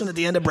Judd Nelson at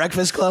the end of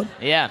Breakfast Club.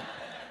 Yeah.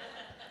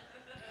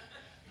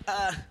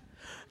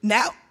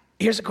 Now,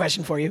 here's a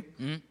question for you.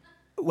 Mm-hmm.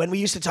 When we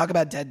used to talk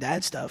about dead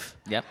dad stuff,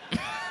 yep.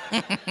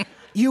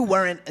 You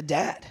weren't a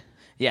dad.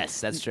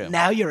 Yes, that's true.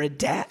 Now you're a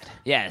dad.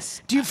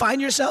 Yes. Do you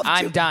find yourself...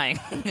 I'm dying.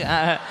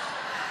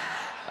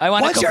 I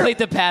want to complete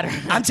the pattern.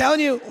 I'm telling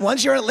you,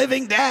 once you're a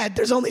living dad,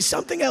 there's only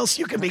something else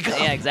you can become.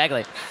 Yeah,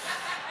 exactly.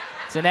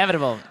 It's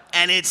inevitable.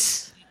 And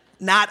it's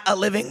not a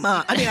living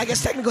mom. I mean, I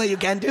guess technically you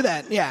can do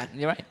that. Yeah.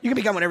 You're right. You can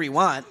become whatever you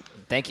want.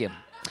 Thank you.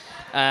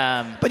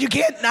 But you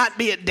can't not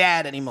be a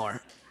dad anymore.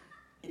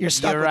 You're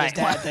stuck with this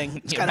dad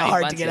thing. It's kind of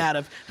hard to get out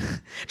of.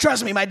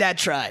 Trust me, my dad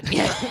tried.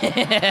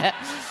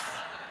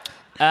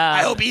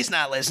 I hope he's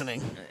not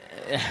listening.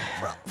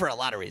 For a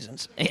lot of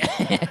reasons.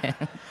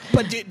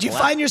 But do you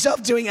find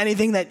yourself doing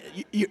anything that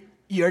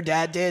your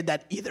dad did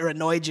that either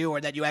annoyed you or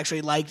that you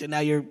actually liked and now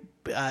you're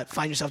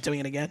find yourself doing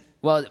it again?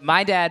 Well,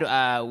 my dad,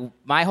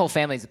 my whole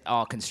family's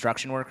all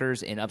construction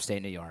workers in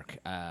upstate New York.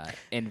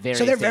 In various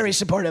So they're stages. very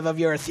supportive of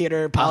your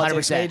theater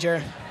politics 100%.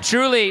 major.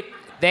 Truly,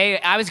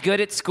 I was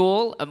good at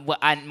school. When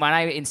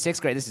I in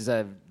sixth grade, this is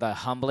the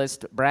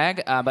humblest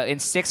brag, but in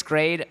sixth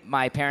grade,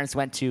 my parents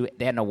they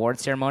had an award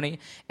ceremony,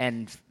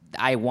 and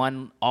I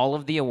won all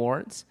of the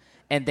awards,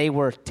 and they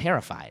were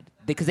terrified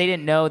because they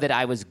didn't know that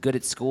I was good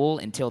at school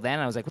until then.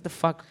 I was like, what the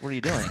fuck were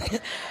you doing?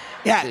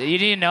 Yeah. You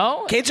didn't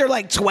know? Kids are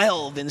like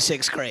 12 in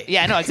sixth grade.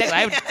 Yeah, no,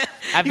 exactly.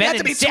 I've You got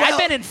to be 12. I've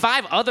been in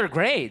 5 other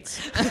grades,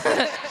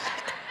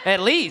 at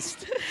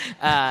least.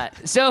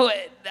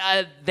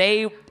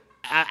 They,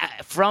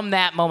 from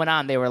that moment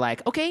on, they were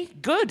like, "Okay,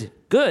 good.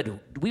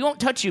 We won't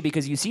touch you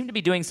because you seem to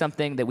be doing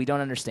something that we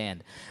don't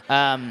understand."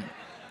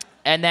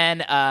 And then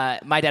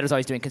my dad was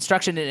always doing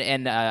construction,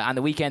 and on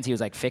the weekends he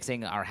was like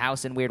fixing our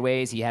house in weird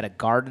ways. He had a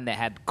garden that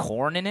had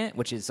corn in it,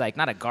 which is like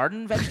not a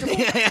garden vegetable.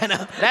 Yeah, I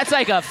know. That's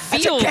like a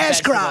field cash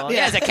vegetable. crop,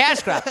 yeah. It's a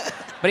cash crop.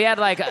 But he had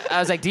I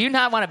was like, do you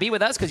not want to be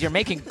with us because you're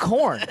making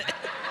corn?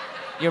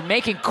 You're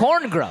making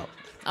corn grow.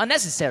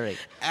 Unnecessary.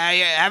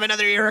 Have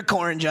another ear of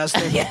corn,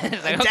 Justin.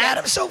 It's like, okay. Dad,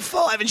 I'm so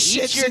full. I haven't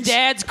shit Eat your since...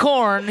 dad's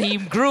corn. He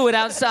grew it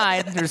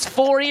outside. There's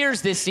 4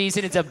 ears this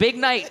season. It's a big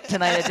night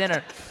tonight at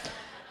dinner.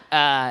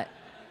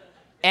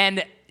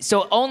 And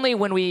so only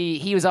when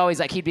he was always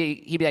like, he'd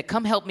be like,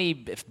 come help me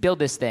build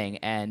this thing.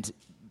 And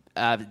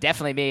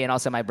definitely me and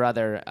also my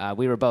brother,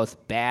 we were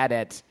both bad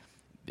at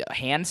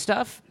hand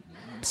stuff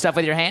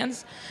with your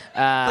hands.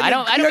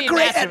 You're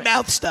great at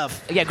mouth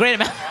stuff. Yeah, great at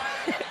mouth.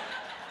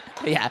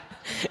 Yeah.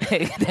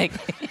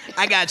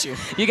 I got you.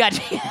 You got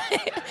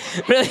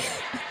really.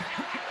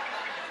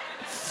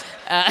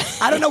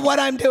 I don't know what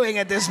I'm doing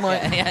at this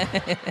point.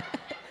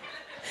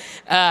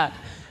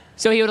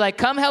 So he would like,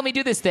 come help me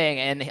do this thing,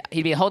 and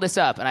he'd be, hold this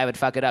up, and I would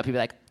fuck it up. He'd be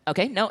like,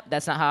 okay, no,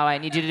 that's not how I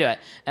need you to do it.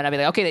 And I'd be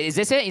like, okay, is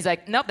this it? He's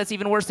like, nope, that's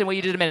even worse than what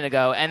you did a minute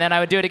ago. And then I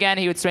would do it again.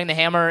 He would swing the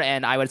hammer,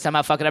 and I would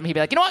somehow fuck it up. And he'd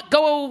be like, you know what?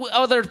 Go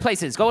other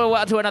places.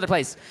 Go to another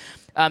place.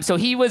 So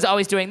he was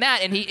always doing that,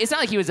 and it's not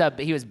like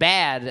he was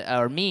bad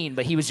or mean,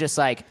 but he was just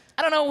like,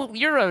 I don't know,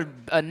 you're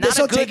not This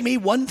will a good... take me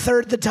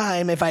 1/3 the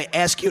time if I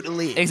ask you to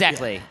leave.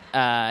 Exactly.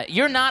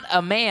 You're not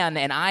a man,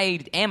 and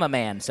I am a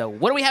man, so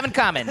what do we have in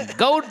common?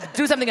 Go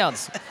do something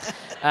else.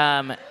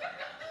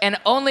 And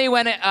only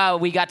when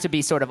we got to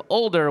be sort of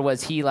older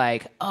was he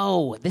like,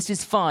 oh, this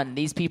is fun.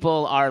 These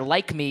people are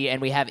like me,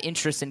 and we have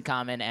interests in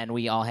common, and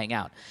we all hang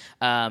out.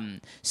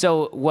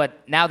 So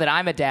now that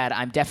I'm a dad,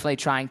 I'm definitely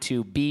trying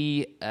to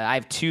be... I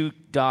have 2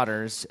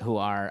 daughters who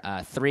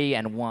are 3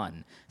 and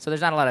 1. So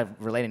there's not a lot of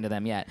relating to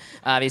them yet,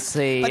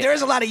 obviously. But there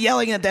is a lot of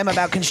yelling at them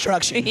about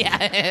construction.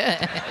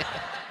 Yeah.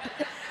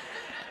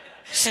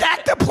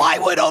 Stack the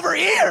plywood over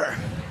here.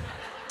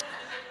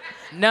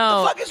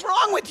 No. What the fuck is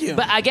wrong with you?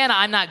 But again,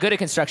 I'm not good at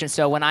construction,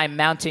 so when I'm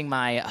mounting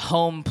my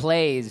home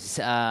plays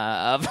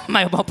of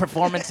my home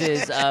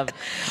performances of...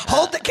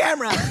 Hold the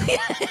camera.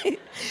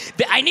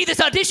 I need this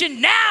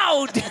audition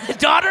now,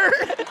 daughter!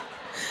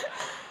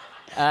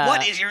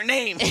 What is your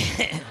name?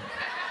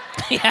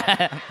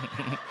 Yeah.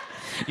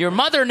 Your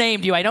mother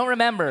named you, I don't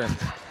remember.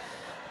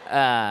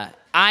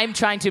 I'm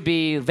trying to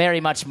be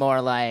very much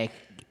more like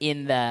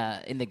in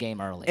the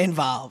game early.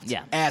 Involved.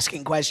 Yeah.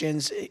 Asking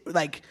questions.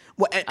 Like,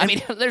 what? I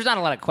mean, there's not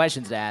a lot of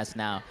questions to ask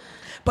now.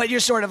 But you're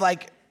sort of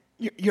like,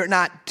 you're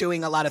not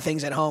doing a lot of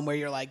things at home where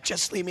you're like,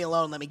 just leave me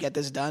alone, let me get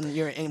this done.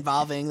 You're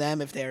involving them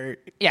if they're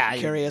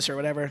curious or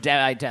whatever.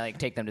 I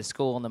take them to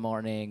school in the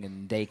morning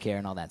and daycare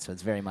and all that. So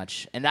it's very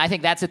much, and I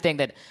think that's the thing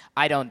that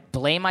I don't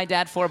blame my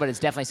dad for, but it's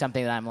definitely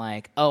something that I'm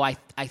like, oh, I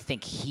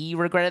think he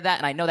regretted that,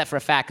 and I know that for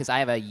a fact because I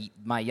have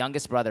my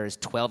youngest brother is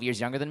 12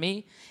 years younger than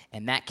me,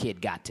 and that kid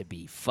got to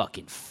be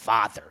fucking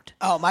fathered.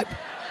 Oh my!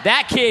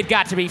 That kid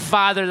got to be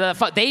fathered.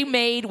 They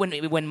made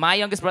when my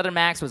youngest brother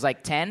Max was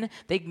like 10,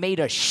 they made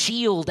a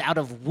shield out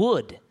of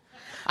wood.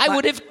 I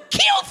would have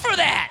killed for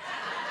that.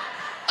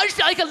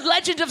 Like a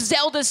Legend of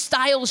Zelda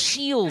style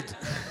shield.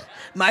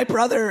 My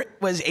brother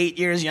was 8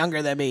 years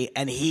younger than me,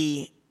 and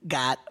he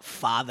got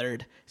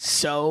fathered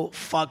so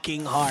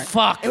fucking hard.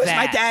 Fuck It was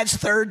my that. dad's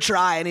 3rd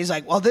try, and he's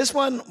like, well, this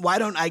one, why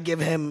don't I give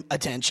him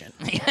attention?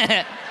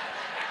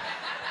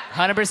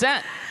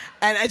 100%.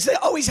 And it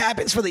always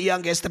happens for the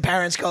youngest. The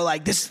parents go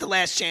like, this is the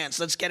last chance.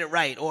 Let's get it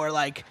right. Or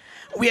like,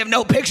 we have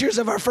no pictures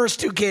of our first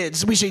 2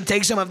 kids. We should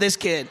take some of this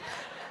kid.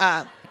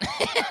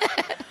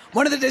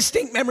 One of the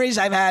distinct memories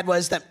I've had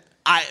was that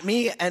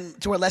me and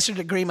to a lesser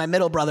degree, my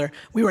middle brother,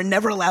 we were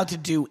never allowed to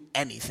do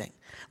anything.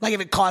 Like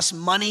if it cost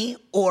money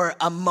or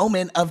a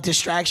moment of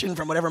distraction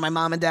from whatever my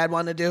mom and dad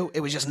wanted to do,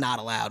 it was just not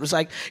allowed. It was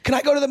like, can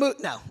I go to the movie?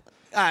 No.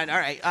 All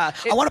right. I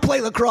want to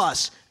play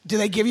lacrosse. Do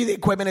they give you the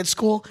equipment at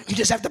school? You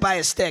just have to buy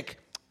a stick.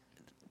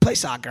 Play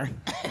soccer.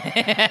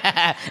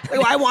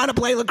 I want to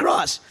play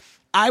lacrosse.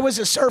 I was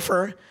a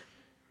surfer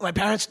My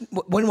parents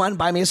wouldn't want to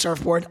buy me a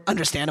surfboard.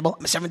 Understandable.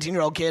 I'm a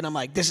 17-year-old kid. I'm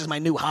like, this is my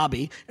new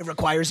hobby. It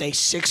requires a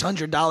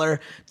 $600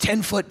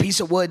 10-foot piece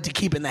of wood to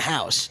keep in the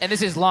house. And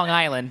this is Long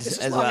Island is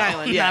as Long well.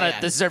 Island, yeah.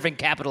 The surfing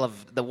capital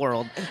of the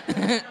world.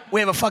 We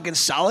have a fucking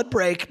solid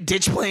break.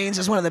 Ditch Plains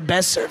is one of the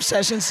best surf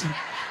sessions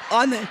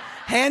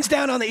hands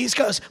down on the East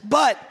Coast.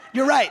 But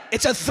you're right.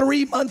 It's a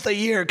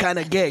 3-month-a-year kind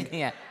of gig.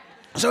 Yeah.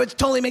 So it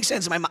totally makes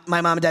sense. My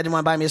mom and dad didn't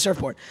want to buy me a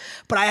surfboard.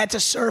 But I had to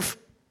surf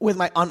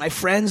on my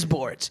friends'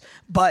 boards.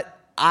 But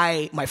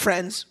my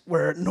friends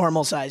were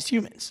normal-sized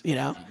humans, you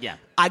know? Yeah.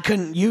 I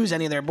couldn't use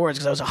any of their boards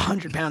because I was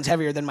 100 pounds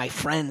heavier than my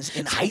friends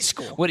in high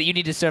school. What, you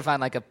need to surf on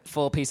like a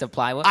full piece of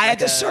plywood? I had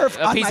to surf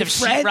a on piece my of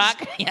friends.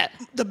 sheetrock? Yeah.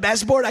 The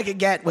best board I could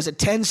get was a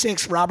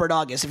 10.6 Robert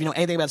August. If you know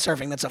anything about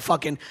surfing, that's a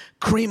fucking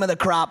cream of the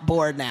crop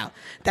board now.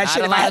 That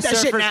shit, if I had that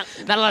shit now.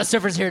 Not a lot of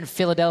surfers here in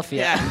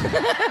Philadelphia.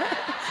 Yeah.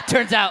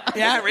 Turns out.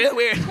 Yeah, really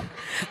weird.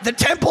 The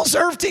Temple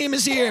Surf Team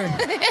is here.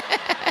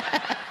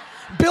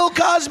 Bill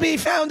Cosby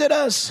founded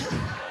us.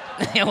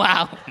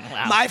 Wow.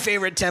 My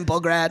favorite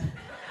Temple grad.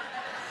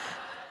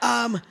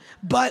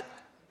 But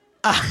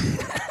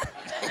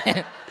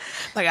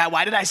like,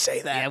 why did I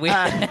say that?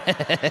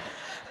 Yeah,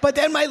 But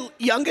then my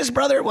youngest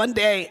brother one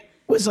day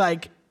was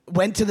like,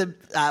 went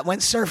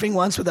surfing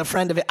once with a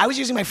friend of it. I was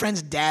using my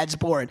friend's dad's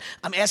board.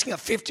 I'm asking a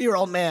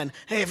 50-year-old man,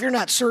 hey, if you're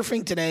not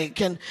surfing today,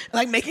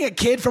 making a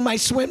kid from my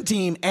swim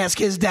team ask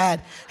his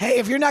dad, hey,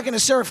 if you're not going to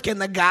surf, can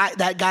that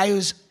guy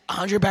who's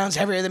 100 pounds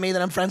heavier than me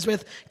that I'm friends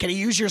with, can he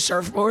use your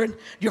surfboard?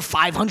 Your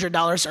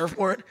 $500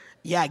 surfboard?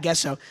 Yeah, I guess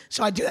so.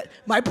 So I do that.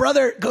 My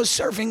brother goes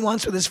surfing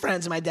once with his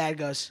friends, and my dad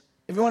goes,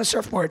 if you want a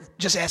surfboard,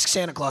 just ask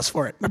Santa Claus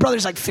for it. My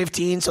brother's like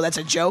 15, so that's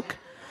a joke.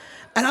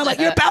 And I'm like,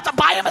 you're about to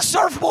buy him a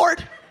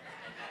surfboard?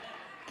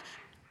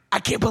 I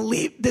can't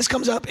believe this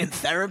comes up in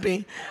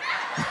therapy,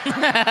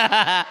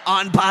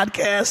 on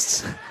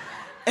podcasts.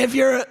 If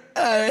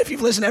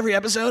you've listened to every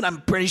episode,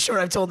 I'm pretty sure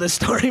I've told this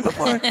story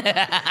before.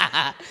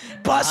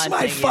 Bust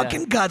my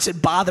fucking guts.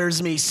 It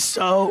bothers me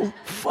so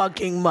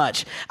fucking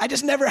much. I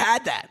just never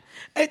had that.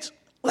 It's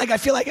like, I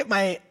feel like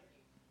my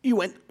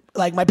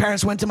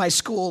parents went to my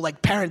school,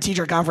 like,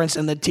 parent-teacher conference,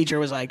 and the teacher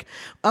was like,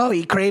 oh,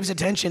 he craves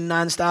attention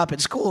nonstop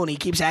at school, and he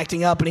keeps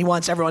acting up, and he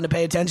wants everyone to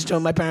pay attention to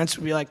him. My parents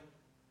would be like,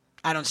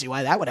 I don't see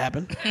why that would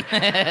happen.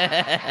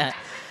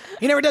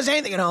 He never does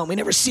anything at home. We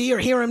never see or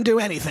hear him do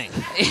anything.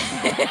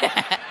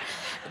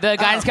 The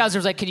guidance counselor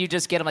was like, can you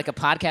just get him like a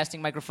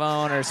podcasting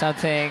microphone or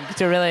something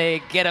to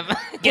really get him?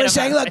 We're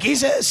saying, look,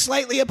 he's a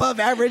slightly above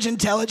average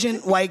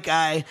intelligent white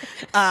guy,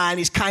 and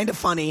he's kind of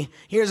funny.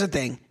 Here's the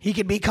thing. He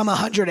could become a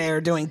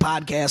 100-air doing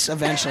podcasts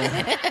eventually.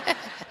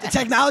 The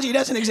technology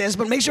doesn't exist,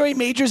 but make sure he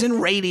majors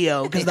in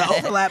radio because the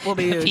overlap will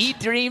be huge. If he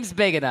dreams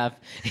big enough,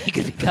 he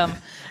could become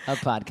a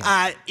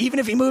podcast. Even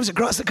if he moves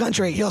across the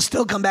country, he'll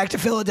still come back to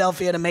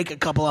Philadelphia to make a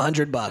couple of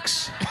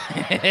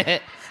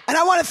 $100. And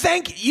I want to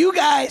thank you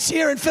guys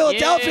here in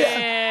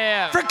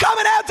Philadelphia for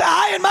coming out to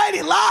High and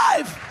Mighty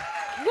live.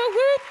 Woo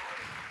woo.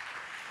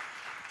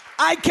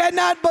 I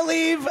cannot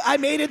believe I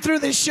made it through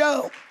this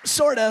show,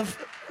 sort of,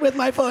 with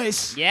my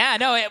voice. Yeah,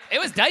 no, it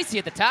was dicey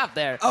at the top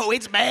there. Oh,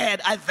 it's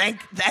bad.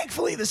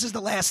 Thankfully, this is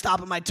the last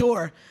stop of my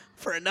tour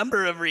for a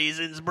number of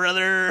reasons,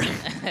 brother.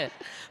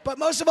 But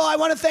most of all, I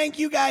want to thank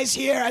you guys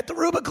here at the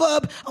Ruba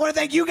Club. I want to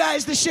thank you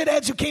guys, the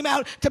shitheads who came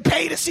out to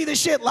pay to see the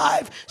shit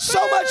live. So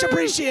much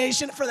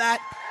appreciation for that.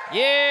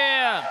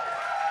 Yeah.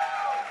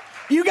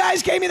 You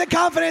guys gave me the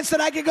confidence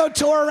that I could go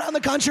tour around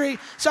the country,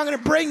 so I'm going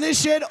to bring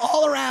this shit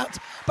all around.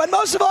 But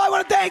most of all, I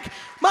want to thank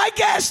my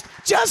guest,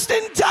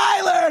 Justin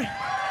Tyler.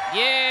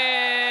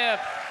 Yeah.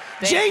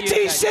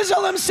 JT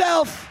Sizzle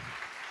himself.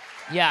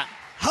 Yeah.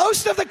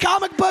 Host of the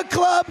Comic Book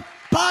Club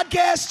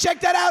podcast.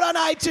 Check that out on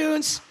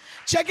iTunes.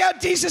 Check out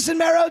Desus and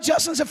Mero.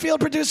 Justin's a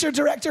field producer,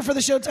 director for the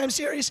Showtime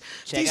series.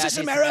 Desus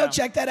and Mero,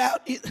 check that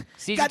out.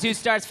 Season 2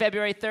 starts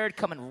February 3rd,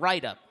 coming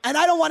right up. And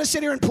I don't want to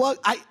sit here and plug.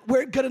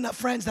 We're good enough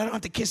friends that I don't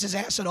have to kiss his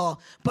ass at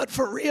all. But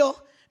for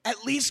real,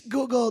 at least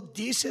Google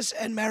Desus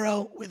and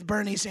Mero with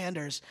Bernie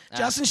Sanders.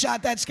 Justin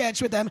shot that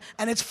sketch with them,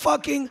 and it's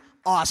fucking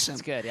awesome.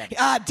 It's good,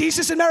 yeah.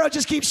 Desus and Mero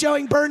just keep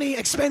showing Bernie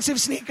expensive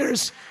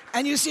sneakers,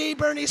 and you see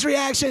Bernie's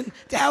reaction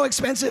to how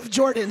expensive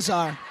Jordans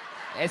are.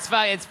 It's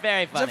fun. It's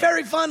very funny. It's a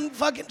very fun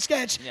fucking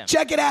sketch. Yeah.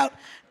 Check it out.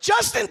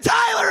 Justin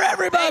Tyler,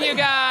 everybody. Thank you,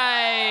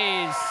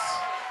 guys.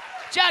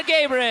 John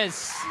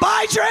Gabris.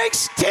 Buy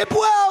drinks. Tip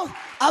well.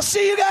 I'll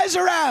see you guys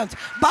around.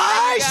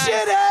 Bye,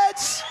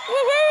 shitheads.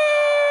 Woo-hoo.